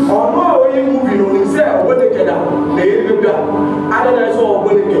 Or not how you move in on himself, what they get out. They even got other than so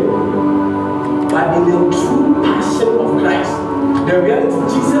what they get. But in the true passion of Christ, the reality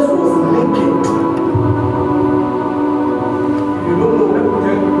Jesus was naked. You don't know, let me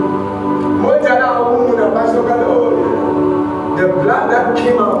tell you. The blood that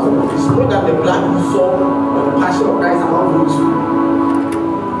came out is not that the blood you saw when the passion of Christ among you.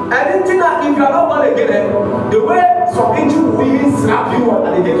 Anything that if you are not born again, the way some angel will even slap you at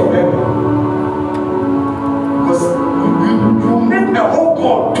the gate of heaven. Because you make a whole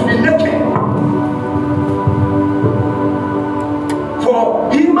God to be naked. For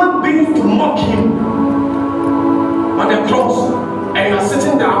human beings to mock him on the cross. And you are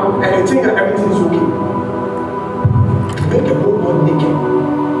sitting down and you think that everything is okay. Make a whole world naked.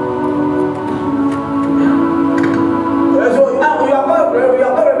 So you are not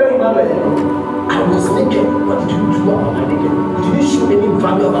very Emmanuel. I was naked. What did you do about my naked? You didn't show any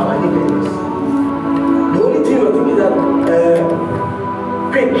value about my nakedness. The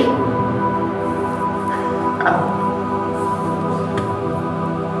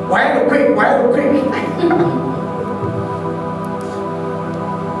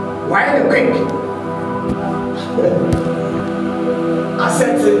Why the quick?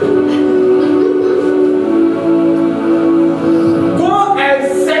 Accept it. Go and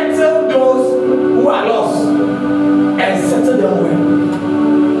settle those who are lost and settle them well.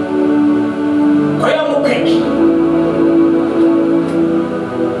 Why are you quick?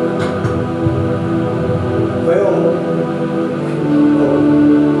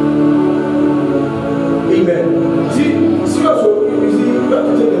 Amen. See also, you see, you have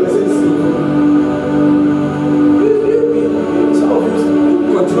to take the message seriously. Some of you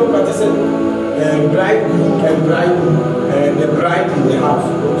continue practicing bridegroom and the bride in the house.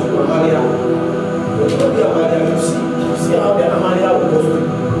 Go to Amalia. Go to the Amalia. You see how the Amalia will go through.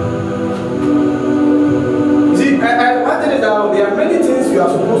 See, one thing is that there are many things you are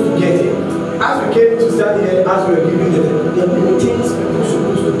supposed to get here. As we came to study here, as we were giving them, there are many things people are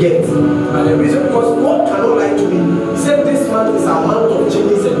supposed to get. And the reason because God cannot lie to me. He said this month is a month of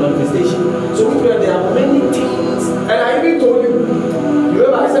changes and manifestation. So there are many things. And I even told you,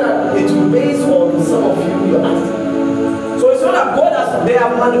 remember I said that it will base on some of you, your attitude. So it's not that God has, they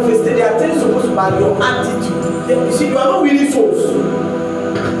have manifested, there are things supposed to by your attitude. You see, you are not winning souls.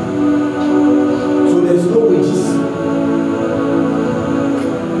 So there's no wages.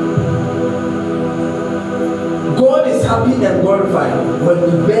 God is happy and glorified when we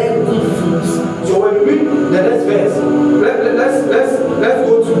bear good fruits. So when we read the next verse, let's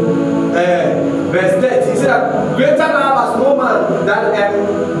go to verse 30. He said that greater love has no man that a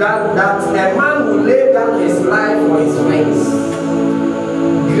man will lay down his life for his friends.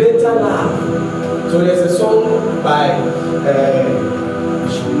 Greater love. So there's a song by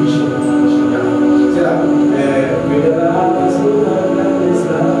Bishop. He said that greater love has no man than this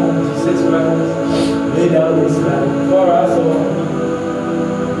love. Jesus Christ. Lay down his life for us all.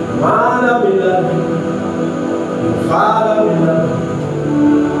 Mother, we love you. Your Father, we love you.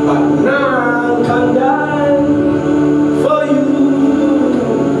 But none can die for you.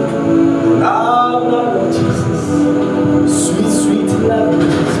 The love of Jesus. Sweet, sweet love of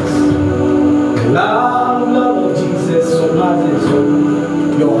Jesus. The love of Jesus surpasses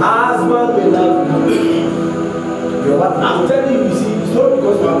all. Your husband will love you. Your wife, I'm telling you, you see, it's not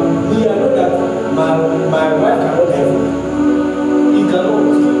because me, I know that my wife cannot have it. He cannot.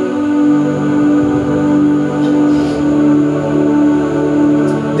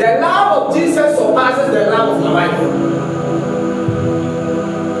 The love of Jesus surpasses the love of my wife.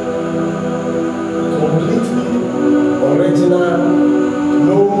 Completely original,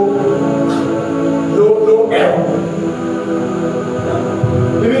 no error.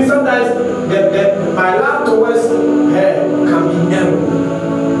 Even sometimes my love towards her can be error.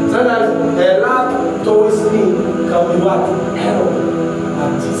 Sometimes her love towards me can be what? Error.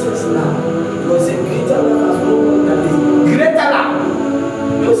 But Jesus' love was a greater love as no one than this. Greater love.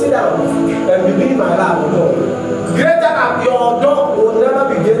 You sit down and believe my love, no. Greater love. Your dog will never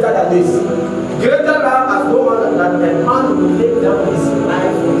be greater than this. Greater love as no one than a man will lay down his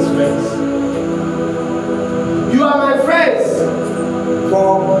life for his friends. You are my friends.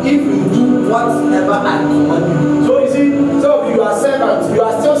 For if you do whatever I command you. So you see, some of you are servants. You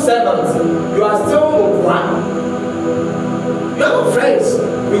are still servants. You are still one. You are not friends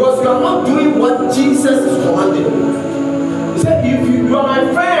because you are not doing what Jesus is commanding. He said, if you are my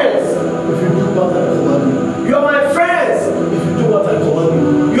friends, if you do what I command you. You are my friends if you do what I command you.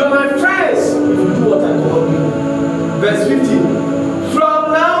 You are my friends if you do what I command you. Verse 15.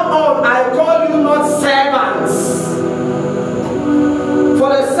 From now on, I call you not servants. For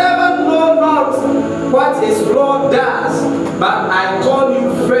the servant knows not what his Lord does, but I call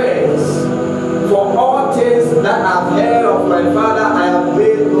you friends. For all things that I've heard of my Father, I have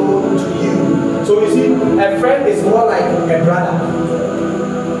made known to you. So you see, a friend is more like a brother.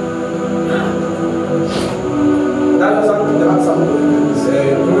 That's something that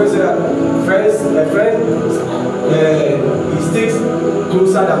a friend he sticks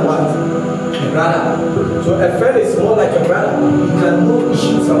closer than what? A brother. So a friend is more like a brother. He can know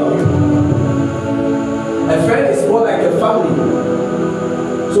issues around you. A friend is more like a family.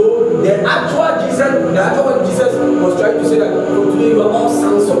 So the actual what Jesus was trying to say that today you are all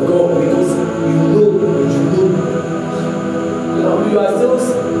sons of God because you know. You are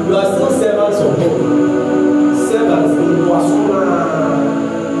still servants of God. Servants in Wasuna.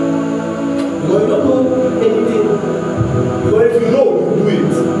 You don't know anything. Because if you know, you do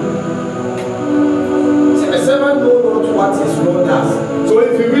it. So a servant knows not what his Lord does. So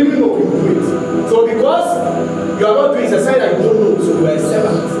if you really know, you do it. So because you are not doing it, it's a sign that you don't know, so you are a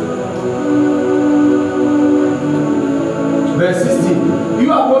servant. Verse 16. You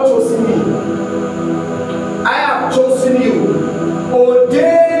have not chosen me. I have chosen you,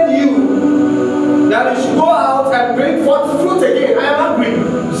 ordained you for fruit again. I am hungry.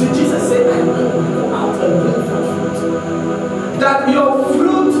 You see, Jesus said, I want to go out and bring forth fruit. That your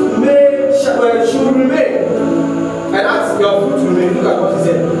fruit should remain. And as your fruit remain, look at what he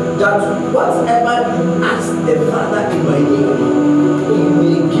said. That whatever you ask the Father in my name, he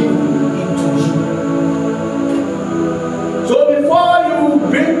will give it to you. So before you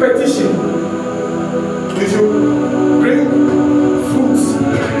bring petition, you should bring fruits.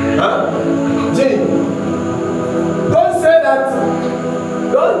 Huh? Jenny, don't say that.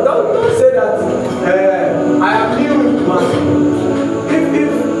 Don't say that. I am new man.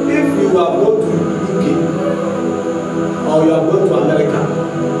 If you are going to UK or you are going to America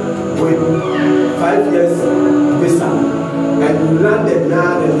with 5 years visa and you landed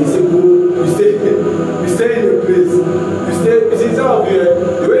now and they say go, you stay in a place. You see some of you,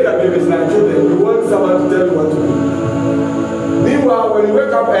 the way your baby is like children, you want someone to tell you what to do. Meanwhile, when you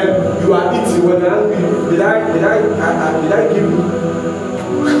wake up and you are eating, when you're hungry, did I give you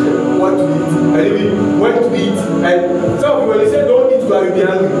what to eat? And even when to eat? And some of you, when they say don't eat, you will be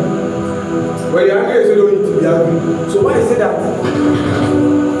hungry. When you're hungry, you say don't eat, you be hungry. So why is it that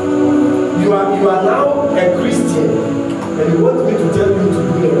you are now a Christian and you want me to tell you to do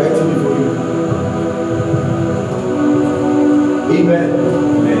the right thing before you? Amen.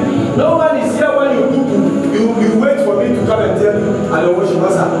 No one is here when you do. You wait for me to come and tell you, I don't wash your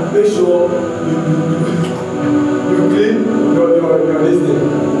master. Make sure you clean your listing,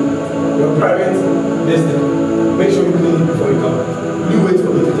 your private listing. Make sure you clean it before you come. You wait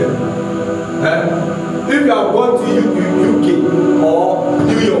for me to tell you. If you have gone to UK or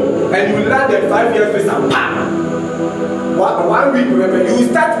New York and you landed 5 years visa, 1 week, remember, you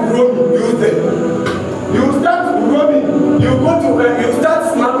start roaming. You start roaming. You go to you start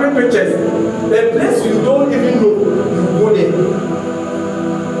snapping pictures. A place you don't even know, you go there.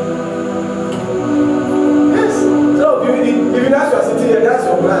 Yes. So even as you are sitting here, that's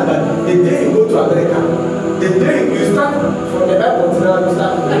your plan. That the day you go to America, the day you start from the airport now, you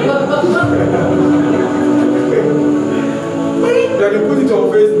start. Then you put it on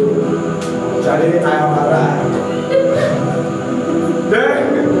Facebook. Charlie, I have arrived. Then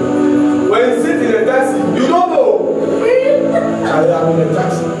when you sit in a taxi, you don't know. Charlie, I'm in a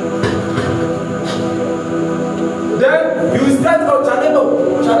taxi. Then you start out, Charlie, no.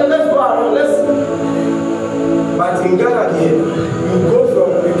 Charlie, let's go around, But in Ghana here,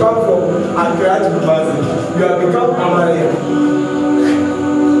 you come from Accra to Kumasi. You have become Amaria.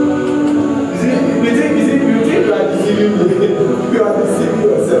 You think you are deceiving me? You are deceiving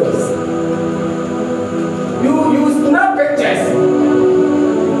yourselves. You snap pictures.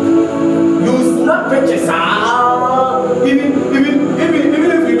 Even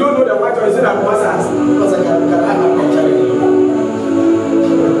if you don't know the white one, you say that massage. Because I can have a picture with you.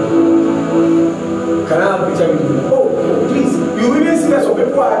 Can I have a picture with you? Oh, please. You even see that some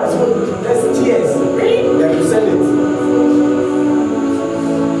people are there's tears. Then you send it.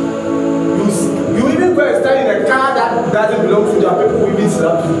 You even go and stand in a car that doesn't belong to you. People will even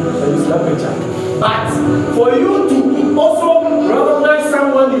slap you and you snap picture. But for you to also recognize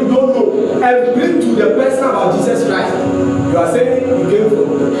someone you don't know and bring to the person about Jesus Christ, you are saying you came from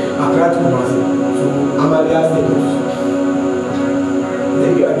Accra to Kumasi, to Amalia Status.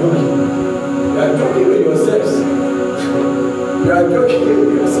 Then you are joking. You are joking with yourselves. You are joking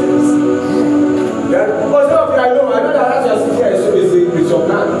with yourselves. Because some of you, I know that as you are sitting here, so it's your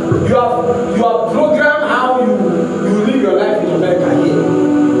plan. You have programmed how you live your life in America here.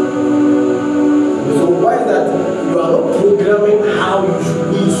 So why is that you are not programming how you should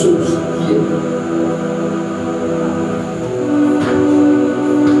win souls here?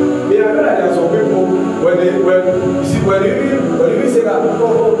 Yeah, I know that there are some people when you say that,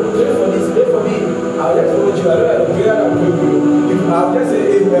 oh, pray for this, pray for me. I'll just hold you. I know that the prayer that will pray for you. I'll just say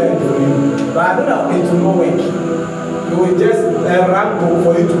amen for you. But I know that it will not work. It will just ramble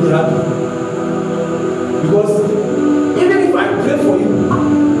for you to be happy. Because even if I pray for you,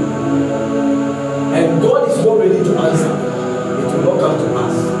 and God is not ready to answer, it will not come to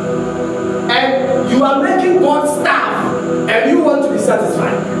pass. And you are making God starve, and you want to be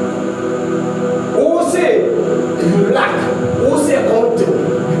satisfied. Who say you lack? Who say come to?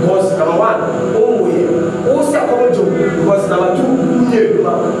 Because number 1, oh yeah. Who say come to? Because number 2,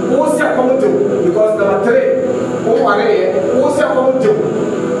 who say come to? Because number 3, oh are who say come to?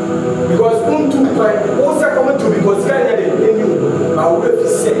 Because who say come to? Because guy had a new. I will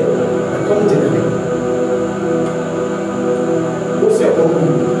say come to.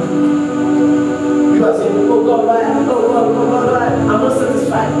 You are saying, oh God, why? Oh God, why? I'm not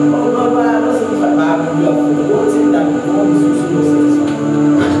satisfied. Oh God, why? I'm not satisfied. But you are forgetting that God is also not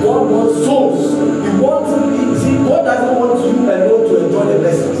satisfied. God wants souls. He wants to be. See, God doesn't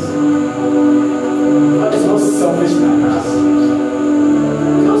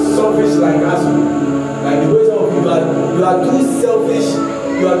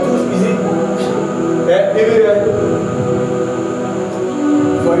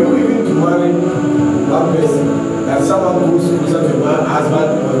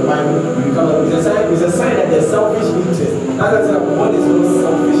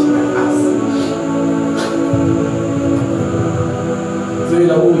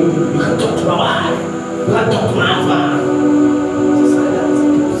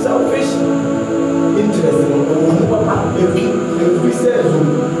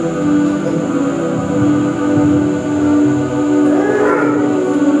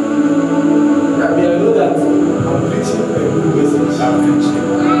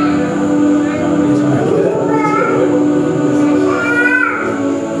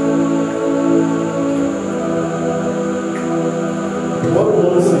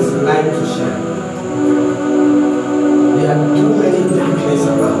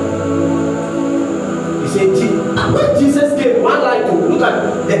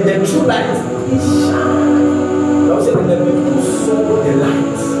The true light is shine. The Bible said that the people saw the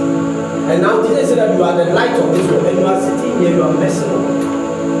light. And now Jesus said that you are the light of this world, and you are sitting here, you are messing up.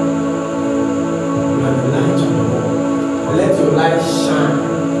 You are the light of the world. Let your light shine.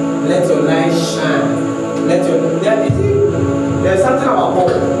 Let your light shine. There's something about Paul.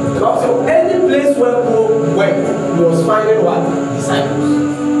 So any place where Paul went, he was finding what? Disciples.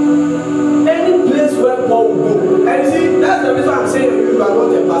 Any place where Paul would go. And you see, that's the reason I'm saying you are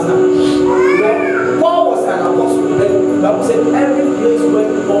not a pastor. Paul was an apostle. The Bible said every place where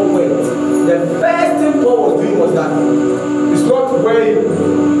Paul went, the first thing Paul was doing was that it's not where he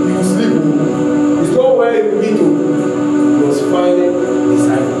would sleep. It's not where he would eat. He was finding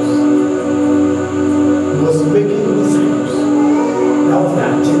disciples. He was making disciples. That was the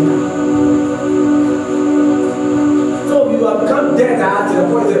agenda. So you have become dead to the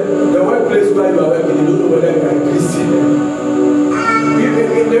point that the one place where you are working, you don't know whether you are a Christian.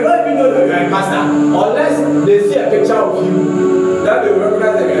 They don't even know that you are a pastor unless they see a picture of you. That they will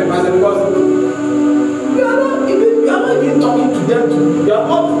recognize that you are a pastor because you are not even talking to them. You are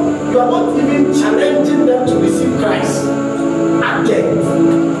not even challenging them to receive Christ again.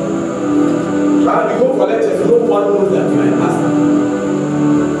 Now you go for lectures, no one knows that you are a pastor.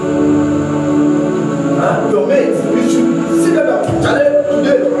 Your mates, you should sit them down. Challenge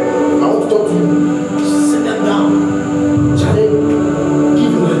today. I want to talk to you. Sit them down. Challenge.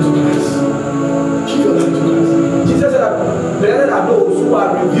 Give your life to Christ. Give your life to Christ. Jesus said that blessed are those who are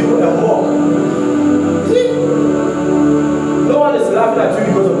reviewed and mocked. See? No one is laughing at you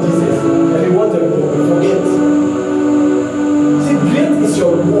because of Jesus. And you want them to forget. See, great is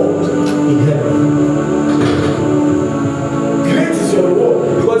your reward in heaven. Great is your reward.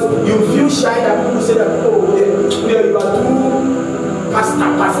 Because you feel shy that people say that, oh, you are too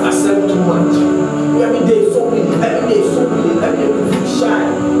pastor, sell too much. Every day is so big, every day you feel shy.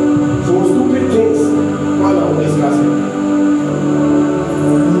 So stupid things, while I'm discussing.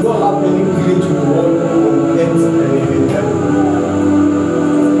 You don't have any great reward on earth and in heaven.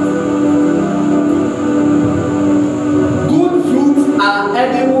 Good fruits are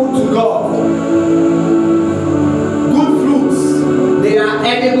edible to God. Good fruits, they are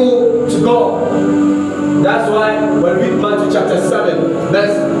edible to God. That's why when we read Matthew chapter 7,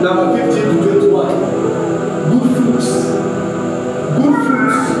 verse number 15 to 21, good fruits,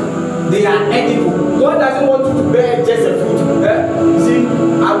 they are edible. God doesn't want you to bear just a fruit. You see,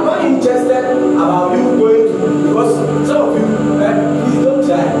 I'm not interested about you going to, because some of you, please don't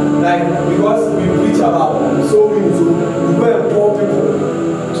try, like, because we preach about so many, so you go and poor people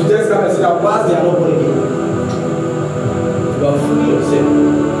to just come and say that once they are not born again, you are fooling yourself.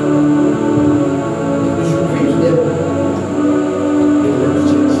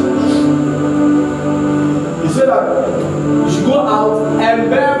 He said that you should go out and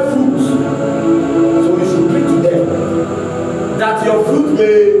bear fruit. So you should preach to them that your fruit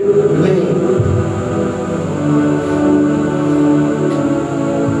may remain.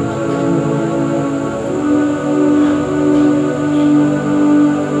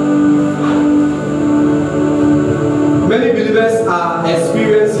 Many believers are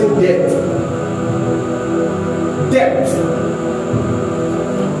experiencing death.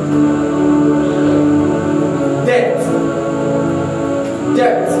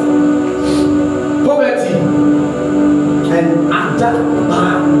 Poverty and other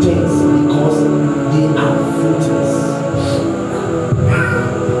bad things because they are fruitless.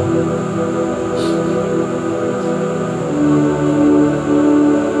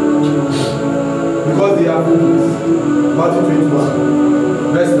 Because they are fruitless. Matthew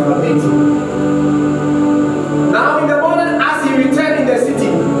 21, verse number 18. Now in the morning, as he returned in the city,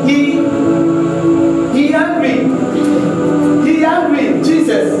 he hungry,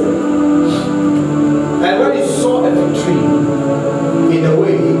 Jesus. And when he saw a fig tree in the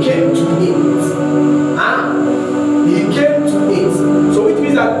way, he came to it. He came to it. So which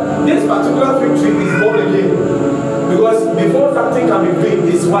means that this particular fig tree is born again. Because before something can be big,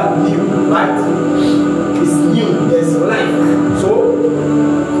 it's what? New, right? It's new, there's life. So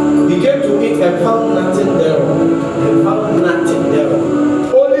he came to it and found nothing thereof.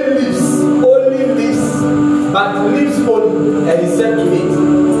 Only leaves, but leaves only. And he said to it,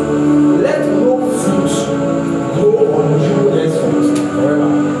 let no fruit grow on you henceforth forever.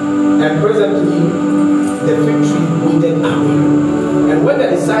 And presently the fig tree withered away. And when the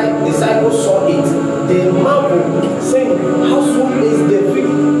disciples saw it, they marveled, saying, how soon is the fig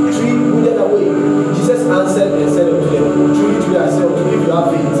tree withered away? Jesus answered and said unto them, truly, truly, I say unto you, if you have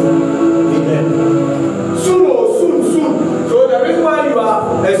faith. Amen. Soon. So the reason why you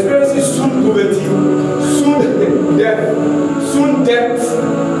are experiencing soon poverty, soon death,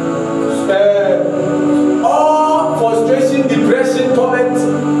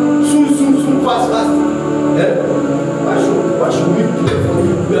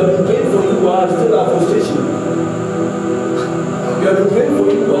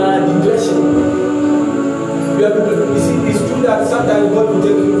 you are depression. You see, it's true that sometimes God will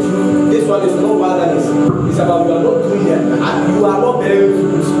take you through. This one is not wilderness. It's about you are not doing it. And you are not bearing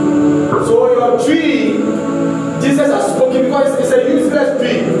fruit. So your tree, Jesus has spoken because it's a useless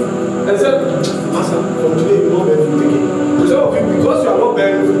tree. And said, Master, from today you will not bear fruit again. So because you are not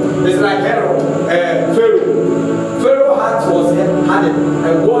bearing fruit, it's like Pharaoh. Pharaoh's heart was hardened,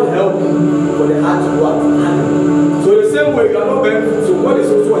 and God helped him for the heart to what? Hardened. So the same way you are not bearing fruit, so God is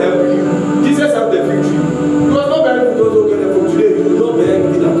also helping you. Jesus helped the fig tree. You are not bearing fruit, also get from today you will not bear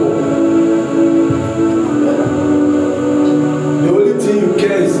anything at all. The only thing you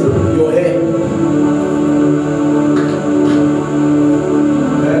care is your hair.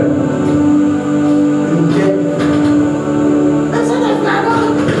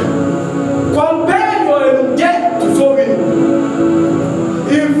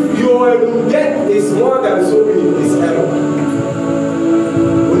 Is more than so many is error.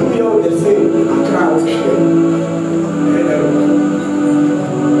 When we are the same, I crowd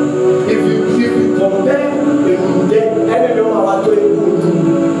if you compare the enemy of our to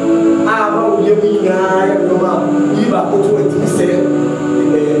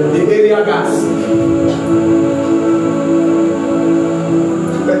the area gas.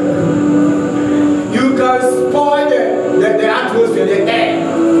 You can spoil the atmosphere, the air.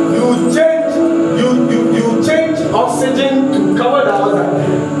 You change oxygen to carbon dioxide,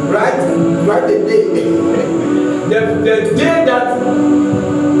 right the day the day that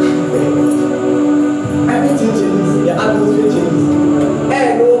everything changes, the atmosphere changes, air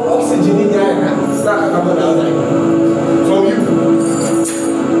no oxygen in the air, start carbon dioxide from you.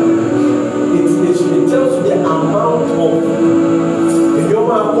 It tells you the amount of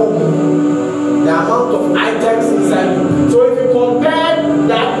the amount of items inside you. So if you compare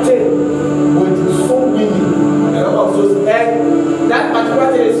that thing with so many, and that particular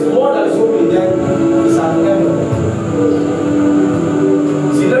thing is more than so many, then it's an error.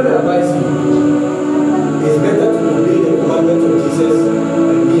 See, let me advise you. It's better to obey the commandments of Jesus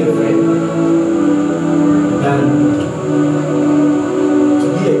and be a friend than to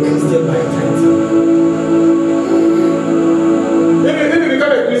be a Christian by title. If you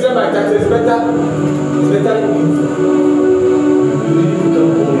become a Christian by title, it's better if you really become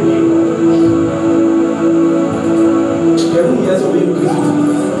born again.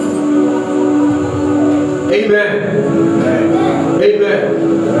 Amen. Amen.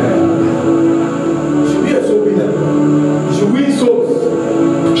 You should be a soul winner. You should win souls.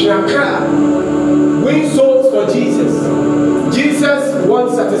 Win souls for Jesus. Jesus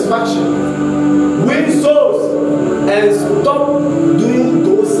wants satisfaction. Win souls and stop doing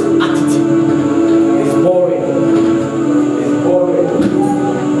those attitudes. It's boring. It's boring.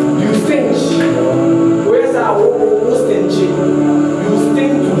 You stink. Where's our stench? You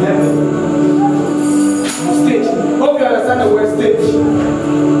stink to heaven. You stink. Hope you understand the word stink.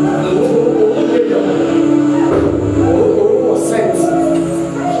 Sent.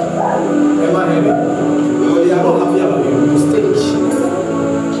 Am I heavy? But they are not happy about you. You stink.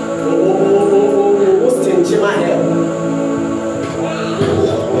 Stench in my hair.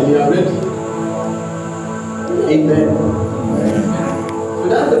 And you are ready. Amen. So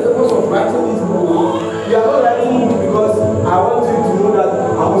that's the purpose of writing this book. You are not writing book because I want you to know that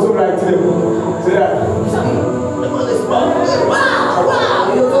I'm also writing a book. So that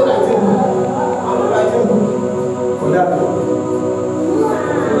wow, you're not writing book. I'm not writing book for that book.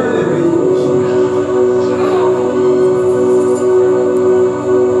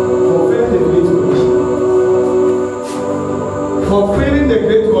 Fulfilling the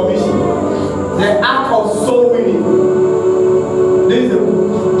Great Commission, the act of soul winning. This is the book.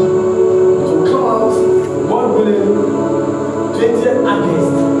 It will come out, God willing, 20th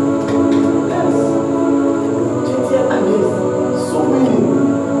August. Yes. 20th August. Soul winning.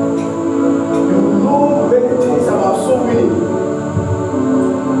 You know many things about soul winning.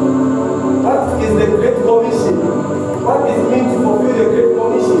 What is the Great Commission? What is meant to fulfill the Great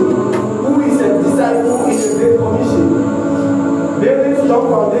Commission? Who is a disciple in the Great Commission? Building strong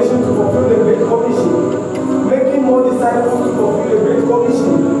foundation to fulfill the Great Commission. Making more disciples to fulfill the Great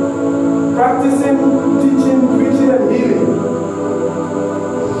Commission. Practicing, teaching, preaching, and healing.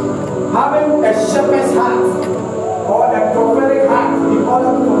 Having a shepherd's heart or a prophetic heart in order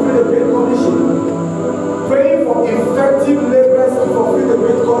to fulfill the Great Commission. Praying for effective laborers to fulfill the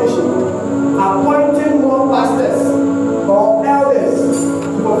Great Commission. Appointing more pastors or elders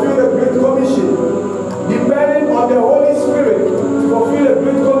to fulfill the Great Commission. Depending on the Holy Spirit to fulfill the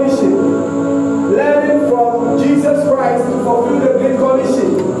Great Commission. Learning from Jesus Christ to fulfill the Great Commission.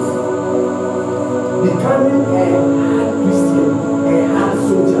 Becoming a hard Christian, a hard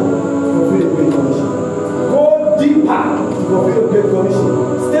soul fulfill the Great Commission.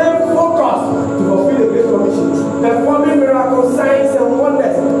 Stay focused to fulfill the Great Commission. Performing miracles, signs, and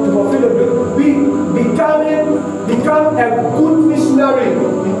wonders to fulfill the Great Become a good missionary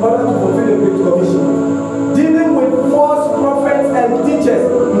in order to fulfill the Great Commission. Dealing with false prophets and teachers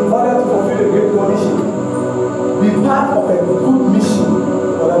in order to fulfill the Great Commission. Be part of a good mission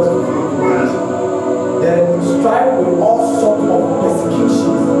in order to fulfill the Great Commission. Then strive with all sorts of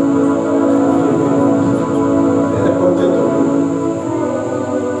persecutions. And the content of it.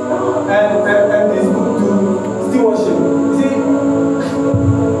 And this book to stewardship. See,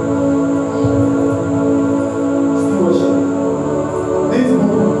 stewardship. This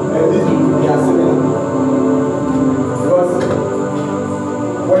book and this book, they are similar. Because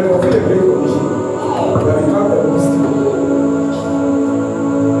when you fulfill the Great Commission, you become a good steward.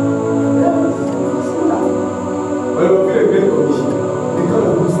 When you fulfill the Great Commission, you become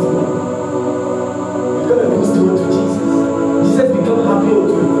a good steward. You become a good steward to Jesus. Jesus become happy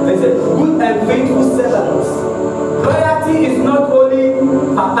with you. They said, good and faithful servants. Loyalty is not only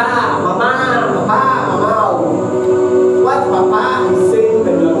Papa, Mama. What Papa is saying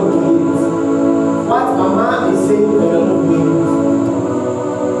and you are not doing it. What Mama is saying and you are not doing it.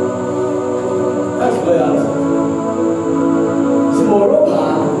 That's loyalty. See, moreover,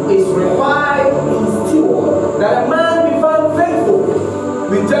 it's required in steward that a man be found faithful.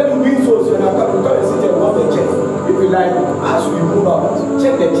 We tell you win souls when I come to the city and want the church. If you like, as we move out,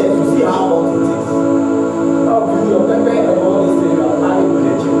 check the church, you see how hot it is. How you your pepper and all this thing, you are adding to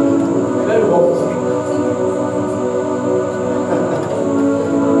the church. Very hot.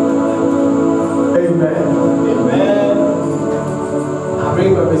 Amen. Amen. I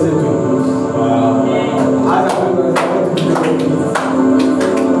bring my message to you. Wow. As I bring my message to you,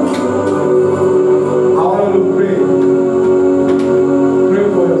 I want you to pray. Pray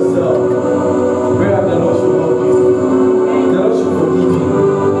for yourself. Pray that the Lord should help you. The Lord should forgive you.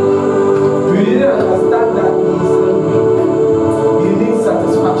 You didn't understand that He is hungry. He needs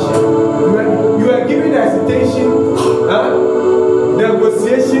satisfaction. You are giving hesitation,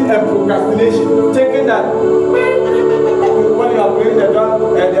 negotiation, and procrastination, taking that when you are playing the drum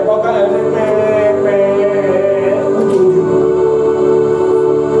and the organ and who told you?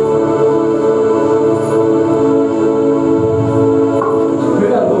 Pray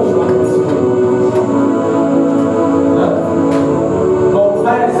that God should have mercy on you. But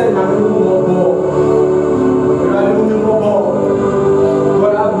I said, I'm no more ball. You are no more ball.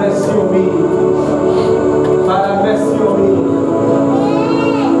 God have mercy on me. Father, mercy on me.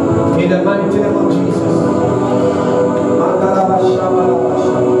 In the mighty name of Jesus.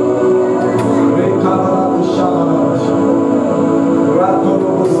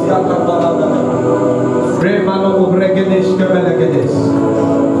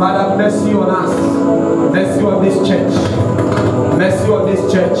 Father, mercy on us. Mercy on this church. Mercy on this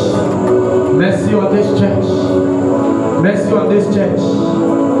church. Mercy on this church. Mercy on this church.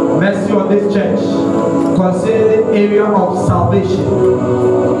 Mercy on this church. Concerning area of salvation,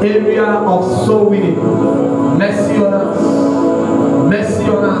 area of soul winning. Mercy on us. Mercy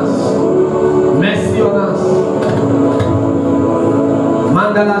on us. Mercy on us.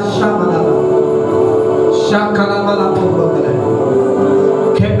 Mandala Shamanala. Shakalamala Pumble.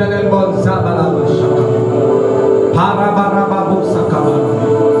 Kebelemon Zabalama Shaka. Parabarababu Sakaba.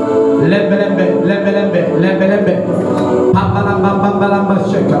 Lebelembe, Lebelembe, Lebelembe. Pabalamba Bambalamba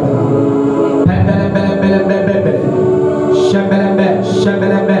Shakaba. Pebelembe, Shebelembe,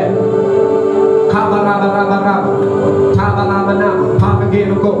 Shebelembe. Kabarabarabara. Tabalamana.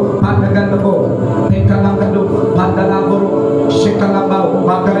 Pamagino, Pamagano, Pinkalangado, Pandalaburu, Shikalabao,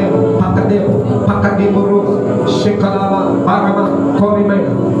 Magarino, Pakadebo, Pakadiburu, Shikalaba, Barama,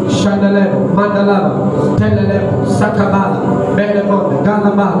 Korimena, Shandalebo, Mandalaba, Telelebo, Sakabala, Belemon,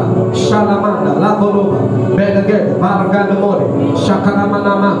 Galamala, Shalamanda, Laboruba, Beleged, Baragadamori,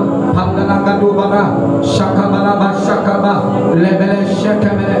 Shakaramanama, Pandalagadubara, Shakabalaba, Shakaba, Lebele,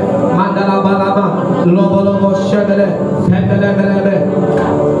 Shekabele, Mandalabalaba, Lobolobo, Shebele, Tembelebelebe,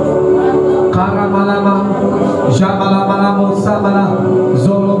 Karamalama, Jabalabalamu, Sabala,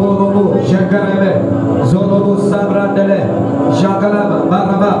 Zolobo, Jagarebe, Zolobo, Sabrandele, Jagalaba,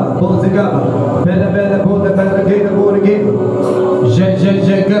 Baraba, Bozigaba, Belebele, Bodebele, Borgin,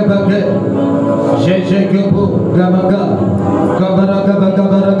 Jegabage, Jegabu, Gabaga, Gabara, Gabara,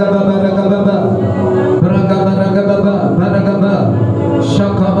 Gabara, Gababa, Bragabara, Gababa, Baragaba,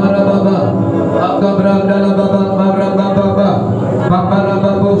 Shakabarababa, Agabrandalababa, Marababa,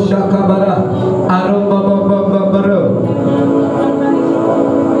 Babarababu, Shakabara, Arumabababaro.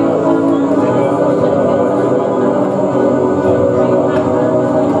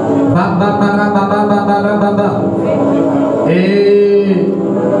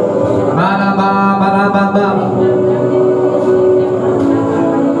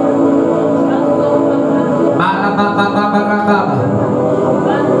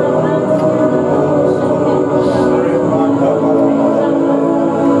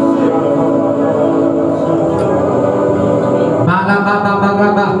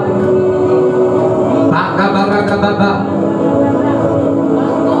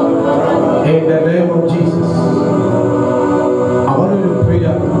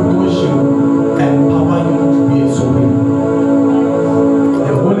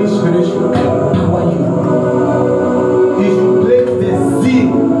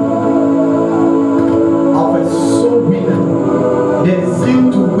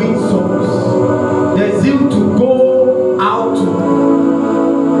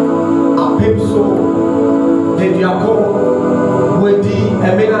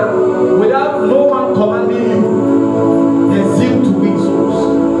 without no one commanding you, there's zeal to win souls.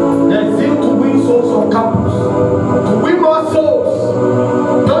 There's zeal to win souls on campus. To win more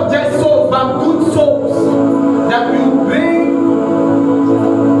souls. Not just souls, but good souls that will bring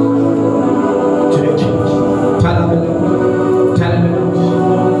to the church.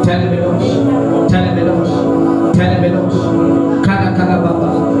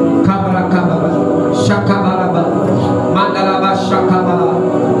 Shakabaraba, Mandalaba Shakabara,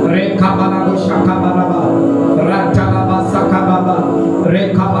 Rekabalabo Shakabaraba, Ratalaba Sakababa,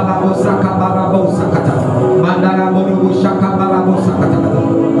 Rekabalabo Sakabarabo Sakata, Mandalabo Shakabarabo Sakata,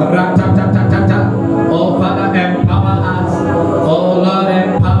 Ratatatata. Oh Father, empower us. Oh Lord,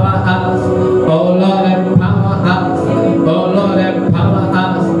 empower us. Oh Lord, empower us. Oh Lord, empower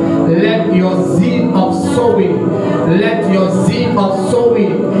us. Let your zeal of sowing, let your zeal of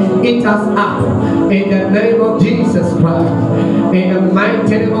sowing eat us up. In the name of Jesus Christ, in the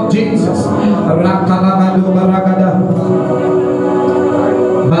mighty name of Jesus, Rakalabadu Baragada,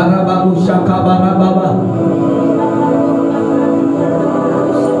 Barababu Shaka Barababa,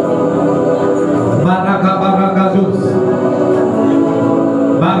 Baraga Baragadus,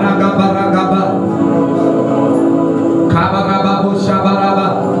 Baraga Baragaba, Kabarababu Shabaraba,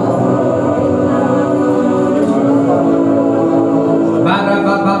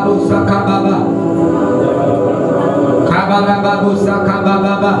 Barababu Sakababa. Barababu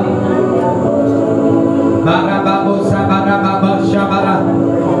Sakababa, Barababu Sabarababu Shabara,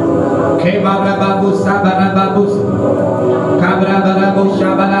 Kebarababu Sabarababu, Kabarababu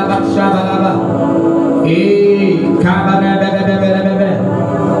Shabaraba Shabaraba, Kabarabebe,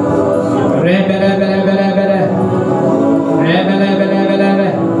 Rebelebelebele, Rebelebelebele,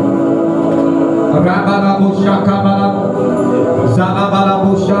 Rabarabu Shakabara,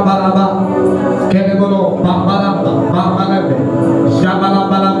 Zabarabu Shabaraba, Kelebolo, Babaraba, Babarabe,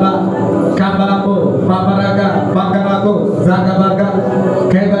 Shabalabalaba, Kabarabo, Babaraga, Bagarago, Zagabaga,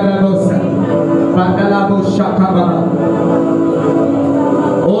 Kebarabosa, Bagalabo Shakabara.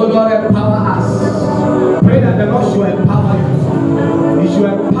 Oh Lord, empower us. Pray that the Lord should empower you. He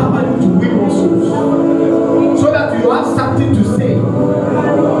should empower you to win more souls. So that you have something to say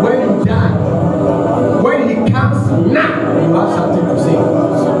when you die. When he comes now, you have something to say.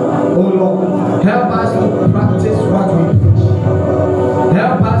 Oh Lord, help us to practice what we preach.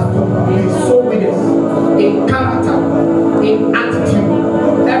 Help us to be so winners in character, in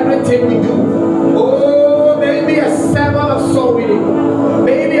attitude, everything we do. Oh, maybe a sermon of soul winning.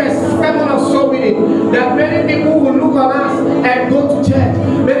 Maybe a sermon of soul winning. That many people will look on us and go to church.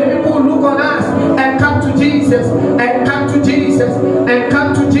 Many people will look on us and come to Jesus, and come to Jesus, and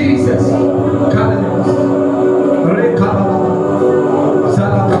come to Jesus.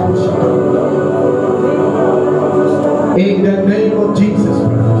 In the name of Jesus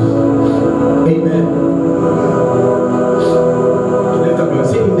Christ. Amen. Lift up your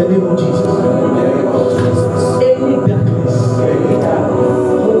say in the name of Jesus. Any darkness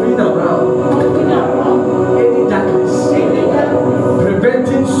moving around, any darkness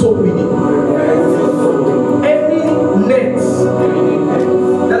preventing soul winning, any nets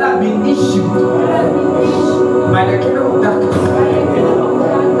that have been issued by the kingdom of darkness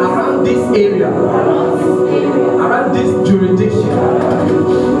around this area, around this jurisdiction,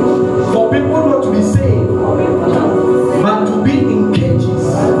 for people not to be saved, but to be in cages,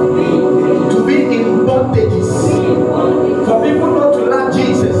 to be in bondages, for people not to love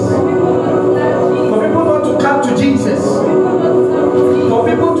Jesus, for people not to come to Jesus, for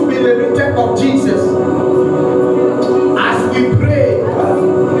people to be limited of Jesus. As we pray,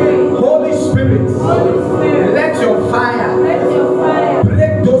 Holy Spirit, let your fire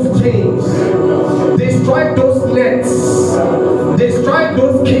break those chains, destroy those nets, destroy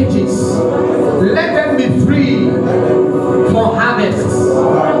those cages. Let them be free for harvests.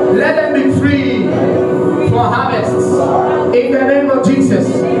 Let them be free for harvests. In the name of Jesus,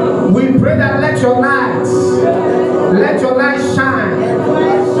 we pray that let your light shine.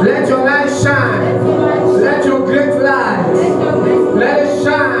 Let your light shine. Let your great light, let it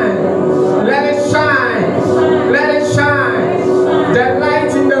shine. Let it shine. Let it shine. The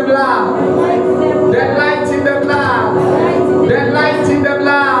light in the blood. The light in the blood. The light in the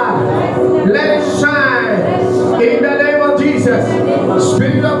blood. Let it shine. In the name of Jesus.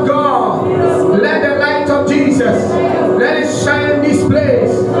 Spirit of God, let the light of Jesus, let it shine in this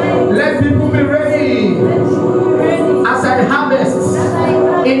place. Let people be ready as I harvest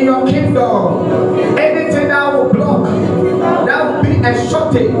in your kingdom. Anything that will block, that will be a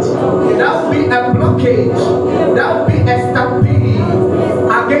shortage, that will be a blockage, that will be a stampede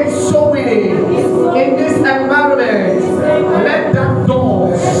against soul winning in this environment. Let that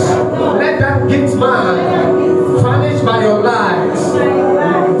doors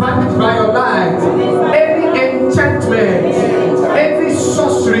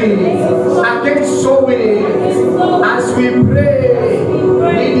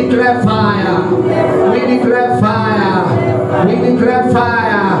declare fire. We declare fire. We declare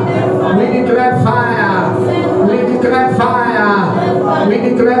fire. We declare fire. We declare fire. We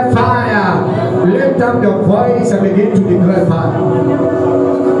declare fire. Lift up your voice and begin to declare fire.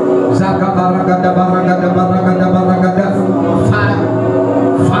 Fire.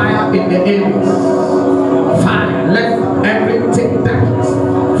 Fire in the areas. Fire. Let everything dance.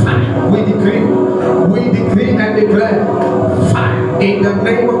 Fire. We decree and declare fire in the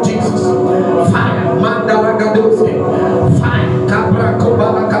name of Jesus. Fire. Mandaragadoske. Fire. Kabra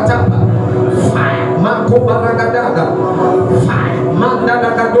kobala katapa. Fire. Makobaragadaga. Fire.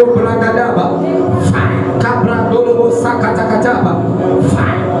 Mandaragado bragadaba. Fire. Kabra dolobo sakatakataba.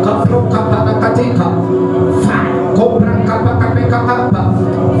 Fire. Kapro kapana katika. Fire. Kobra kapakapeka kapa.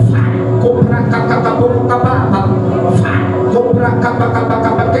 Fire. Kobra kakakapoku kapapa. Fire. Kobra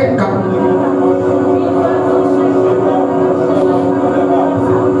kapakapakapakeka.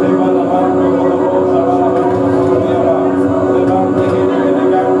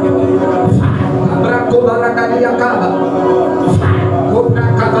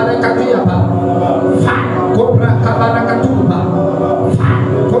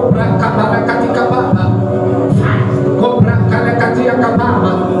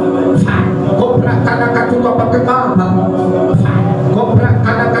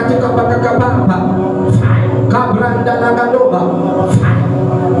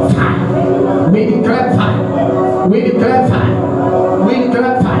 We declare fire. We declare fire. We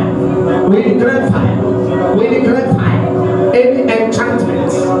declare fire. We declare fire. We declare fire. Any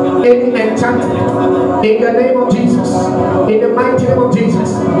enchantment, in the name of Jesus, in the mighty name of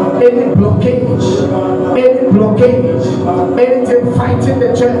Jesus, any blockage, anything fighting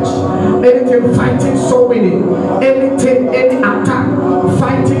the church, anything fighting soul winning, any attack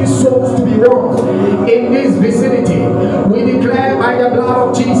fighting souls to be won in this vicinity, we declare by the blood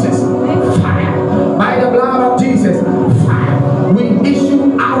of Jesus, fire. By the blood of Jesus, fire. We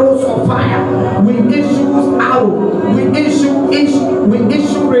issue arrows of fire. We issue arrows. We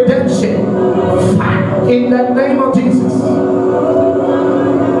issue redemption. Fire. In the name of Jesus.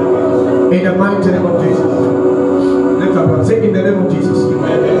 In the mighty name of Jesus. Lift up and say, in the name of Jesus.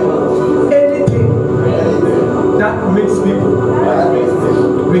 Anything that makes people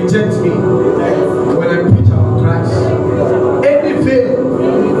reject me when I preach about Christ, any veil,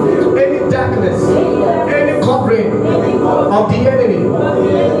 any darkness, any covering of the enemy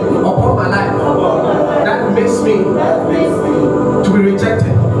upon my life that makes me to be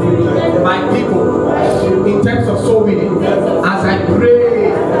rejected by people in terms of soul winning, as I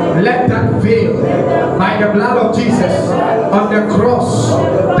pray, let that veil by the blood of Jesus on the cross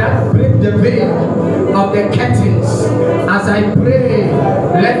that break the veil of the curtains, as I pray,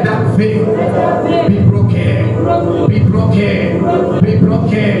 let that veil be broken, be broken, be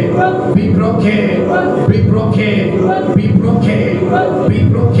broken, be broken, be broken, be broken, be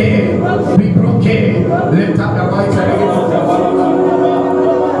broken, be broken. Lift up the voice and begin to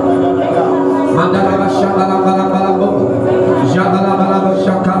Mandala Shabala Balabo, Jabala Balabo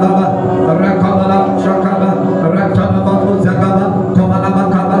Shakaba, Rakabala Shakaba, Ratanaba Zagaba, Komalaba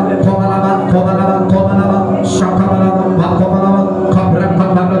Kaba, Komalaba, Komalaba, Komalaba, Shakabala, Bakomalaba, Cobra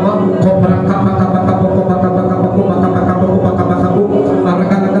Kabalaba, Cobra Kapa Kapa Kapa Kapa Kapa Kapa Kapa Kapa Kapa Kapa Kapa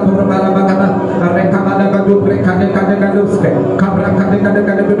Aragana Kaburabagana, Rekabada Gadu, Rekadekadegaduske, Cabra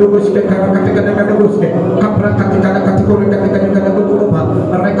Kadekadegaduske, Karakatekadegaduske, Cabra Katikadekatikadekaduba,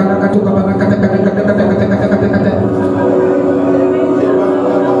 Rekana Katukabana Katekadekatekadekatekadekatekadekatek.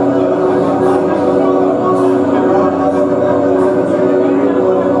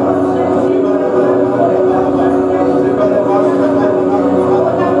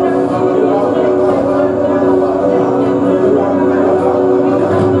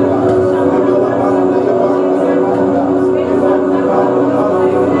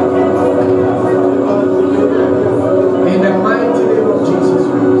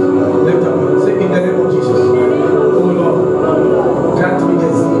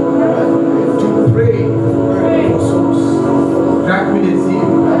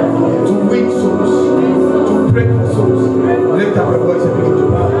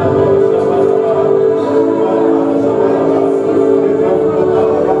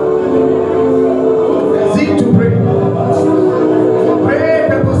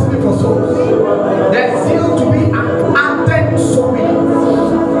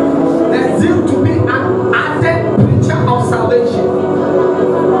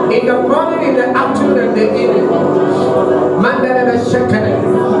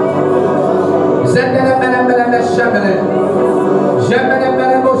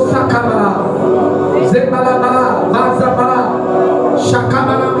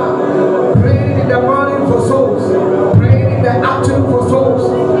 Shakabala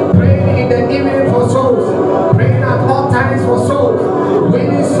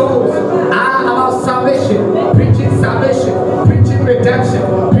redemption,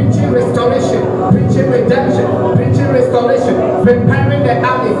 preaching restoration, preaching redemption, preaching restoration, preparing the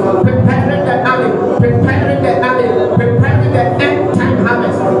army, preparing the army, preparing the army, preparing the end time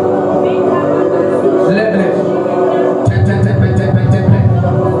harvest.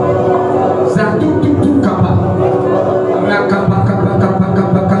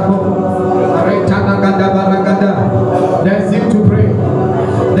 There's zeal to pray.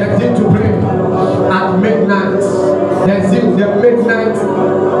 There's zeal to pray at midnight. There's zeal, the midnight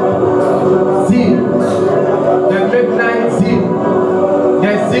zeal. The midnight zeal.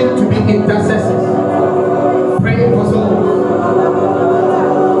 There's zeal to be intercessors. Praying for souls.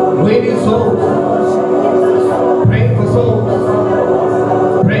 Winning souls. Praying for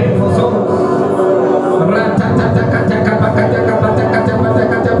souls. Praying for souls.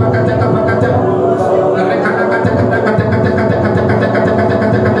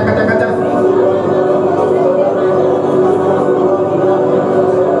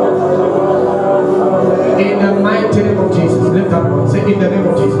 In the mighty name of Jesus, lift up one. Say in the name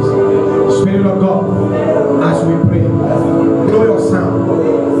of Jesus, Spirit of God, as we pray, blow your sound,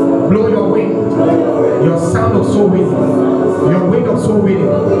 blow your wind, your sound of soul winning, your wind of soul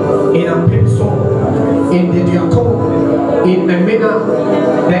winning, in a pit soul, in the diaconal, in the manner,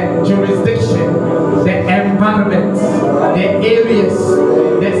 the jurisdiction, the environment, the areas,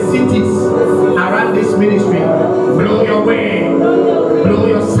 the cities around this ministry. Blow your wind, blow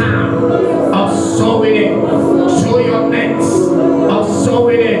your sound of soul winning. Show your nets of soul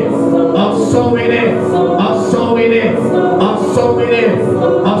winning, of soul winning, of soul winning, of soul winning,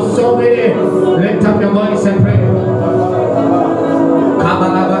 of soul winning. Lift up your voice and pray.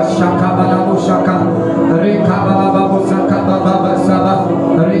 Kabalaba shaka balabu shaka, rekabalabu shaka baba saba,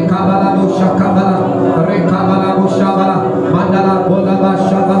 rekabalabu shaka bala, rekabalabu shabala, mandala bolaba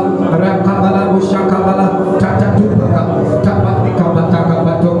shaba, rekabalabu shaka bala, tata tupaka, tapatika bataka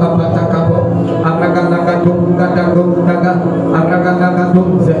batoka bataka bo, aragalaga dunga dago daga, aragalaga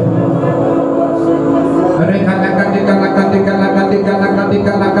dunze.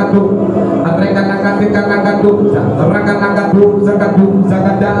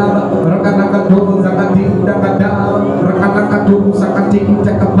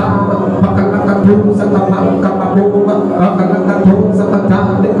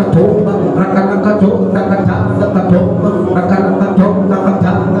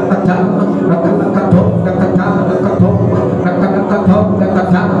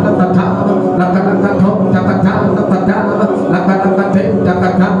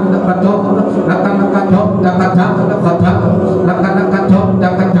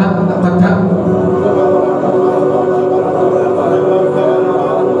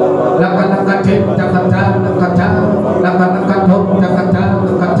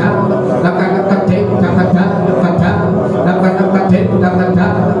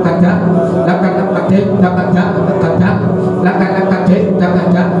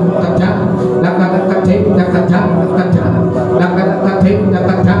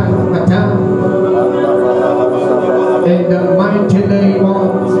 In the mighty name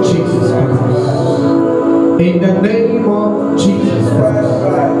of Jesus Christ. In the name of Jesus Christ.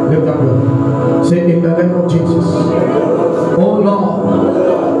 Lift up your hand. Say in the name of Jesus. Oh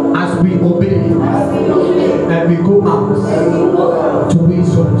Lord, as we obey and we go out to win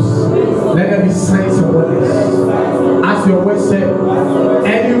souls, let there be signs and wonders. As your word said,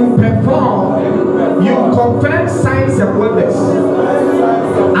 and you perform, you confirm signs and wonders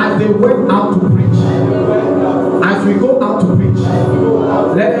as they went out to preach. As we go out to preach,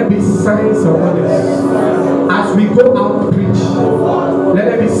 let there be signs and wonders. As we go out to preach, let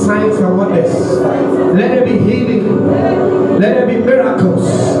there be signs and wonders. Let there be healing. Let there be miracles.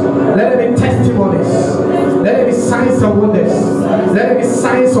 Let there be testimonies. Let there be signs and wonders. Let there be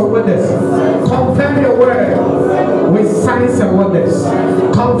signs and wonders. Confirm your word with signs and wonders.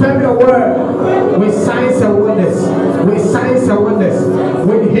 Confirm your word with signs and wonders. With signs and wonders.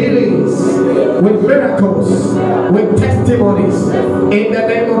 With healings. With miracles. With testimonies. In the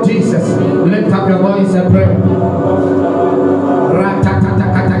name of Jesus. Lift up your voice and pray.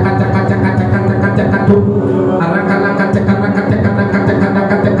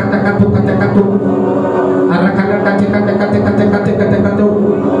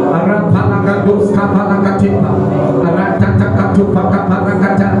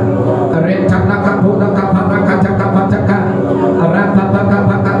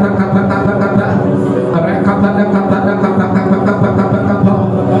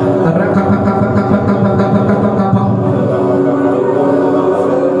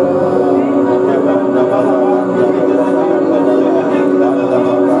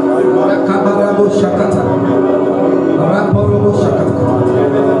 Shakata, Raporobo Shakata.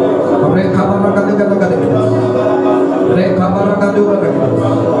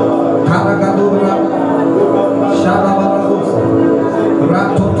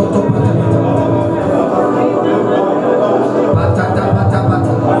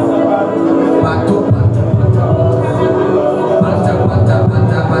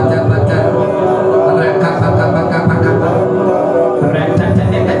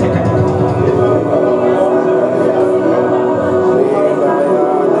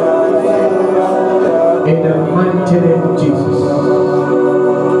 mighty name of Jesus.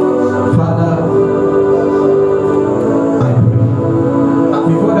 Father, I pray.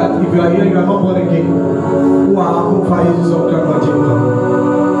 Before that, if you are here, you are not born again. Who are who fire Jesus of Christ? You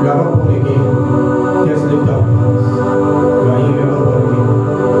are not born again. Just lift up your hands. You are here, you are not born again.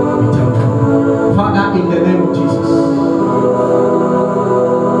 We thank you. Father, in the name of Jesus,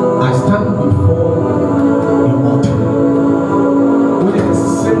 I stand before the altar with a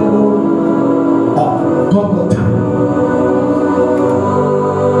symbol of Golgotha,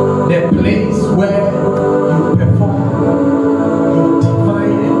 the place where you perform your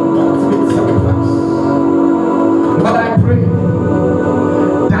divine and ultimate sacrifice. Lord, I pray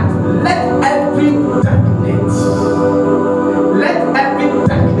that let every darkness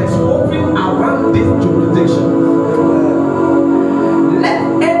hovering around this jurisdiction, let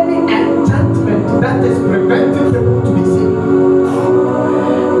any enchantment that is preventing people to be saved,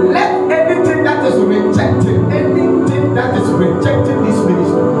 let anything that is rejecting this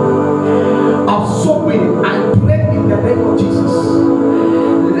ministry of sowing, I pray in the name of Jesus,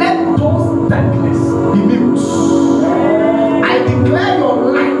 let those darkness be mute. I declare your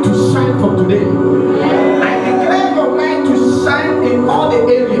light to shine from today. I declare your light to shine in all the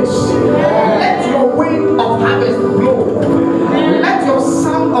areas. Let your wind of harvest blow. Let your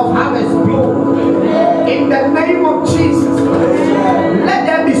sound of harvest blow. In the name of Jesus, let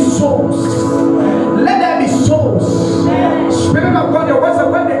there be souls. Let there be souls. Spirit of God, your word says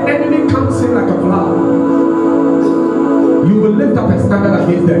when the enemy comes in like a flood, you will lift up a standard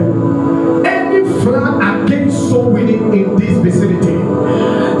against them. Any flood against soul winning in this vicinity,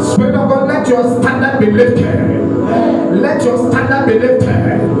 Spirit of God, let your standard be lifted. Let your standard be lifted.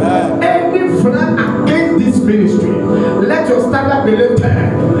 Any flood against this ministry, let your standard be lifted.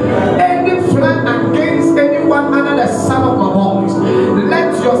 Any flood against anyone under the sound of my voice,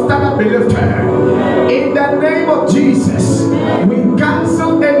 let your standard be lifted. In the name of Jesus, we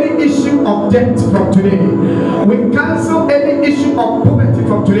cancel any issue of death from today. We cancel any issue of poverty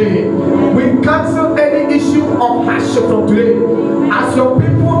from today. We cancel any issue of hardship from today. As your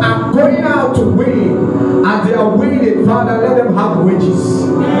people are going out to win, as they are winning, Father, let them have wages.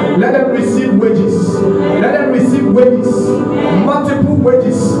 Let them receive wages. Let them receive wages. Multiple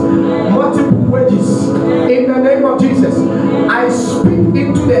wages. Multiple wages. In the name of Jesus, I speak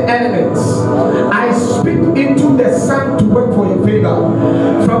into the elements. I speak into the sun to work for your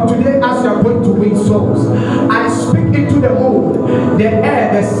favor. From today, as you are going to win souls, I speak into the moon, the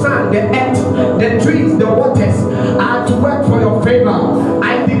air, the sun, the earth, the trees, the waters are to work for your favor.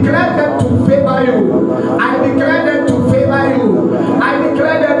 I declare them to favor you. I declare them to favor you. I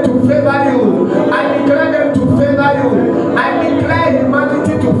declare them to favor you. I declare them to favor you. I declare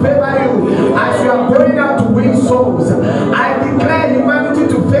humanity to favor you. As you are going out to win souls, I declare humanity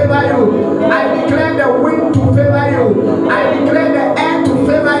to favor you. I declare the wind to favor you. I declare the air to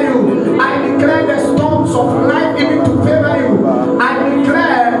favor you. I declare the storms of life even to favor you. I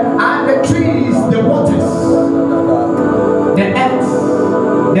declare the trees, the waters, the earth,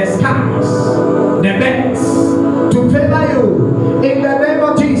 the skies, the birds to favor you. In the name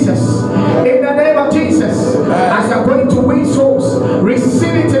of Jesus. In the name of Jesus. As you are going to win souls,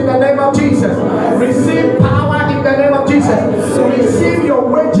 receive it in the name of Jesus. Receive power in the name of Jesus. Receive your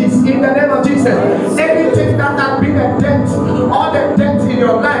wages in the name of Jesus. Anything that has been a debt, all the debts in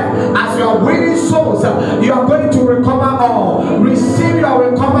your life, as you are winning souls, you are going to recover all. Receive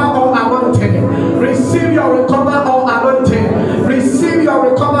your recover all anointing. Receive your recover all anointing. Receive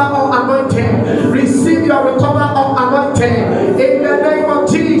your recover all anointing. Receive your recover all anointing. In the name of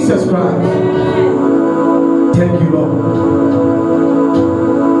Jesus Christ. Thank you, Lord.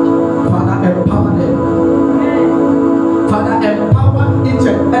 Father, empower them. Father, empower each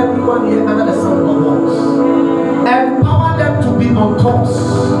and everyone here under the sound of my voice. Empower them to be on course.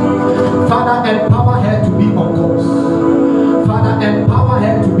 Father, empower her to be on course. Father, empower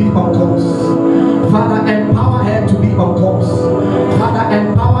her to be on course. Father, empower her to be on course. Father,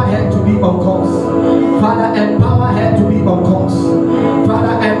 empower her to be on course. Father, empower her to be on course.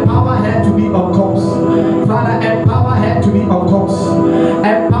 Father, empower her to be on course. Father, empower her to be on course.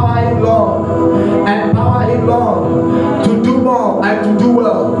 Empower him, Lord. Empower him, Lord, to do more and to do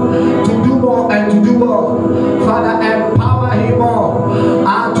well. To do more and to do well. Father, empower him more.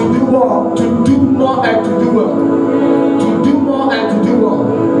 To do more. To do more and to do well. To do more and to do well.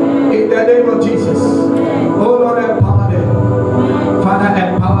 In the name of Jesus. Oh Lord, empower them. Father,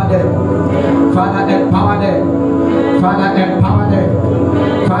 empower them. Father, empower them. Father, empower them.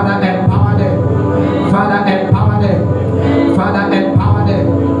 Father, empower them. Father, empower them. Father, empower them.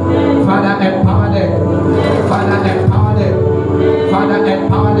 Father, empower them. Father, empower them. Father,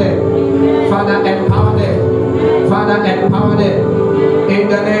 empower them. Father, empower them. Father, empower them in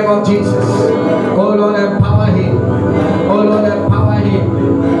the name of Jesus. Oh Lord, empower him. Oh Lord, empower him.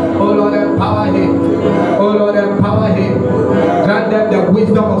 Oh Lord, empower him. Oh Lord, empower him. Grant them the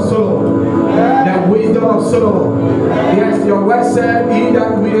wisdom of Solomon. The wisdom of Solomon. Yes, your word said, he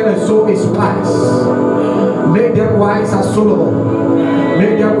that willeth the soul is wise. Make them wise as Solomon.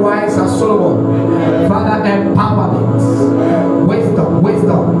 Make them wise as Solomon. Father, empowerment. Wisdom,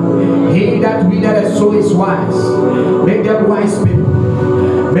 wisdom. He that willeth the soul is wise. Make them wise people.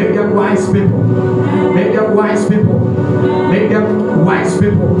 Make them wise people. Make them wise people. Make them wise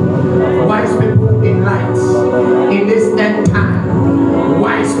people. Wise people in light. In this end time.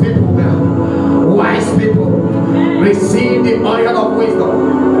 Wise people now. Wise people. Receive the oil of wisdom.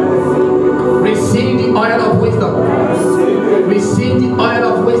 Receive the oil of wisdom. Receive the oil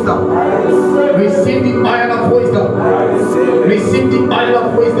of wisdom. Receive the oil of wisdom. Receive the oil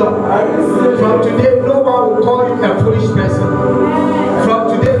of wisdom. From today, no one will call you a foolish person. From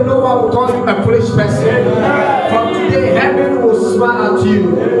today, no one will call you a foolish person. From today, heaven will smile at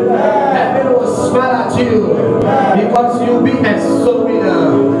you. Heaven will smile at you because you'll be a soul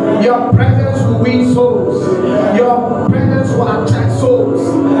winner. Your presence will win souls. Your presence will attract souls.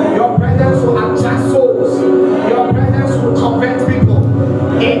 Your presence will attract souls. Your presence will convert people.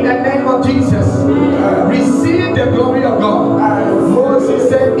 In the name of Jesus, receive the glory of God. Moses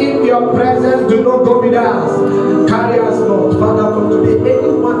said, in your presence, do not go with us. Carry us, Lord. Father, from today,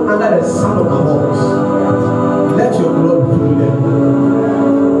 anyone under the sound of our voice, let your glory fill them.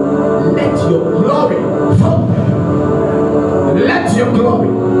 Let your glory fall them. Let your glory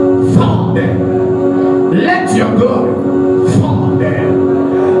fall them. Let your glory fall them.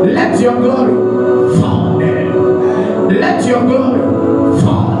 Let your glory fall them. Let your glory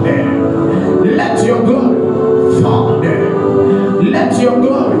fall them. Let your glory fall them. Let your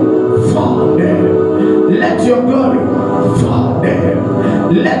glory fall them. Let your glory fall them.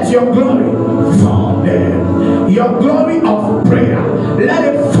 Let your glory fall them. Your glory of prayer, let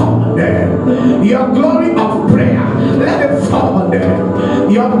it fall them. Your glory of prayer, let it fall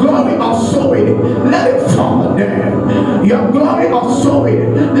them. Your glory of sowing, let it fall them. Your glory of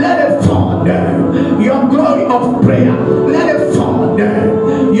sowing, let it fall them. Your glory of prayer, let it fall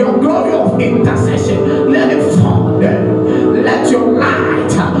them. Your glory of intercession, let it fall them. Let your light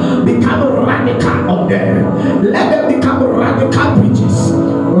become radical on them. Let them become radical preachers.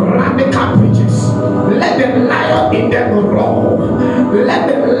 Radical preachers. Let the lion in them roar. Let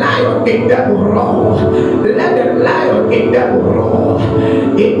the lion in them roar. Let the lion in them roar.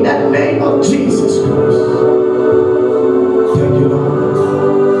 In the name of Jesus Christ. Thank you,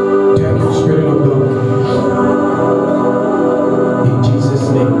 Lord. Thank you, Spirit of God. In Jesus'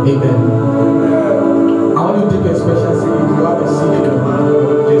 name, amen. I want you to take a special seat. If you have a seat in your hand,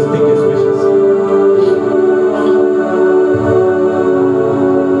 just take a special seat.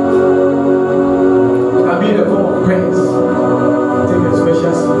 It can be in the form of praise. Take a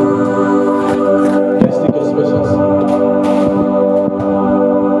special seat. Let's take a special seat.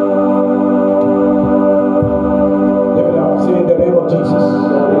 Lift it up. Say in the name of Jesus.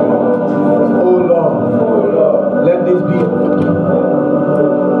 Oh Lord, let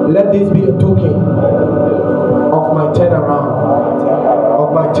this be a token of my turnaround. Of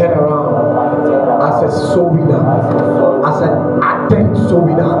my turnaround. As a soul winner. As an ardent soul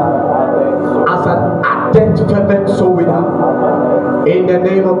winner. As an ardent fervent soul winner. In the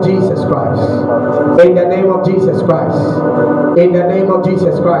name of Jesus Christ. In the name of Jesus Christ. In the name of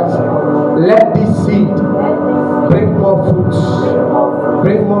Jesus Christ. Let this seed bring more fruits.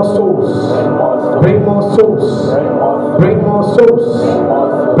 Bring more souls. Bring more souls. Bring more souls.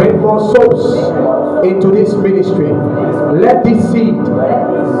 Bring more souls into this ministry. Let this seed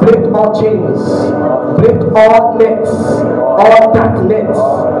break all chains. Break all nets. All dark nets.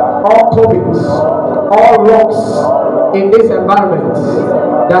 All covens. All rocks in this environment,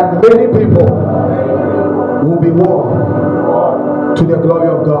 that many people will be won to the glory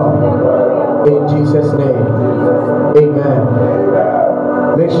of God. In Jesus' name, amen.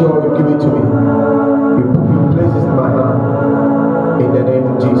 Make sure you give it to me. You place it in my hand. In the name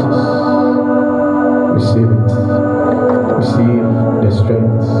of Jesus, receive it. Receive the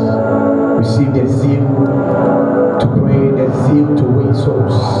strength. Receive the zeal to pray, the zeal to win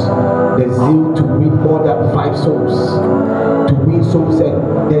souls, the zeal to win more than 5 souls, to win souls,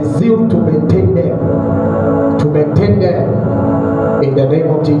 and the zeal to maintain them, in the name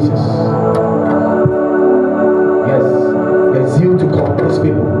of Jesus. Yes, the zeal to convince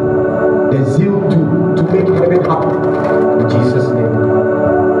people, the zeal to make heaven happen, in Jesus' name.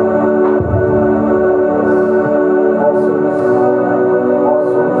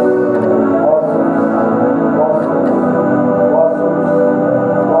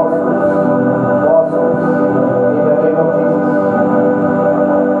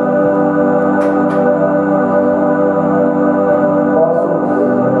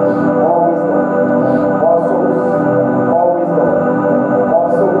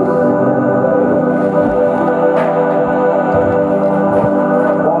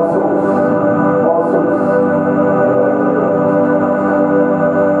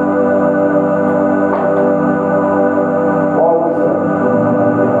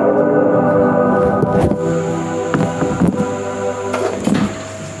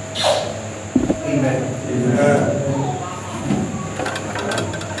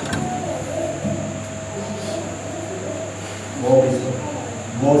 More wisdom,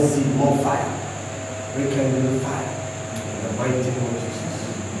 more seed, more fire. Rekindle fire in the mighty name of Jesus.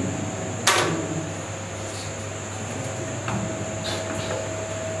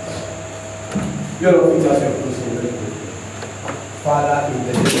 Your Lord, features your closing very quickly. Father, in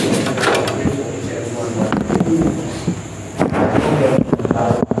the name of Jesus, I pray for each and everyone.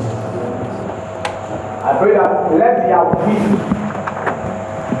 I pray that let their feet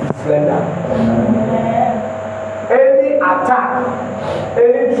be slender. Any attack,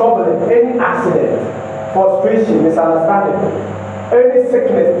 any trouble, any accident, frustration, misunderstanding, any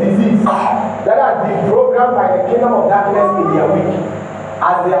sickness, disease that has been programmed by the kingdom of darkness in their week,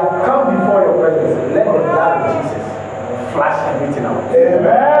 as they have come before your presence, let the blood of Jesus flash everything out. Amen.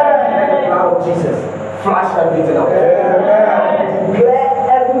 Let the blood of Jesus flash everything out. Amen. Declare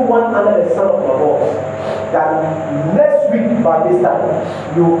everyone under the sound of my voice that next week by this time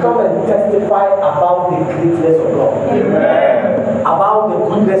you will come and testify about the greatness of God. Amen. About the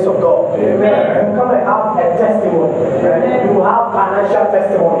goodness of God. Amen. You come and have a testimony. Amen. You have financial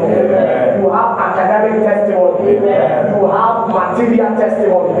testimony. Amen. You have academic testimony. Amen. You have material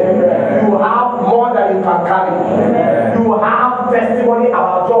testimony. Amen. You have more than you can carry. Amen. You have testimony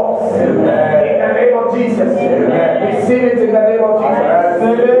about jobs. Amen. In the name of Jesus. Amen. Receive it in the name of Jesus.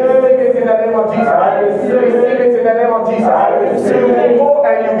 Receive it in the name of Jesus. Receive it in the name of Jesus. You will go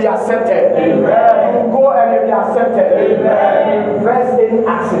and you'll be accepted. Amen. You will go and you'll be accepted. Amen. Reverse any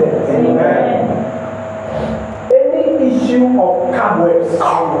accident. Amen. Any issue of cobwebs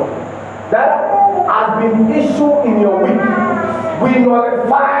that has been issued in your week, we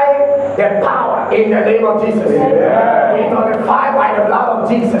nullify the power in the name of Jesus. Amen. We nullify by the blood of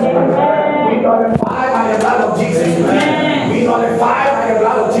Jesus. Amen. We nullify by the blood of Jesus. Amen. We nullify by the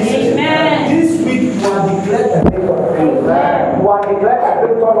blood of Jesus. Amen. This week you are declared a victor. You are declared a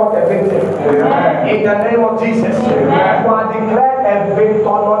victor, not a victim. Amen. In the name of Jesus. Amen. You are declared a victor,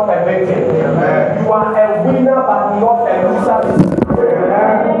 not a victim. Amen. You are a winner, but not a loser.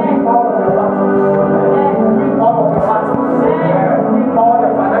 Amen. You win all of the battles. You win all of the battles. You win all the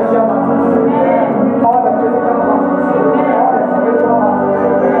financial battles. You win all the physical battles. You win all the spiritual battles.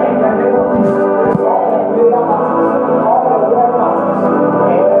 In the name of Jesus. All the prayer battles. All the word battles. In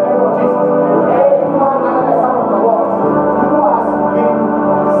the name of Jesus. Everyone under the sound of the Lord who has been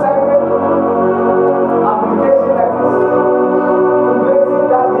sending application letters to places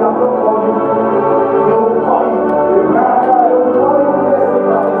that they have not called you, they will call you. They will call you next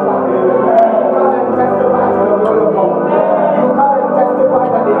week by this time. You come and testify to the glory of God. You come and testify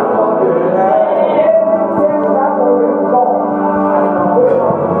that they have called you. Anything that will be called as an emotion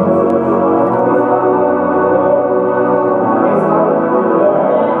of Jesus is coming. It's coming. It's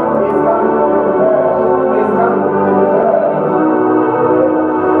coming. It's coming.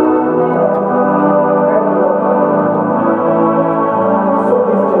 So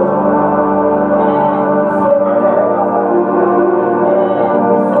this church.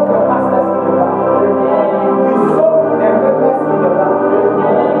 So the pastors in the back. We soak the members in the back.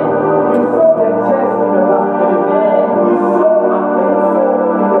 We soak the chairs in the back. We soak admin soul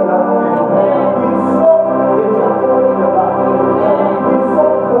in the back. We soak the diaconate in the back. We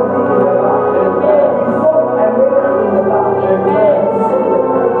soak body in the back. We soak America in the back. We soak the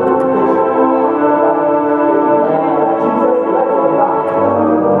Jesus light in the back.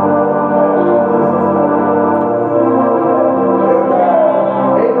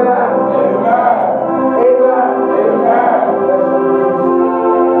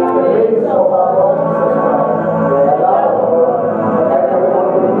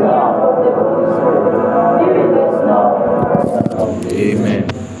 Amen.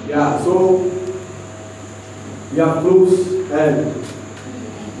 Yeah, so we are close and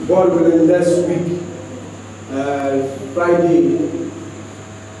God willing next week, Friday,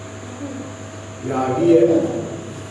 we are here